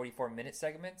in the 44-minute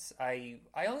segments. I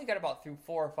only got about through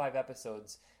 4 or 5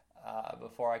 episodes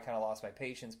before I kind of lost my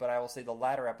patience, but I will say the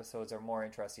latter episodes are more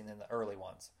interesting than the early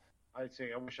ones. I'd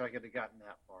say I wish I could have gotten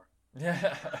that far.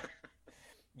 Yeah.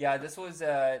 Yeah, this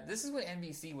is when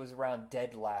NBC was around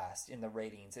dead last in the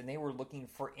ratings, and they were looking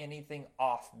for anything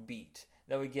offbeat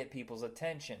that would get people's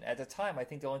attention. At the time, I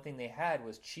think the only thing they had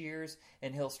was Cheers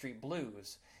and Hill Street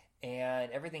Blues,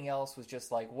 and everything else was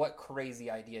just like, what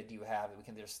crazy idea do you have that we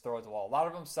can just throw at the wall? A lot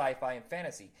of them sci-fi and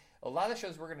fantasy. A lot of the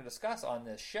shows we're going to discuss on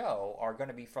this show are going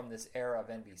to be from this era of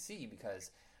NBC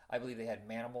because I believe they had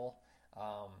Manimal.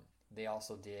 They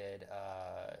also did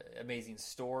Amazing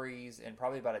Stories and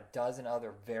probably about a dozen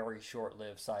other very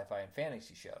short-lived sci-fi and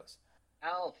fantasy shows.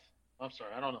 Alf. I'm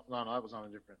sorry. I don't know. No, I was on a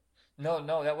different.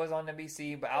 No, that was on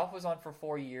NBC, but Alf was on for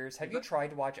 4 years. Have you tried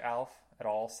to watch Alf at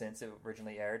all since it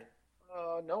originally aired?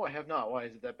 No, I have not. Why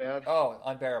is it that bad? Oh,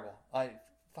 unbearable.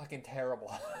 Fucking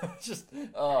terrible.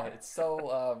 It's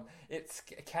so it's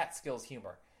Catskills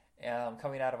humor,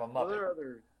 coming out of a Muppet. Well, there are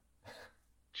other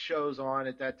shows on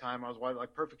at that time. I was watching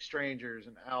like Perfect Strangers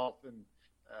and Alf, and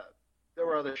there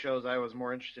were other shows I was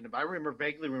more interested in. But I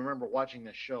vaguely remember watching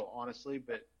this show, honestly,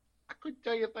 but I couldn't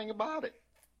tell you a thing about it.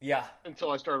 Yeah.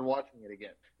 Until I started watching it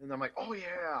again, and I'm like, oh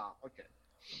yeah, okay.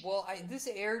 Well, this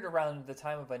aired around the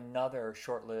time of another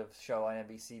short-lived show on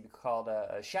NBC called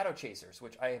Shadow Chasers,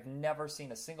 which I have never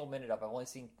seen a single minute of. I've only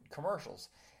seen commercials,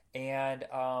 and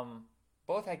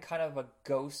both had kind of a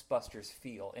Ghostbusters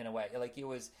feel in a way. Like it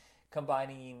was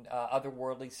combining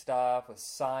otherworldly stuff with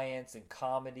science and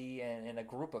comedy and a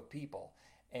group of people.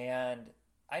 And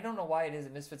I don't know why it is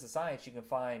that Misfits of Science you can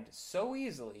find so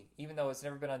easily, even though it's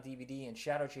never been on DVD, and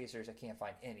Shadow Chasers I can't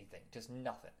find anything, just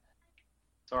nothing.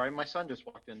 Sorry, my son just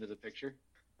walked into the picture.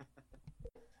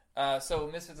 So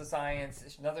Misfits of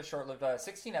Science, another short-lived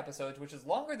 16 episodes, which is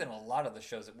longer than a lot of the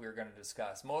shows that we were going to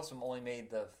discuss. Most of them only made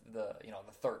the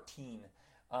 13.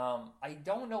 I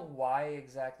don't know why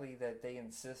exactly that they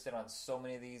insisted on so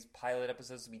many of these pilot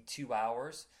episodes to be 2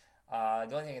 hours. The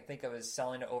only thing I can think of is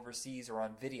selling it overseas or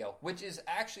on video, which is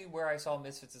actually where I saw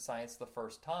Misfits of Science the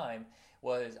first time.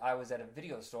 I was at a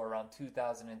video store around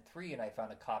 2003 and I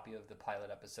found a copy of the pilot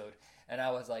episode, and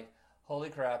I was like, holy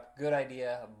crap, good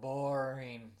idea,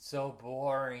 boring, so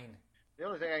boring. The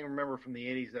only thing I can remember from the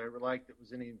 80s that I liked that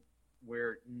was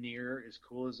anywhere near as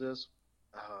cool as this,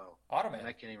 Automan.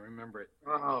 I can't even remember it.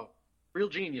 Oh, Real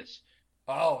Genius.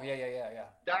 Oh, yeah.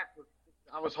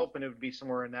 I was hoping it would be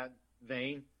somewhere in that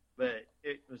vein, but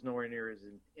it was nowhere near as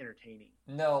entertaining.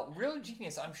 No, Real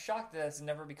Genius, I'm shocked that it's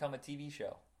never become a TV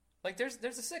show. Like, there's a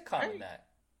sitcom in that.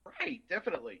 Right,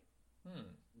 definitely.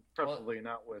 Preferably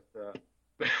not with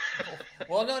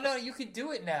Well, no, you could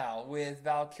do it now with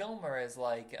Val Kilmer as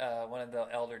like one of the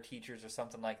elder teachers or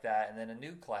something like that, and then a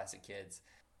new class of kids.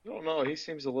 I don't know. He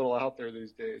seems a little out there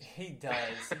these days. He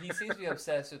does. He seems to be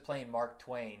obsessed with playing Mark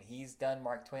Twain. He's done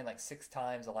Mark Twain like 6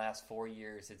 times the last 4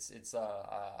 years.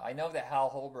 I know that Hal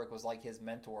Holbrook was like his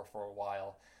mentor for a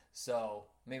while, so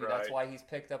maybe that's Right. why he's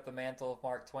picked up the mantle of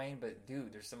Mark Twain. But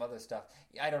dude, there's some other stuff.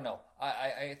 I don't know.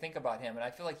 I think about him, and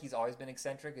I feel like he's always been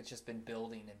eccentric. It's just been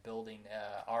building and building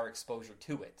our exposure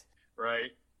to it. Right.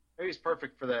 Maybe he's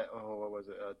perfect for that. Oh, what was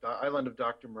it? Island of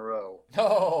Dr. Moreau.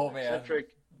 Oh man.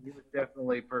 Eccentric. He was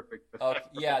definitely perfect for Oh, that.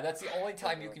 yeah, that's the only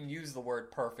time you can use the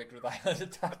word perfect with Island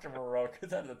of Dr. Moreau, because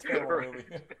that's a terrible Right.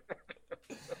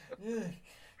 movie.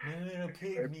 My little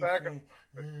pygmy back thing.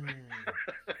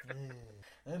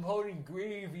 I'm holding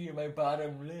gravy in my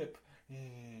bottom lip.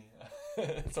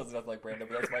 It sounds nothing like Brando,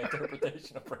 but that's my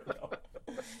interpretation of Brando.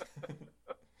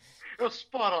 Oh,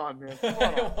 spot on, man. I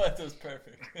Spot on. want this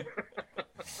perfect.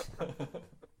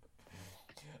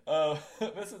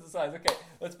 This is the size. Okay,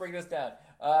 let's break this down.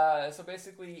 So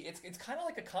basically, it's kind of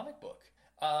like a comic book,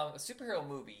 a superhero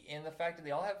movie, in the fact that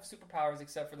they all have superpowers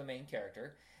except for the main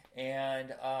character,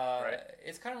 and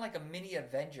it's kind of like a mini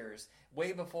Avengers,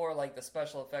 way before like the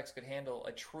special effects could handle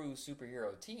a true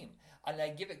superhero team. And I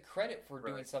give it credit for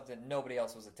doing Right. something nobody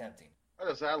else was attempting.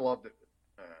 I loved it.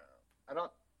 I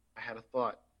had a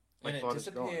thought. My And it thought is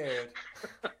gone. disappeared.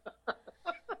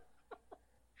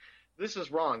 This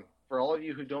is wrong. For all of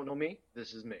you who don't know me,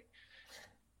 this is me.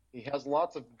 He has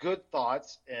lots of good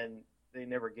thoughts, and they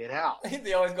never get out.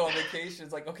 They always go on vacation.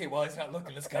 It's like, okay, well, he's not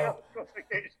looking. Let's go.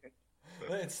 Vacation.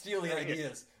 Let's steal the Right.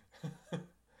 ideas.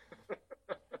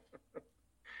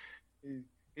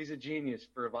 He's a genius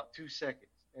for about 2 seconds.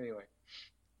 Anyway,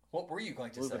 What were you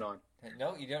going to moving say? on.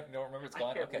 No, you don't remember. It's I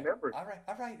gone. can't Okay. remember. All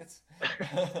right. That's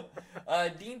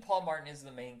Dean Paul Martin is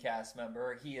the main cast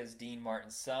member. He is Dean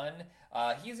Martin's son.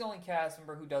 He's the only cast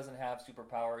member who doesn't have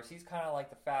superpowers. He's kind of like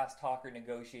the fast talker,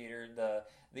 negotiator,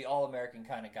 the all American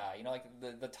kind of guy. You know, like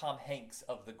the Tom Hanks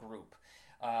of the group.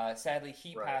 Sadly,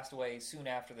 he Right. passed away soon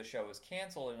after the show was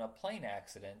canceled in a plane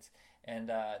accident, and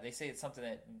they say it's something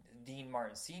that Dean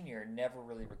Martin Sr. never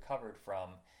really recovered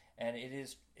from. And it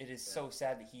is so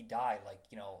sad that he died, like,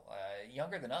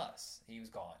 younger than us. He was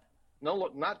gone. No,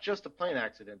 look, not just a plane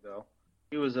accident though.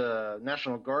 He was a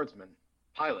National Guardsman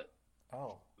pilot.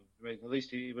 Oh. I mean, at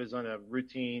least he was on a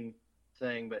routine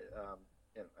thing, but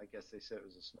I guess they said it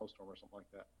was a snowstorm or something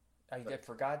like that. I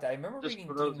forgot that. I remember Just reading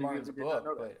for those of Dean you Martin's who did not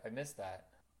book, know that. but I missed that.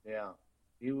 Yeah,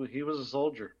 he was a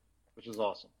soldier, which is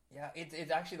awesome. Yeah, it's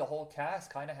actually the whole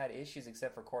cast kind of had issues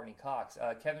except for Courtney Cox.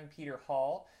 Kevin Peter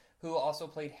Hall, who also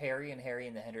played Harry and Harry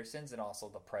and the Hendersons and also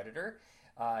the Predator.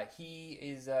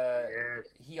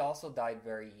 He also died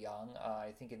very young,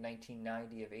 I think in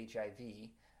 1990 of HIV,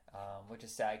 which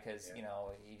is sad because,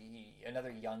 he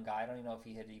another young guy. I don't even know if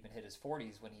he had even hit his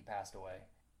 40s when he passed away.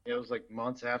 It was like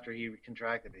months after he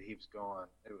contracted it, he was gone.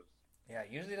 It was. Yeah,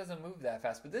 it usually doesn't move that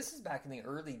fast. But this is back in the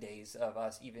early days of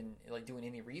us even like doing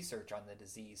any research on the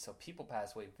disease. So people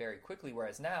pass away very quickly,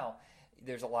 whereas now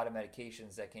there's a lot of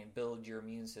medications that can build your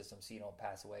immune system so you don't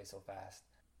pass away so fast.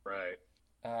 Right.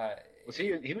 Was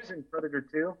he was in Predator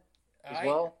 2 as I,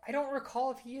 well? I don't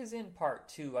recall if he is in part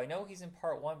 2. I know he's in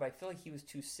part 1, but I feel like he was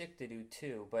too sick to do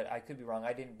 2. But I could be wrong.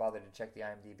 I didn't bother to check the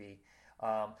IMDb.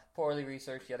 Poorly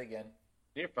researched yet again.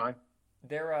 You're fine.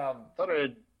 They're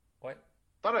what?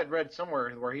 Thought I'd read somewhere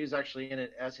where he's actually in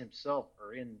it as himself,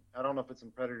 or in, I don't know if it's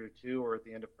in Predator 2 or at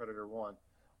the end of Predator 1.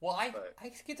 Well, I But-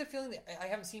 get the feeling that I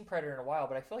haven't seen Predator in a while,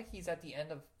 but I feel like he's at the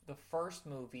end of the first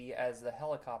movie as the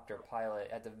helicopter pilot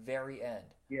at the very end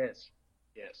Yes.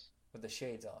 with the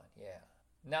shades on. Yeah.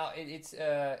 Now it's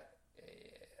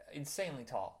insanely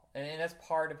tall, and that's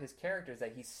part of his character is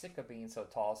that he's sick of being so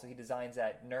tall. So he designs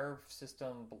that nerve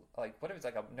system, like what if it's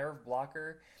like a nerve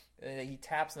blocker that he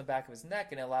taps in the back of his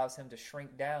neck, and it allows him to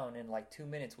shrink down in like 2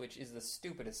 minutes, which is the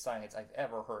stupidest science I've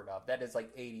ever heard of. That is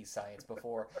like 80s science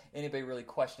before anybody really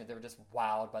questioned it. They were just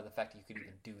wowed by the fact that you could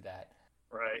even do that.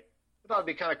 Right. I thought it'd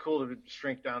be kind of cool to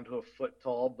shrink down to a foot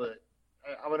tall, but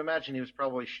I would imagine he was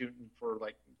probably shooting for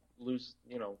like loose,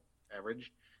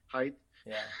 average height.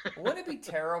 Yeah. Wouldn't it be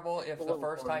terrible if A the little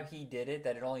first funny. time he did it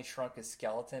that it only shrunk his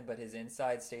skeleton but his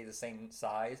inside stayed the same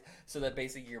size so that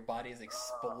basically your body is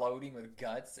exploding with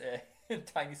guts and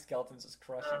tiny skeletons just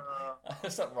crushing?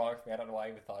 There's something wrong with me. I don't know why I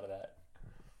even thought of that.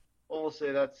 Well, we'll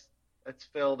say that's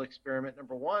failed experiment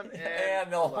number 1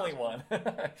 And the last only one.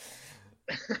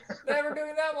 Never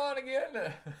doing that one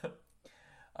again.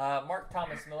 Mark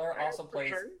Thomas Miller Right, also for plays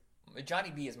sure.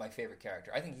 Johnny B is my favorite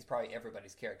character. I think he's probably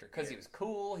everybody's character because he was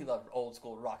cool. He loved old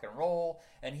school rock and roll,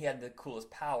 and he had the coolest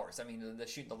powers. I mean, the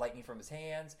shooting the lightning from his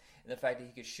hands, and the fact that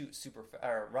he could shoot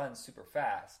or run super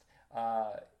fast.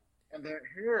 And that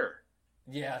hair.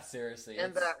 Yeah, seriously.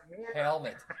 And that hair.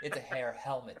 Helmet. It's a hair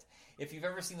helmet. If you've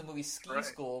ever seen the movie Ski Right.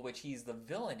 School, which he's the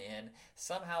villain in,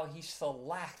 somehow he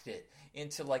shellacked it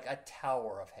into like a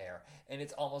tower of hair. And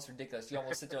it's almost ridiculous. You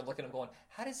almost sit there and look at him going,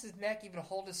 how does his neck even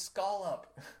hold his skull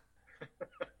up?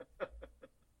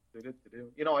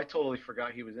 You know, I totally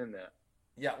forgot he was in that.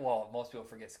 Yeah, well, most people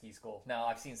forget Ski School. Now,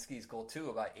 I've seen Ski School 2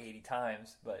 about 80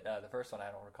 times, but the first one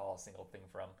I don't recall a single thing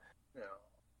from. You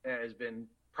know, it has been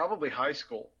probably high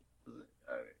school,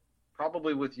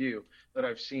 probably with you, that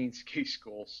I've seen Ski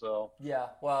School. So Yeah,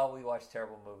 well, we watch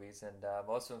terrible movies, and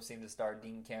most of them seem to star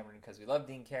Dean Cameron because we love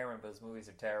Dean Cameron, but his movies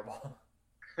are terrible.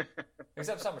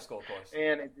 Except Summer School, of course.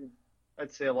 and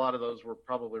I'd say a lot of those were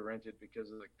probably rented because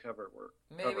of the cover work,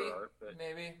 Maybe, cover art. But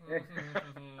maybe.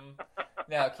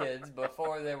 Now, kids,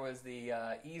 before there was the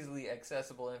easily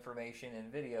accessible information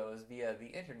and videos via the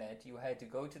internet, you had to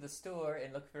go to the store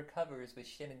and look for covers with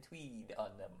Shannon Tweed on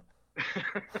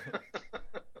them.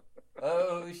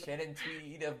 Oh, Shannon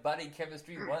Tweed of Body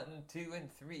Chemistry 1, 2,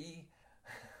 and 3.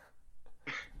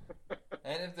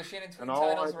 And if the Shannon Tweed And all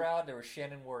titles I- were out, there was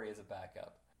Shannon Worry as a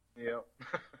backup. Yep.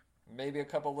 Maybe a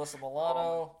couple Alyssa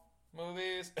Milano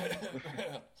movies.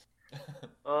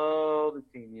 Oh, the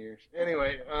teen years.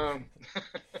 Anyway,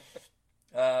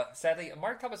 Sadly,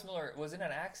 Mark Thomas Miller was in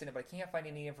an accident, but I can't find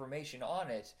any information on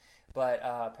it. But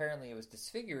apparently it was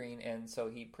disfiguring, and so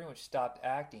he pretty much stopped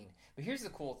acting. But here's the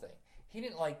cool thing. He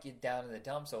didn't get down in the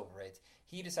dumps over it.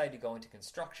 He decided to go into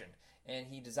construction, and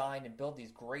he designed and built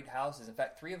these great houses. In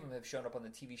fact, 3 of them have shown up on the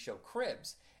TV show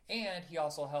Cribs. And he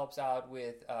also helps out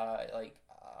with, I'm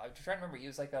trying to remember, he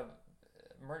was like a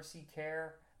emergency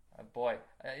care. Boy,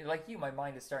 like you, my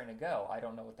mind is starting to go. I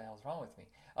don't know what the hell's wrong with me.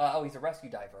 He's a rescue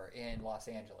diver in Los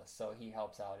Angeles, so he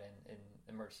helps out in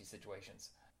emergency situations.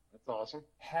 that's awesome.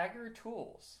 Hager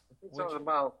Tools. It's all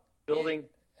about building,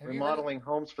 Have you heard remodeling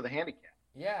homes for the handicapped.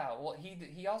 Yeah, well,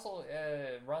 he also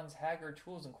runs Hager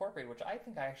Tools Incorporated, which I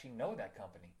think I actually know that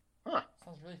company. Huh.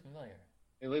 Sounds really familiar.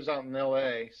 He lives out in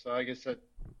L.A., so I guess that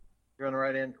you're on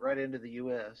right into the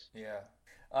U.S. Yeah.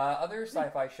 Other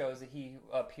sci-fi shows that he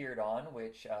appeared on,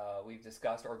 which we've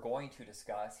discussed or going to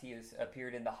discuss, he has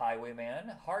appeared in The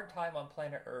Highwayman, Hard Time on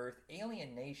Planet Earth,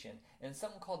 Alien Nation, and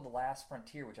something called The Last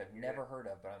Frontier, which I've never heard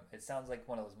of, but it sounds like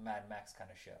one of those Mad Max kind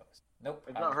of shows. Nope.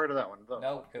 I've not heard of that one, though.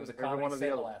 Nope, it was a Every comedy one of set the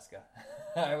in other- Alaska.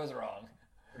 I was wrong.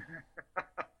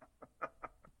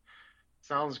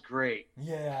 Sounds great.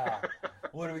 Yeah.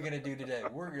 What are we going to do today?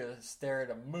 We're going to stare at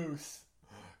a moose.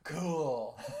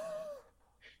 Cool.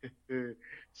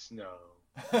 Snow.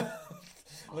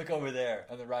 Look over there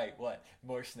on the right. What?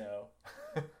 More snow.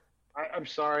 I'm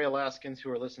sorry, Alaskans who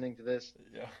are listening to this,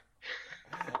 Yeah.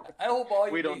 I hope all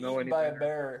you We get don't know eaten any by a better.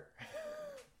 bear.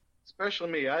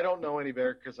 especially me. I don't know any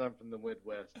better because I'm from the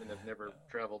Midwest and have never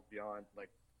traveled beyond like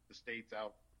the states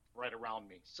out right around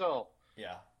me. So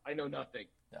Yeah. I know nothing.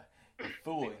 You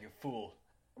fool. You fool.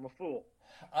 I'm a fool.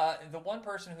 The one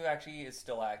person who actually is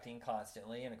still acting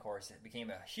constantly, and of course it became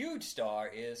a huge star,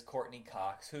 is Courtney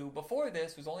Cox, who before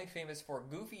this was only famous for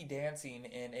goofy dancing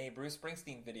in a Bruce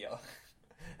Springsteen video.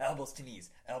 Elbows to knees,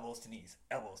 elbows to knees,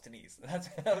 elbows to knees.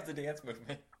 That was the dance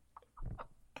movement.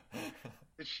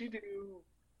 Did she do?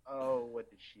 Oh, what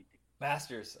did she do?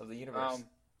 Masters of the Universe.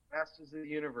 Masters of the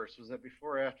Universe. Was that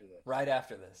before or after this? Right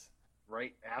after this.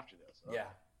 Right after this. Okay. Yeah.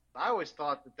 I always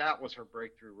thought that was her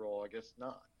breakthrough role. I guess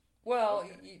not. Well,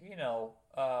 Okay. you know,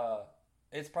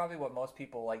 it's probably what most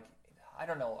people like. I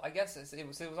don't know. I guess it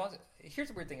was on. Here's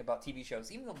the weird thing about TV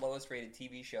shows. Even the lowest rated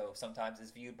TV show sometimes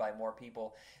is viewed by more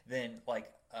people than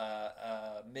like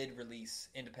a mid-release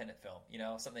independent film. You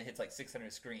know, something that hits like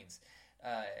 600 screens.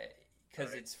 Because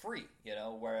Right. it's free, you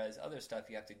know. Whereas other stuff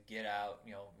you have to get out,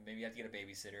 you know. Maybe you have to get a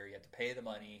babysitter. You have to pay the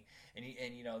money, and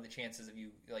you know the chances of you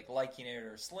like liking it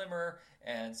are slimmer,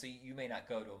 and so you may not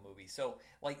go to a movie. So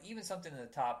like even something in the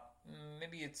top,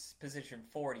 maybe it's position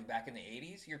 40 back in the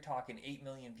 80s. You're talking 8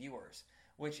 million viewers,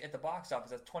 which at the box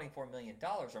office that's $24 million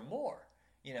or more.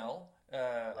 You know,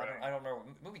 Right. I don't remember what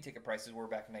movie ticket prices were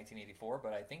back in 1984,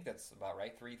 but I think that's about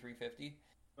right, $350.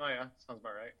 Oh yeah, sounds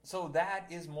about right. So that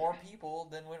is more people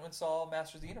than went and saw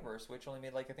Masters of the Universe, which only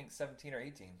made like I think 17 or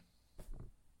 18.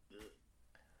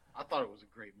 I thought it was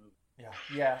a great movie.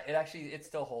 Yeah. It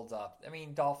still holds up. I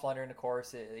mean, Dolph Lundgren, of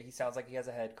course, he sounds like he has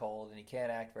a head cold and he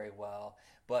can't act very well.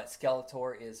 But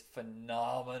Skeletor is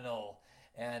phenomenal,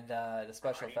 and the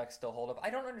special Right. effects still hold up. I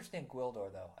don't understand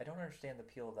Gwildor though. I don't understand the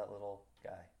appeal of that little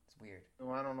guy. It's weird.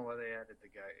 No, I don't know why they added the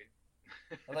guy.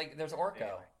 Like, there's Orko.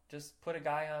 Anyway. Just put a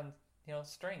guy on,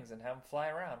 strings and have him fly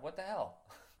around. What the hell?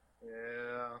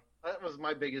 Yeah, that was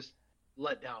my biggest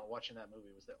letdown watching that movie,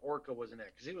 was that Orko was in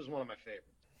it, because he was one of my favorites.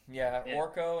 Yeah, Yeah.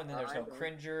 Orko, and then there's no I-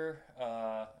 Cringer,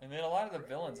 and then a lot of the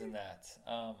villains in that.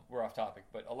 We're off topic,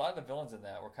 but a lot of the villains in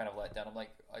that were kind of let down. I'm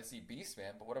like, I see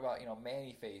Beastman, but what about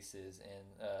Manny Faces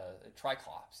and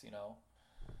Triclops?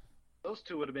 Those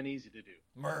two would have been easy to do.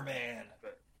 Merman,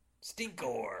 But-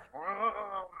 Stinkor.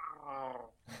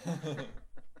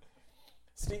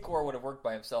 Stinkor would have worked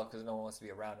by himself because no one wants to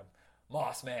be around him.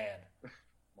 Moss Man.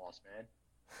 Moss Man.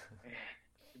 Man,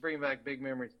 you're bringing back big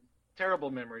memories.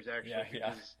 Terrible memories, actually. Yeah, yeah.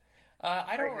 because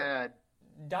I don't. I had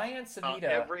Diane about Savita.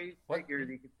 every What? figure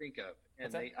you could think of.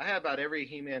 What's And that? I had about every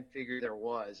He-Man figure there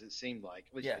was, it seemed like.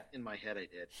 At least Yeah. in my head I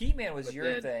did. He-Man was But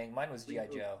your then thing. Mine was we G.I.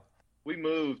 moved. Joe. We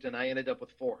moved, and I ended up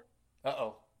with 4.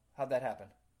 Uh-oh. How'd that happen?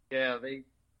 Yeah,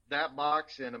 that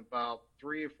box and about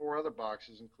 3 or 4 other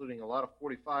boxes, including a lot of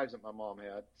 45s that my mom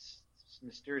had,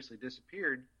 mysteriously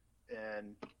disappeared,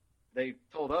 and they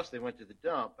told us they went to the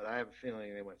dump, but I have a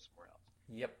feeling they went somewhere else.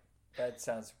 Yep. That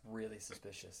sounds really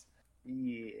suspicious.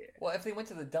 Yeah, Well, if they went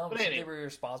to the dump, But shouldn't anyway. they be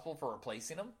responsible for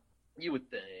replacing them? you would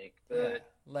think, Yeah.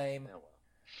 but Lame. oh well.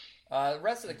 The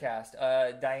rest of the cast,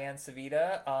 Diane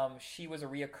Savita, she was a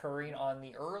reoccurring on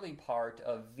the early part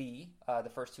of V, the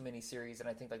first 2 miniseries, and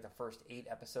I think like the first 8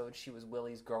 episodes. She was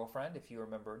Willie's girlfriend, if you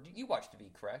remember. You watched V,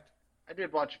 correct? I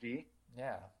did watch V.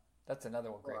 Yeah, that's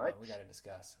another one great Right. one we got to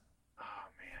discuss. Oh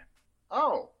man.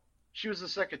 Oh, she was the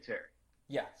secretary.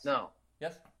 Yes. No.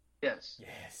 Yes. Yes.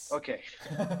 Yes. Okay.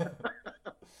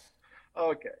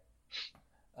 Okay.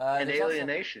 And there's also-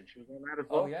 Alienation. She was on that as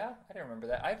well. Oh yeah, I didn't remember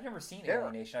that. I've never seen Yeah.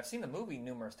 Alienation. I've seen the movie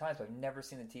numerous times, but I've never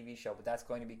seen the TV show. But that's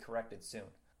going to be corrected soon.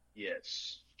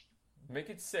 Yes. Make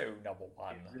it so, number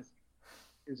one.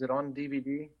 Is it on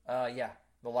DVD? Yeah,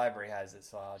 the library has it,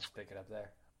 so I'll just pick it up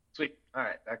there. Sweet. All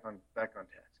right, back on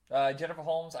task. Jennifer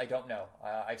Holmes, I don't know.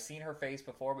 I've seen her face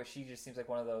before, but she just seems like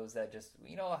one of those that just,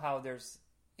 how there's,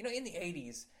 in the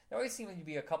 80s, there always seemed to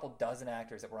be a couple dozen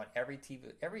actors that were on every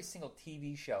single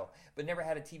TV show, but never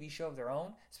had a TV show of their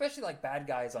own, especially like bad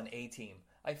guys on A-Team.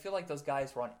 I feel like those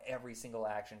guys were on every single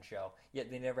action show, yet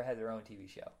they never had their own TV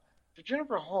show.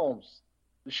 Jennifer Holmes.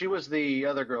 She was the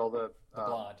other girl, the The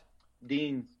blonde.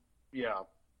 Dean's,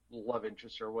 love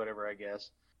interest or whatever, I guess.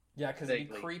 Yeah, because it'd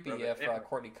be Vaguely. creepy if Anyway.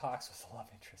 Courtney Cox was the love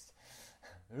interest.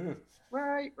 Ooh.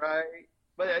 Right.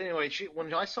 But anyway,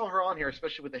 when I saw her on here,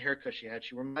 especially with the haircut she had,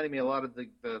 she reminded me a lot of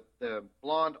the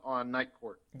blonde on Night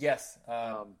Court. Yes.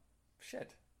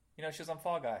 Shit. She was on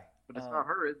Fall Guy. But it's not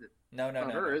her, is it? No,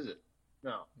 Not her, is it?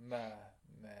 No.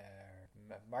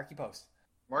 Marky Post.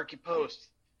 Marky Post.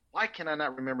 Why can I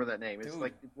not remember that name? It's Dude.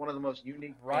 like one of the most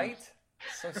unique Right? names.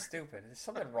 So stupid. There's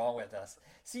something wrong with us.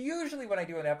 See, usually when I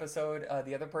do an episode,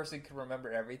 the other person can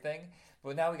remember everything,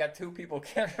 but now we got 2 people who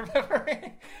can't remember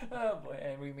it. Oh boy,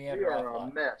 and we We meander off are a a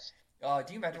lot. mess.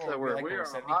 Do you imagine what So we're like we when are we're a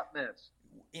 70? hot mess.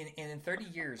 In 30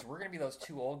 years, we're going to be those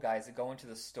 2 old guys that go into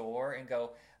the store and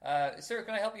go, sir,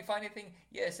 can I help you find anything?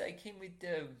 Yes, I came with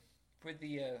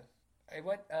the, I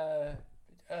went,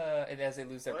 and as they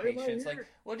lose their Why am I patience, like, here?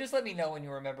 well, just let me know when you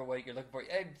remember what you're looking for.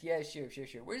 Yeah, sure.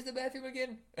 Where's the bathroom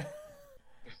again?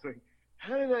 It's like,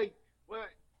 how did I?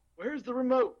 Where's the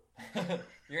remote?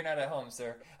 You're not at home,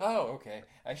 sir. Oh, okay.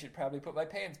 I should probably put my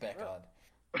pants back on.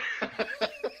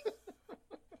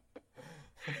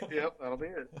 Yep, that'll be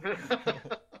it.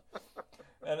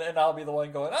 And then I'll be the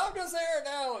one going, I'm just there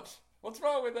now. What's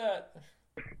wrong with that?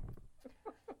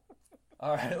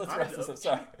 All right, let's wrap this up.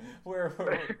 Sorry,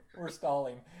 we're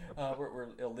stalling. We're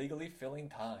illegally filling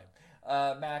time.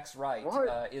 Max Wright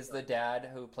What? is the dad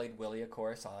who played Willie, of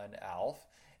course, on Alf,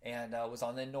 and was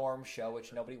on the Norm show,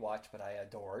 which nobody watched, but I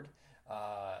adored.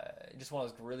 Just one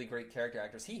of those really great character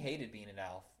actors. He hated being an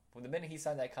Alf. From the minute he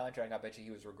signed that contract, I bet you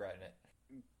he was regretting it.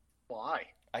 Why?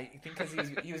 I think because he was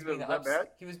Was being that bad?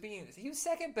 he was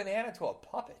second banana to a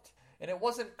puppet, and it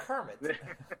wasn't Kermit.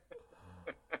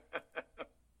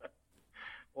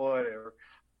 Whatever.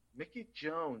 Mickey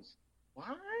Jones.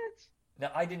 What?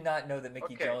 Now, I did not know that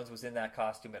Mickey Okay. Jones was in that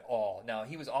costume at all. Now,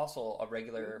 he was also a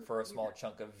regular for a small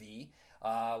chunk of V,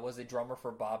 was a drummer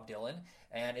for Bob Dylan,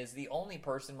 and is the only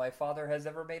person my father has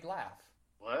ever made laugh.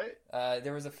 What?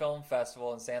 There was a film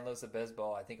festival in San Luis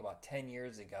Obispo, I think about 10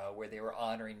 years ago, where they were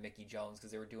honoring Mickey Jones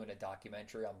because they were doing a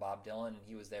documentary on Bob Dylan, and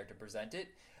he was there to present it.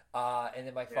 And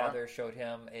then my father showed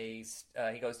him he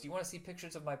goes, do you want to see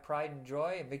pictures of my pride and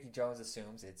joy? And Mickey Jones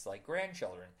assumes it's like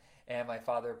grandchildren. And my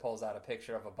father pulls out a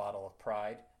picture of a bottle of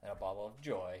pride and a bottle of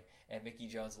joy. And Mickey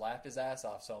Jones laughed his ass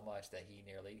off so much that he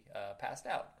nearly passed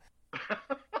out.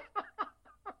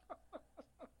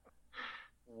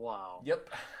 Wow. Yep.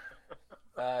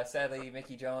 Sadly,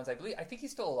 Mickey Jones, I think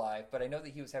he's still alive, but I know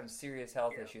that he was having serious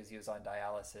health issues. He was on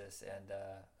dialysis, and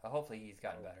hopefully he's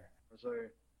gotten better. So,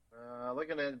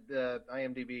 looking at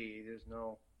IMDb, there's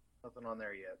nothing on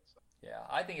there yet. So. Yeah,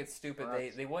 I think it's stupid.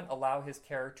 They wouldn't allow his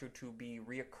character to be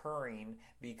reoccurring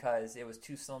because it was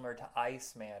too similar to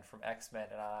Iceman from X-Men,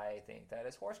 and I think that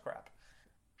is horse crap.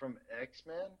 From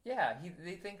X-Men? Yeah,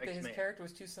 they think that his X-Men. character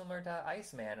was too similar to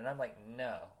Iceman, and I'm like,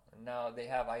 no, they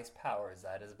have ice powers.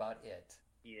 That is about it.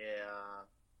 Yeah,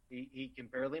 he can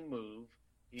barely move.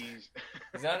 He's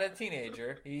not a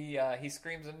teenager. He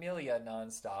screams Amelia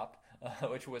nonstop,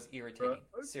 which was irritating.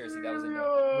 Seriously, that was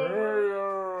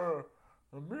annoying.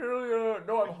 Amelia!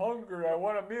 No, I'm hungry. I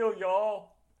want a meal,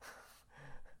 y'all.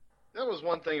 That was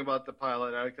one thing about the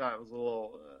pilot. I thought it was a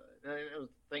little.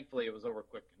 Thankfully, it was over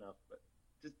quick enough, but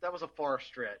that was a far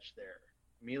stretch there.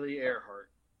 Amelia Earhart.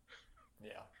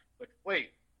 Yeah. Like,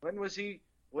 wait, when was he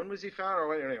found? Or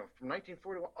wait, from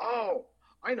 1941. Oh,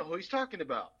 I know who he's talking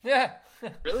about. Yeah.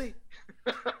 Really?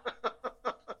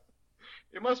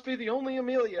 It must be the only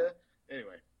Amelia.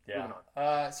 Anyway.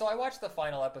 Yeah. So I watched the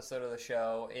final episode of the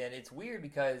show, and it's weird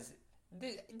because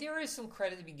there is some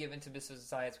credit to be given to Mrs.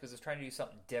 Science because it's trying to do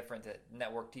something different that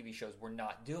network TV shows were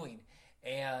not doing.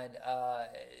 And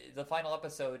the final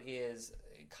episode is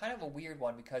kind of a weird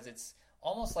one because it's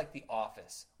almost like The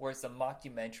Office, where it's a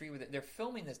mockumentary. They're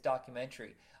filming this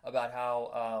documentary about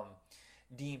how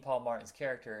Dean Paul Martin's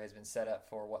character has been set up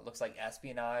for what looks like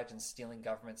espionage and stealing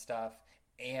government stuff.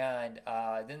 And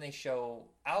then they show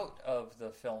out of the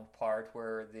film part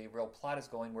where the real plot is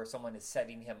going, where someone is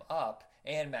setting him up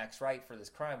and Max Wright for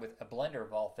this crime with a blender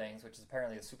of all things, which is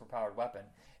apparently a superpowered weapon.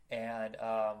 And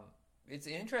it's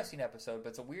an interesting episode, but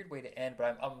it's a weird way to end.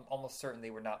 But I'm almost certain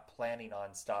they were not planning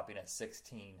on stopping at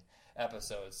 16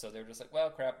 episodes. So they're just like,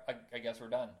 well, crap, I guess we're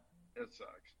done. It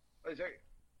sucks.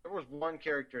 There was one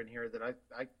character in here that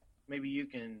I maybe you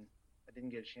can. I didn't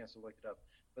get a chance to look it up.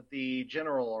 But the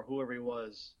general or whoever he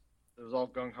was, that was all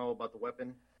gung ho about the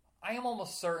weapon. I am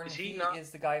almost certain he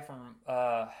is the guy from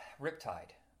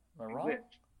Riptide. Am I wrong?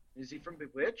 Bewitched. Is he from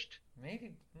Bewitched?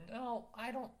 Maybe. No,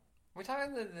 I don't. We're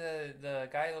talking the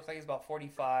guy who looks like he's about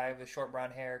 45, the short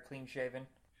brown hair, clean shaven.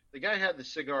 The guy had the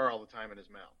cigar all the time in his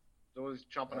mouth. He's always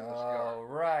chomping at the cigar. Oh,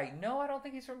 right. No, I don't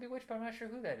think he's from Bewitched, but I'm not sure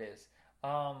who that is.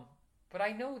 But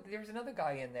I know there's another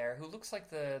guy in there who looks like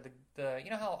the you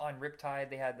know how on Riptide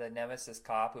they had the nemesis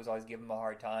cop who was always giving him a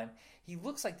hard time? He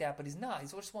looks like that, but he's not.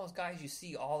 He's just one of those guys you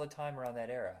see all the time around that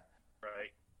era.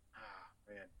 Right. Ah,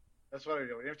 man. That's what I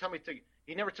do. Every time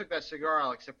he never took that cigar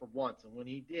out except for once, and when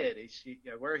he did,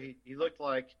 he looked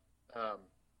like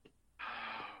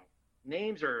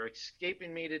names are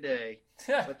escaping me today,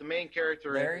 but the main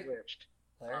character in Bewitched.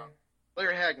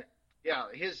 Larry Hagman. Yeah,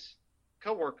 his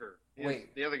coworker.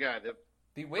 Wait, the other guy, the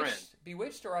Bewitched, friend.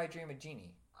 Bewitched, or I Dream of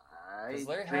Jeannie? Because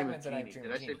Larry Hagman's in I Dream Did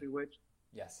of I Jeannie. say Bewitched?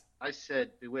 Yes. I said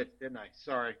Bewitched, didn't I?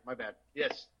 Sorry, my bad.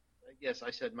 Yes,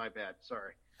 I said my bad.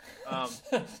 Sorry.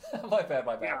 My bad.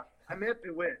 Yeah, I meant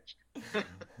Bewitched. Did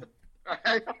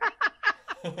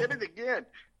it again.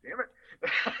 Damn it.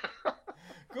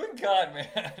 Good God,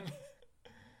 man.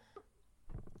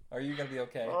 Are you going to be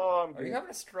okay? Oh, Are you having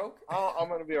a stroke? Oh, I'm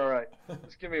going to be all right.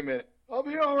 Just give me a minute. I'll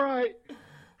be all right.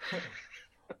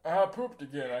 I pooped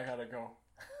again. I gotta go.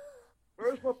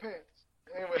 Where's my pants?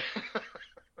 Anyway.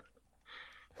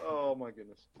 Oh, my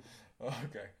goodness.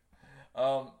 Okay.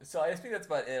 So I think that's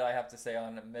about it I have to say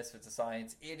on Misfits of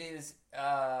Science. It is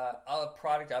a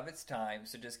product of its time,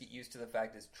 so just get used to the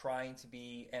fact it's trying to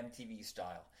be MTV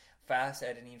style. Fast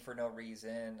editing for no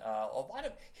reason.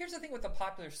 Here's the thing with the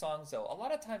popular songs, though. A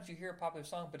lot of times you hear a popular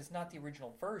song, but it's not the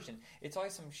original version. It's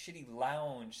always some shitty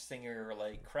lounge singer,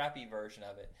 like crappy version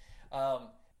of it.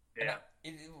 Yeah.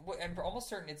 And for almost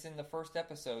certain it's in the first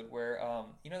episode where,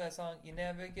 you know that song, You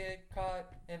Never Get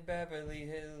Caught in Beverly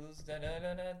Hills,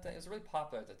 da-da-da-da-da. It was really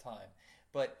popular at the time.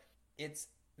 But it's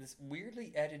this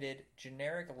weirdly edited,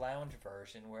 generic lounge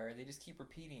version where they just keep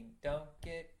repeating, don't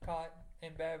get caught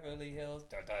in Beverly Hills,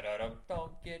 da-da-da-da,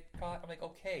 don't get caught. I'm like,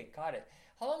 okay, got it.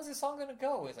 How long is this song going to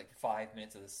go? It's like 5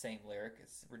 minutes of the same lyric.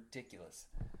 It's ridiculous.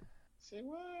 Say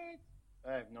what?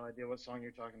 I have no idea what song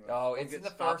you're talking about. Oh, it's in the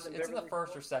first. It's in the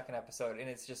first or second episode, and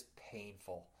it's just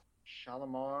painful.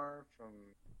 Shalimar from.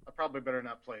 I probably better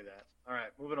not play that. All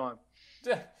right, moving on.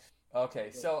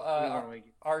 Okay, so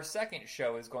our second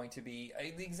show is going to be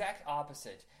the exact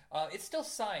opposite. It's still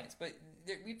science, but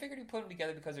we figured we'd put them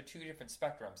together because they're two different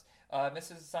spectrums.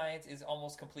 Mrs. Science is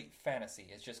almost complete fantasy.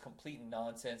 It's just complete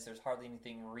nonsense. There's hardly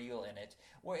anything real in it.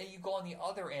 Where you go on the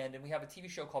other end, and we have a TV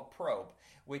show called Probe,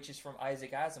 which is from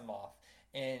Isaac Asimov.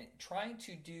 And trying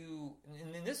to do,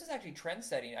 and this is actually trend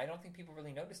setting. I don't think people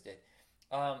really noticed it.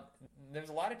 there's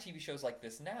a lot of TV shows like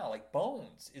this now. Like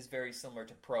Bones is very similar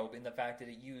to Probe in the fact that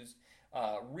it used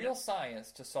real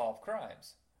science to solve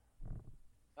crimes.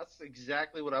 That's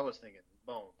exactly what I was thinking.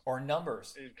 Bones. Or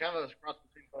Numbers. It's kind of a cross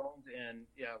between Bones and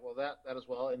that as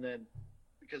well. And then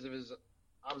because of his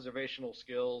observational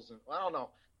skills and I don't know,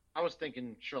 I was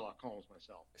thinking Sherlock Holmes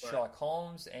myself. Sherlock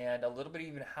Holmes and a little bit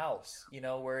even House.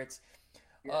 Where it's.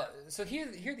 So here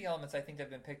are the elements I think that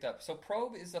have been picked up. So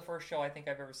Probe is the first show I think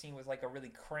I've ever seen with like a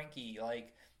really cranky,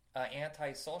 like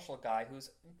antisocial guy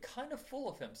who's kind of full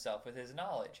of himself with his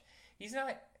knowledge. He's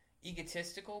not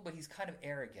egotistical, but he's kind of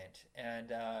arrogant,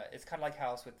 and it's kind of like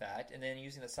House with that. And then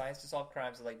using the science to solve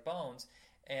crimes like Bones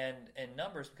and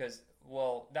Numbers because,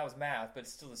 well, that was math, but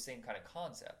it's still the same kind of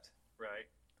concept. Right.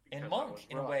 And Monk,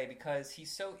 in a way, because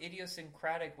he's so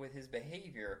idiosyncratic with his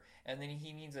behavior, and then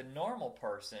he needs a normal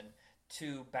person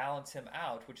to balance him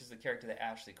out, which is the character that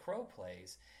Ashley Crow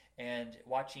plays. And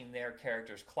watching their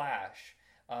characters clash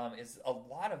is a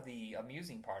lot of the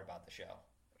amusing part about the show.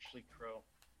 Ashley Crow.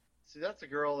 See, that's a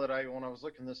girl that when I was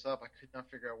looking this up, I could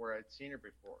not figure out where I'd seen her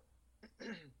before.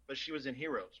 But she was in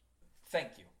Heroes.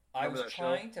 Thank you. Remember I was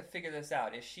trying to figure this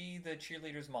out. Is she the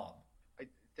cheerleader's mom? I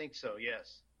think so,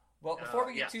 yes. Well, before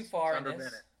we get yes, too far in Sandra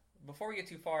this, Bennett.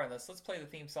 let's play the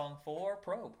theme song for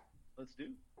Probe. Let's do.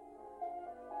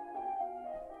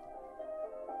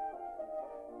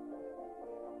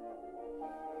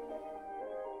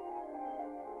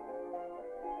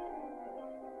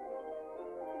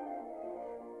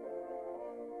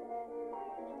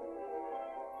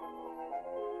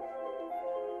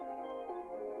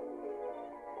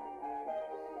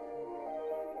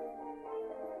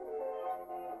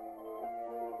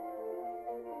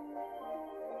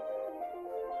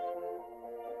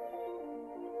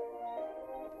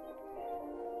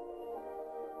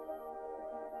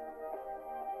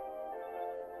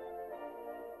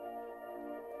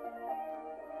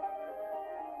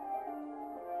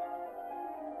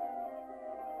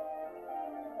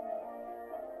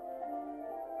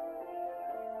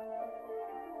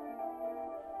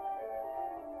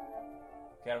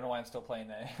 Okay, I don't know why I'm still playing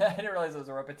that. I didn't realize it was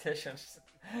a repetition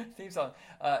theme song.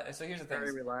 So here's the thing.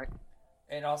 Very relaxed.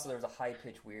 And also there's a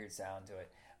high-pitched weird sound to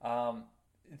it.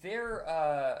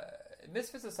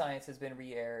 Misfits of Science has been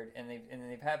re-aired, and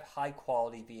they've had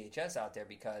high-quality VHS out there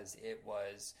because it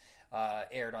was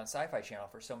aired on Sci-Fi Channel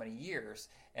for so many years.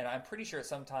 And I'm pretty sure at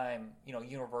some time,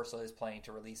 Universal is planning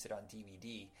to release it on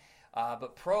DVD.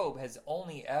 But Probe has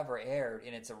only ever aired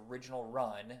in its original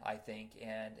run, I think,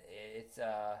 and it's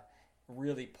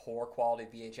really poor quality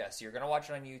VHS. So you're going to watch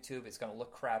it on YouTube. It's going to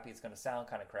look crappy. It's going to sound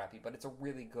kind of crappy, but it's a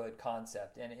really good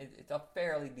concept, and it's a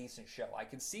fairly decent show. I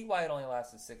can see why it only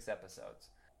lasted 6 episodes.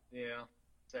 Yeah,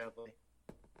 sadly.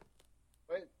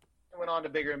 But it went on to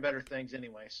bigger and better things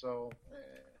anyway, so...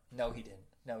 No, he didn't.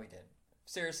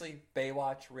 Seriously,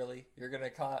 Baywatch, really? You're going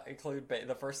to include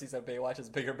the first season of Baywatch as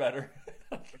bigger, better?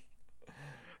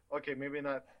 Okay, maybe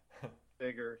not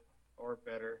bigger or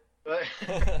better, but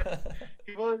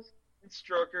he was in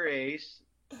Stroker Ace.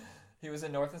 He was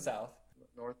in North and South.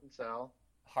 North and South.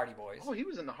 Hardy Boys. Oh, he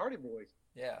was in the Hardy Boys.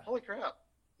 Yeah. Holy crap.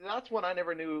 That's one I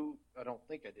never knew, I don't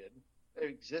think I did, it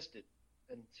existed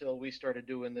until we started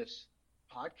doing this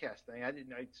podcast thing. I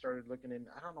started looking in,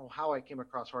 I don't know how I came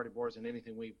across Hardy Boys and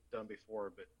anything we've done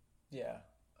before, but... Yeah.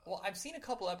 Well, I've seen a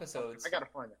couple episodes. I gotta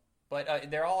find it.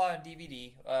 But they're all on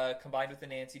DVD, combined with the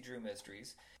Nancy Drew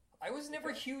mysteries. I was never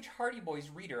a huge Hardy Boys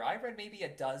reader. I read maybe a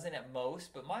dozen at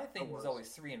most, but my thing was always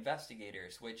Three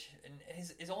Investigators, which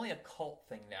is only a cult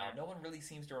thing now. No one really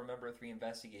seems to remember Three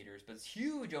Investigators, but it's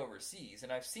huge overseas.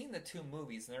 And I've seen the 2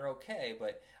 movies, and they're okay.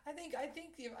 But I think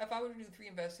if I were to do Three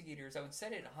Investigators, I would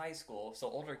set it in high school, so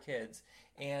older kids,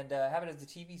 and have it as a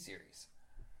TV series.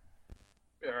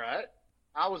 All right.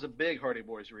 I was a big Hardy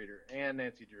Boys reader, and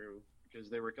Nancy Drew, because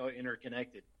they were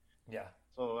interconnected. Yeah.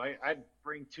 So I'd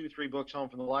bring 2-3 books home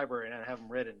from the library and I'd have them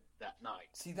read in that night.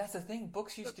 See, that's the thing.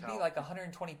 Books used to be like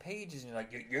 120 pages, and you're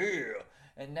like, yeah.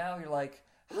 And now you're like,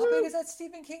 how big is that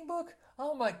Stephen King book?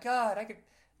 Oh my God, I could.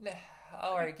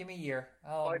 All right, give me a year.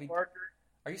 Parker.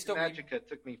 Are you still reading? Magica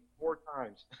took me 4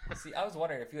 times. See, I was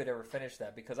wondering if you had ever finished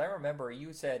that, because I remember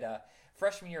you said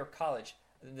freshman year of college.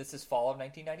 This is fall of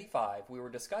 1995. We were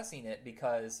discussing it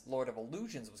because Lord of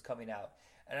Illusions was coming out,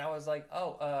 and I was like,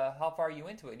 "Oh, how far are you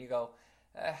into it?" And you go,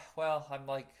 "Well, I'm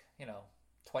like,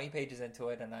 20 pages into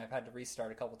it, and I've had to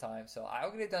restart a couple times, so I'll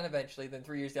get it done eventually." Then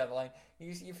 3 years down the line,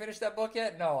 you finished that book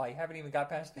yet? No, I haven't even got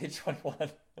past page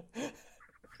 21.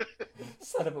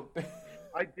 Son of a bitch.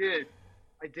 I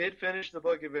did finish the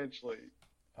book eventually.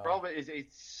 Problem is,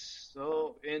 it's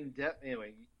so in depth.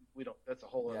 Anyway, we don't. That's a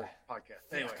whole other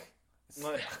podcast. Anyway.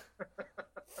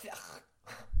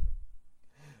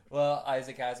 Well,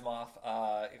 Isaac Asimov,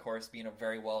 of course, being a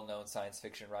very well-known science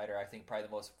fiction writer, I think probably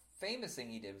the most famous thing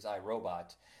he did was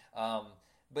iRobot.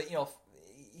 But you know,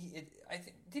 I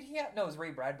think did he have? No, it was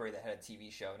Ray Bradbury that had a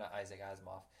TV show, not Isaac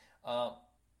Asimov.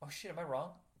 Oh shit, am I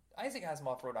wrong? Isaac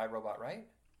Asimov wrote iRobot, right?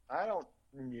 I don't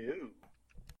know.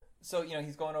 So you know,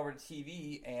 he's going over to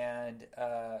TV, and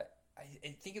I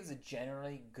think it was a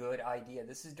generally good idea.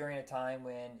 This is during a time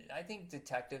when I think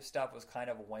detective stuff was kind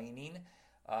of waning.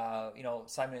 You know,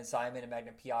 Simon and Simon and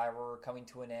Magnum PI were coming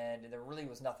to an end, and there really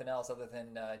was nothing else other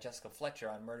than Jessica Fletcher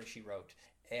on Murder, She Wrote.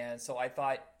 And so I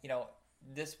thought, you know,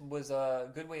 this was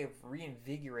a good way of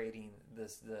reinvigorating the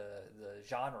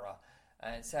genre.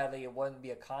 And sadly, it wouldn't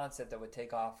be a concept that would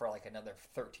take off for like another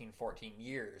 13, 14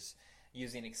 years,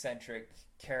 using eccentric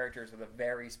characters with a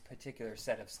very particular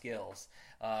set of skills.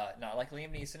 Not like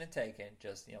Liam Neeson in Taken,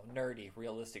 just, you know, nerdy,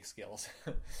 realistic skills.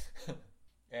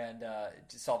 And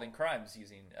solving crimes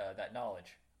using that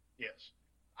knowledge. Yes.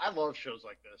 I love shows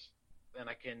like this, and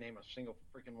I can't name a single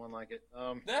freaking one like it.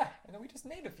 Yeah, I know we just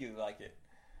named a few like it.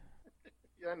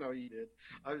 Yeah, I know you did.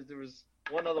 There was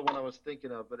one other one I was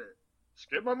thinking of, but it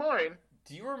skipped my mind.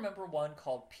 Do you remember one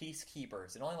called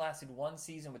Peacekeepers? It only lasted one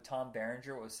season with Tom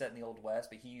Berenger. It was set in the Old West,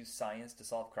 but he used science to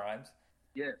solve crimes.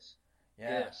 Yes.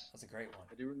 Yeah, Yes. that's a great one.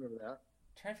 I do remember that.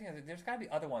 I'm trying to think of, there's got to be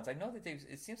other ones. I know that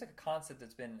it seems like a concept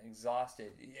that's been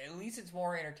exhausted. At least it's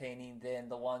more entertaining than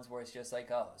the ones where it's just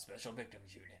like, oh, Special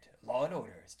Victims Unit, Law and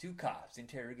Order, it's two cops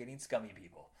interrogating scummy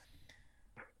people.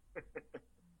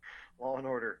 Law and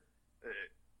Order.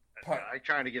 I'm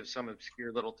trying to give some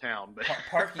obscure little town, but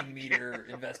Parking meter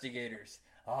investigators.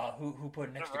 Who put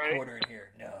an extra quarter in here?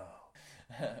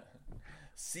 No.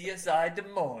 CSI Des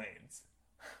Moines.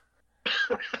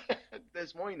 Des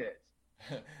Moines.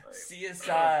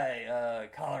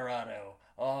 CSI Colorado.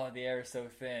 Oh, the air is so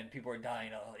thin. People are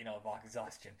dying, you know, of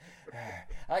exhaustion.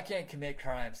 I can't commit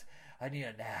crimes. I need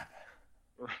a nap.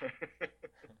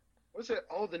 What's it?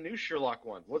 Oh, the new Sherlock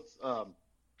one. What's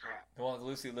crap? The one with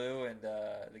Lucy Liu and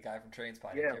the guy from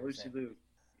Trainspotting. Yeah, Lucy Liu.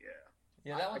 Yeah.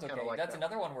 Yeah, that one's okay. Like That's that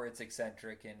another one where it's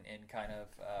eccentric and kind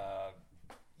of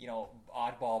you know,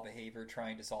 oddball behavior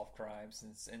trying to solve crimes,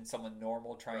 and someone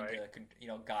normal trying to, you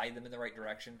know, guide them in the right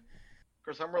direction. Of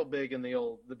course, I'm real big in the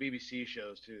BBC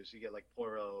shows too, so you get like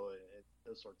Poirot and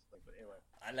those sorts of things. But anyway,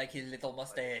 I like his little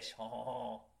mustache.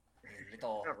 His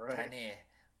little tiny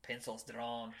pencils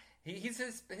drawn.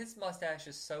 His mustache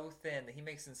is so thin that he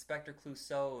makes Inspector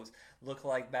Clouseau's look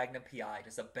like Magnum PI,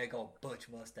 just a big old butch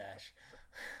mustache.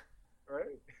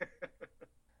 Right?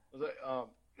 Was it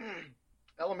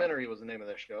Elementary was the name of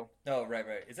that show. Oh, right.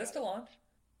 Is that still on?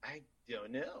 I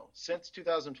don't know. Since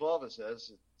 2012, it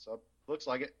says. So looks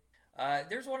like it.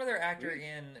 There's one other actor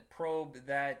in Probe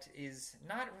that is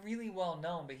not really well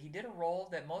known, but he did a role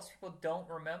that most people don't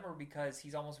remember because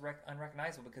he's almost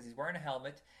unrecognizable because he's wearing a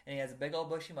helmet and he has a big old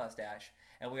bushy mustache,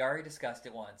 and we already discussed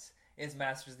it once. It's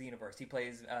Masters of the Universe. He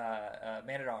plays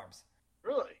Man-at-Arms.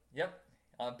 Really? Yep.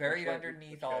 Buried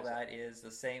underneath all that is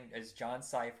the same as John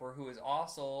Cipher, who is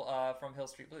also from Hill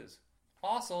Street Blues.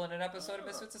 Also in an episode of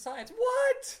Misfits of Science.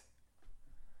 What?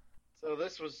 So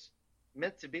this was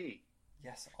meant to be.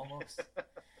 Yes, almost.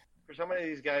 For so many of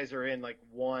these guys are in like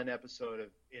one episode of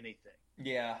anything.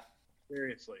 Yeah.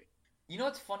 Seriously. You know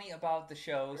what's funny about the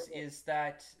shows is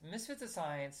that Misfits of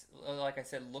Science, like I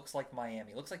said, looks like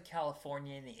Miami. It looks like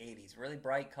California in the 80s. Really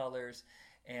bright colors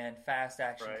and fast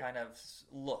action kind of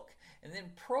look. And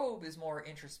then Probe is more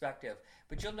introspective.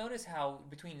 But you'll notice how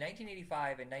between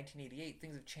 1985 and 1988,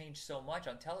 things have changed so much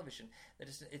on television that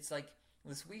it's like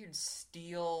this weird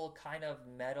steel kind of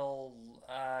metal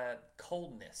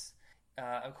coldness.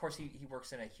 Of course, he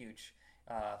works in a huge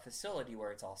facility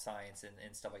where it's all science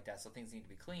and stuff like that, so things need to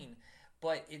be clean.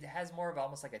 But it has more of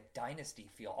almost like a dynasty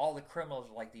feel. All the criminals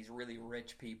are like these really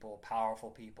rich people,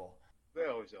 powerful people. They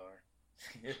always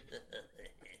are.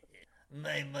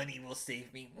 My money will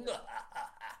save me.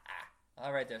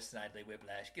 All right there, Snidely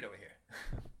Whiplash. Get over here.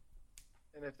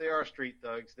 And if they are street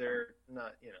thugs, they're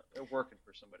not, they're working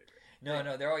for somebody. Right?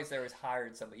 No, they're always there as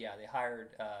hired somebody. Yeah, they hired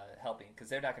helping because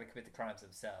they're not going to commit the crimes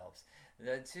themselves.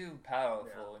 They're too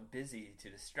powerful and busy to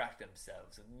distract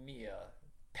themselves with mere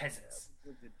peasants.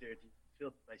 Yeah, the dirty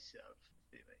filth myself.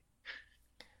 Anyway.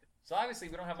 So obviously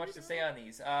we don't have much to say on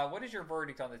these. What is your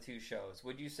verdict on the two shows?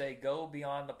 Would you say go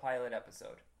beyond the pilot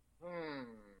episode?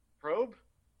 Probe?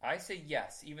 I say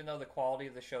yes, even though the quality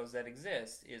of the shows that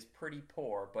exist is pretty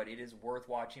poor, but it is worth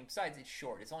watching. Besides, it's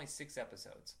short. It's only 6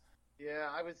 episodes. Yeah,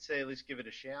 I would say at least give it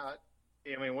a shot.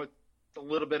 I mean, with a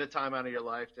little bit of time out of your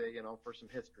life to, for some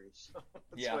history. So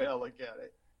that's the way I look at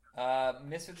it.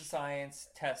 Misfits of Science,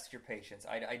 test your patience.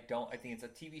 I think it's a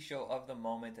TV show of the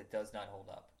moment that does not hold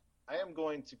up. I am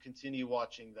going to continue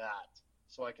watching that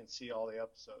so I can see all the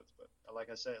episodes. But like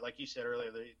I said, like you said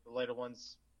earlier, the later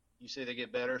ones, you say they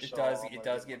get better. It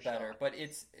does get better. But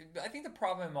I think the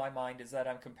problem in my mind is that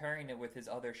I'm comparing it with his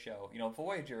other show.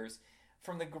 Voyagers,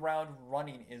 from the ground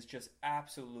running, is just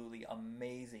absolutely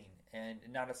amazing, and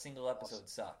not a single episode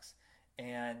sucks.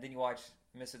 And then you watch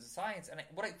Misfits of Science, and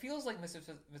what it feels like Misfits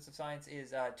of Science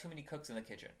is too many cooks in the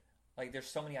kitchen. Like, there's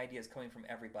so many ideas coming from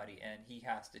everybody, and he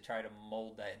has to try to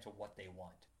mold that into what they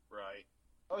want. Right.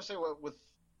 I would say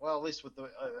at least with the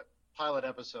pilot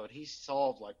episode, he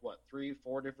solved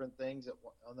 3-4 different things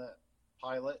on that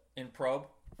pilot in Probe.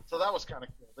 So that was kind of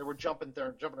cool. They were jumping there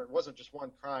and jumping. It wasn't just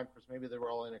one crime because maybe they were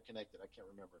all interconnected. I can't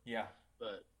remember. Yeah.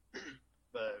 But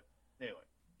anyway.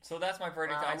 So that's my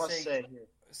verdict. I must say here.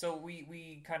 So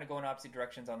we kind of go in opposite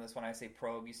directions on this one. I say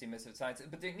Probe, you say Misfits of Science,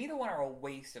 but neither one are a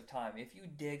waste of time. If you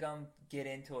dig them, get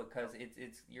into it because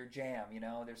it's your jam.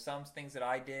 There's some things that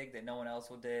I dig that no one else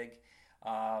will dig.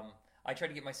 I tried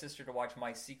to get my sister to watch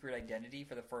My Secret Identity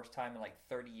for the first time in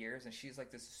 30 years, and she's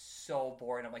like, "This is so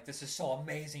boring." I'm like, "This is so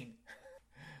amazing."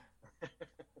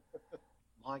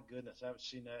 My goodness, I haven't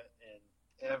seen that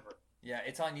in ever. Yeah,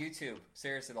 it's on YouTube.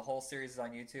 Seriously, the whole series is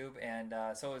on YouTube, and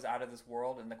so is Out of This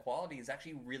World, and the quality is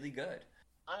actually really good.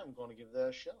 I'm going to give that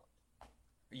a shot.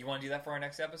 You want to do that for our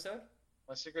next episode?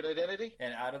 My Secret Identity?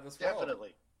 And Out of This World.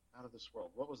 Definitely. Out of This World.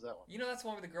 What was that one? That's the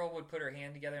one where the girl would put her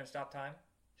hand together and stop time?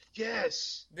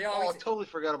 Yes! I totally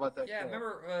forgot about that. Yeah,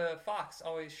 remember Fox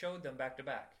always showed them back to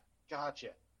back. Gotcha.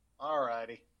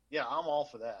 Alrighty. Yeah, I'm all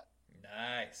for that.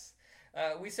 Nice.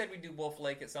 We said we'd do Wolf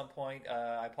Lake at some point.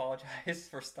 I apologize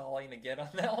for stalling again on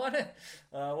that one.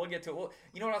 We'll get to it.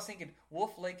 You know what I was thinking?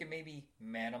 Wolf Lake and maybe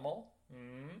Manimal.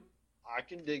 I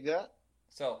can dig that.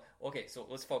 So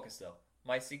let's focus though.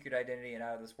 My Secret Identity and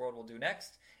Out of This World we'll do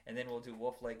next, and then we'll do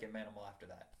Wolf Lake and Manimal after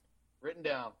that. Written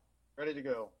down. Ready to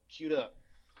go. Queued up.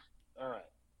 All right.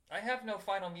 I have no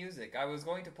final music. I was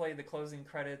going to play the closing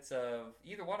credits of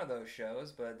either one of those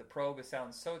shows, but the Probe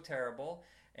sounds so terrible.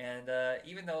 And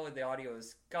even though the audio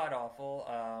is god-awful,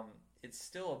 it's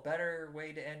still a better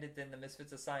way to end it than the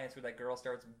Misfits of Science where that girl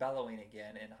starts bellowing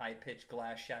again in high-pitched,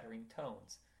 glass-shattering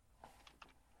tones.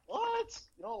 What?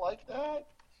 You don't like that?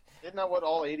 Isn't that what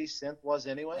all 80s synth was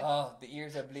anyway? Oh, the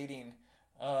ears are bleeding.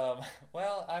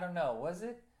 Well, I don't know. Was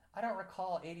it? I don't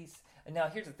recall 80s. Now,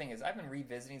 here's the thing is, I've been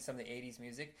revisiting some of the 80s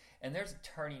music, and there's a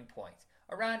turning point.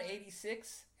 Around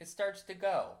 86, it starts to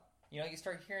go. You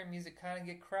start hearing music kind of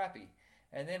get crappy.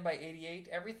 And then by 88,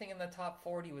 everything in the top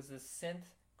 40 was this synth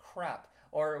crap.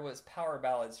 Or it was power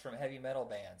ballads from heavy metal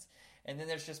bands. And then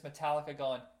there's just Metallica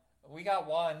going, "We got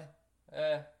one.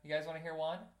 You guys want to hear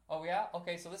one? Oh, yeah?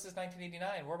 Okay, so this is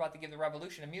 1989. We're about to give the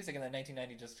revolution of music." And then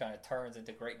 1990 just kind of turns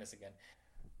into greatness again.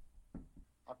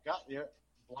 I've got you.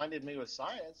 Blinded me with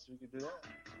science. We could do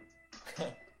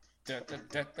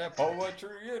that.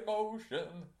 Poetry in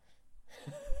motion.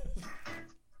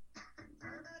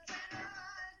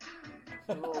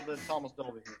 A little bit of Thomas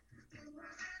Dolby here.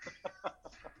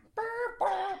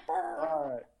 All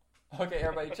right. Okay,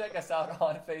 everybody, check us out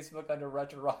on Facebook under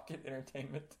Retro Rocket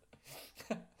Entertainment.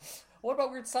 What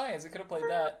about Weird Science? We could have played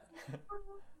that.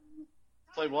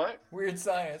 Played what? Weird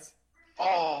Science.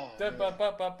 Oh.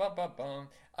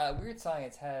 Weird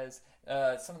Science has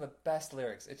some of the best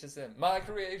lyrics. It's just "My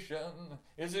creation,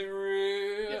 is it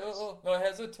real? Yes. No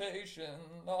hesitation,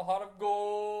 no heart of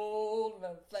gold,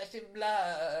 no flesh and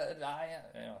blood.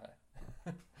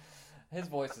 His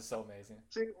voice is so amazing.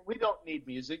 See, we don't need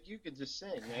music. You can just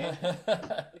sing, man.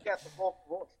 You got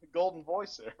the golden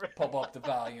voice there. Pump up the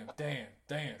volume.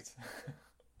 Dance.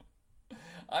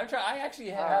 I'm trying. I actually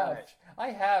have. Right.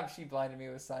 I have. She Blinded Me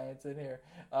with Science in here.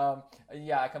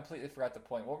 Yeah, I completely forgot the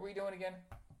point. What were we doing again?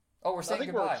 Oh, we're saying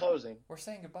goodbye. We're closing. We're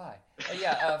saying goodbye.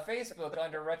 Facebook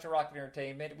under Retro Rocket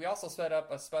Entertainment. We also set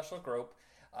up a special group.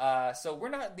 So we're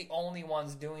not the only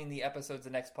ones doing the episodes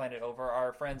of Next Planet Over.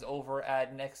 Our friends over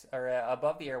at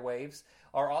Above the Airwaves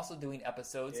are also doing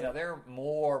episodes. Yeah. Now they're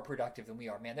more productive than we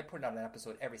are. Man, they're putting out an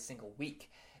episode every single week.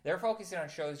 They're focusing on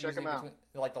shows usually between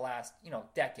the last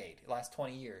decade, last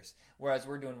 20 years, whereas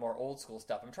we're doing more old school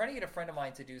stuff. I'm trying to get a friend of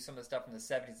mine to do some of the stuff from the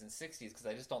 70s and 60s because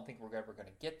I just don't think we're ever going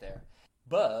to get there.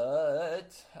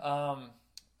 But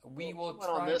we will try.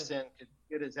 Someone on this end could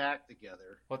get his act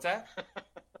together. What's that?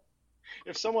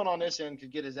 If someone on this end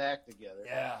could get his act together.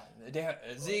 Yeah.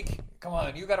 Zeke, come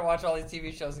on. You got to watch all these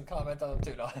TV shows and comment on them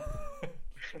too. No?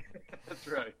 That's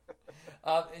right.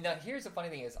 Now, here's the funny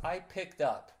thing is I picked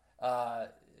up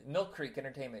Milk Creek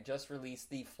Entertainment just released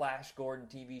the Flash Gordon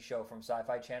TV show from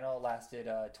Sci-Fi Channel. It lasted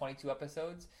 22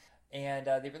 episodes. And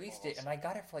they released it, and I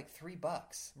got it for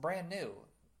 $3, brand new.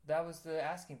 That was the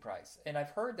asking price. And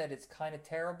I've heard that it's kind of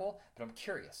terrible, but I'm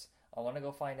curious. I want to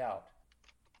go find out.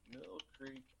 Mill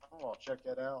Creek. I'm gonna check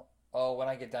that out. Oh, when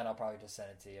I get done, I'll probably just send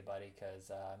it to you, buddy,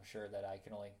 because I'm sure that I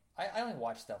can only... I only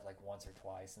watch stuff like once or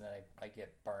twice, and then I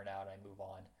get burnt out and I move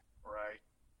on. Right.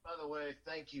 By the way,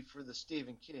 thank you for the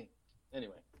Stephen King.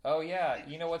 Anyway. Oh, yeah.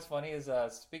 You know what's funny is,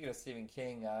 speaking of Stephen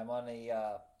King, I'm on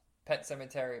a Pet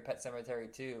Cemetery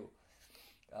 2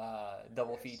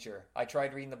 double feature. I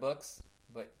tried reading the books,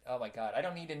 but, oh my god, I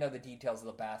don't need to know the details of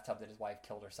the bathtub that his wife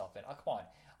killed herself in. Oh, come on.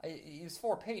 It was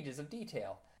 4 pages of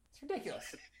detail. It's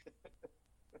ridiculous.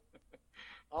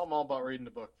 I'm all about reading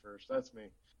the book first. That's me.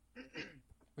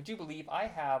 Would you believe I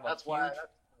have I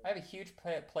have a huge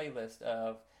playlist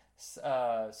of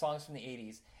songs from the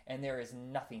 80s, and there is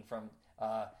nothing from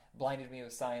Blinded Me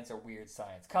with Science or Weird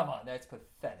Science. Come on, that's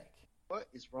pathetic. What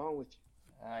is wrong with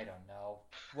you? I don't know.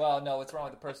 Well, no, what's wrong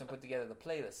with the person who put together the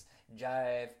playlist?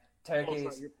 Jive, turkeys.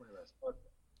 It's not your playlist. But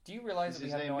Do you realize that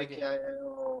we have no idea?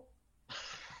 Mikhail?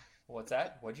 What's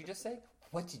that? What'd you just say?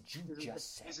 What did you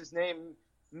just say? Is his name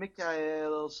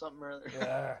Mikhail something or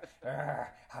other?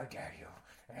 How dare you?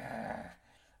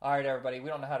 All right, everybody. We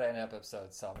don't know how to end up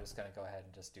episodes, so I'm just going to go ahead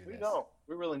and just do We this. don't.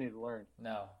 We really need to learn.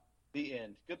 No. The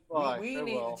end. Goodbye. We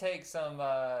need Farewell. to take some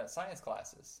science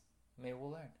classes. Maybe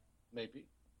we'll learn. Maybe.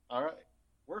 All right.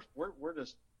 We're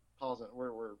just pausing.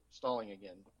 We're stalling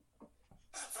again.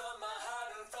 From my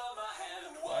heart and from my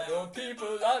hand. Why don't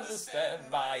people understand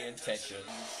my intentions?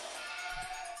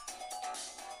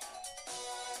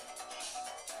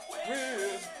 Well,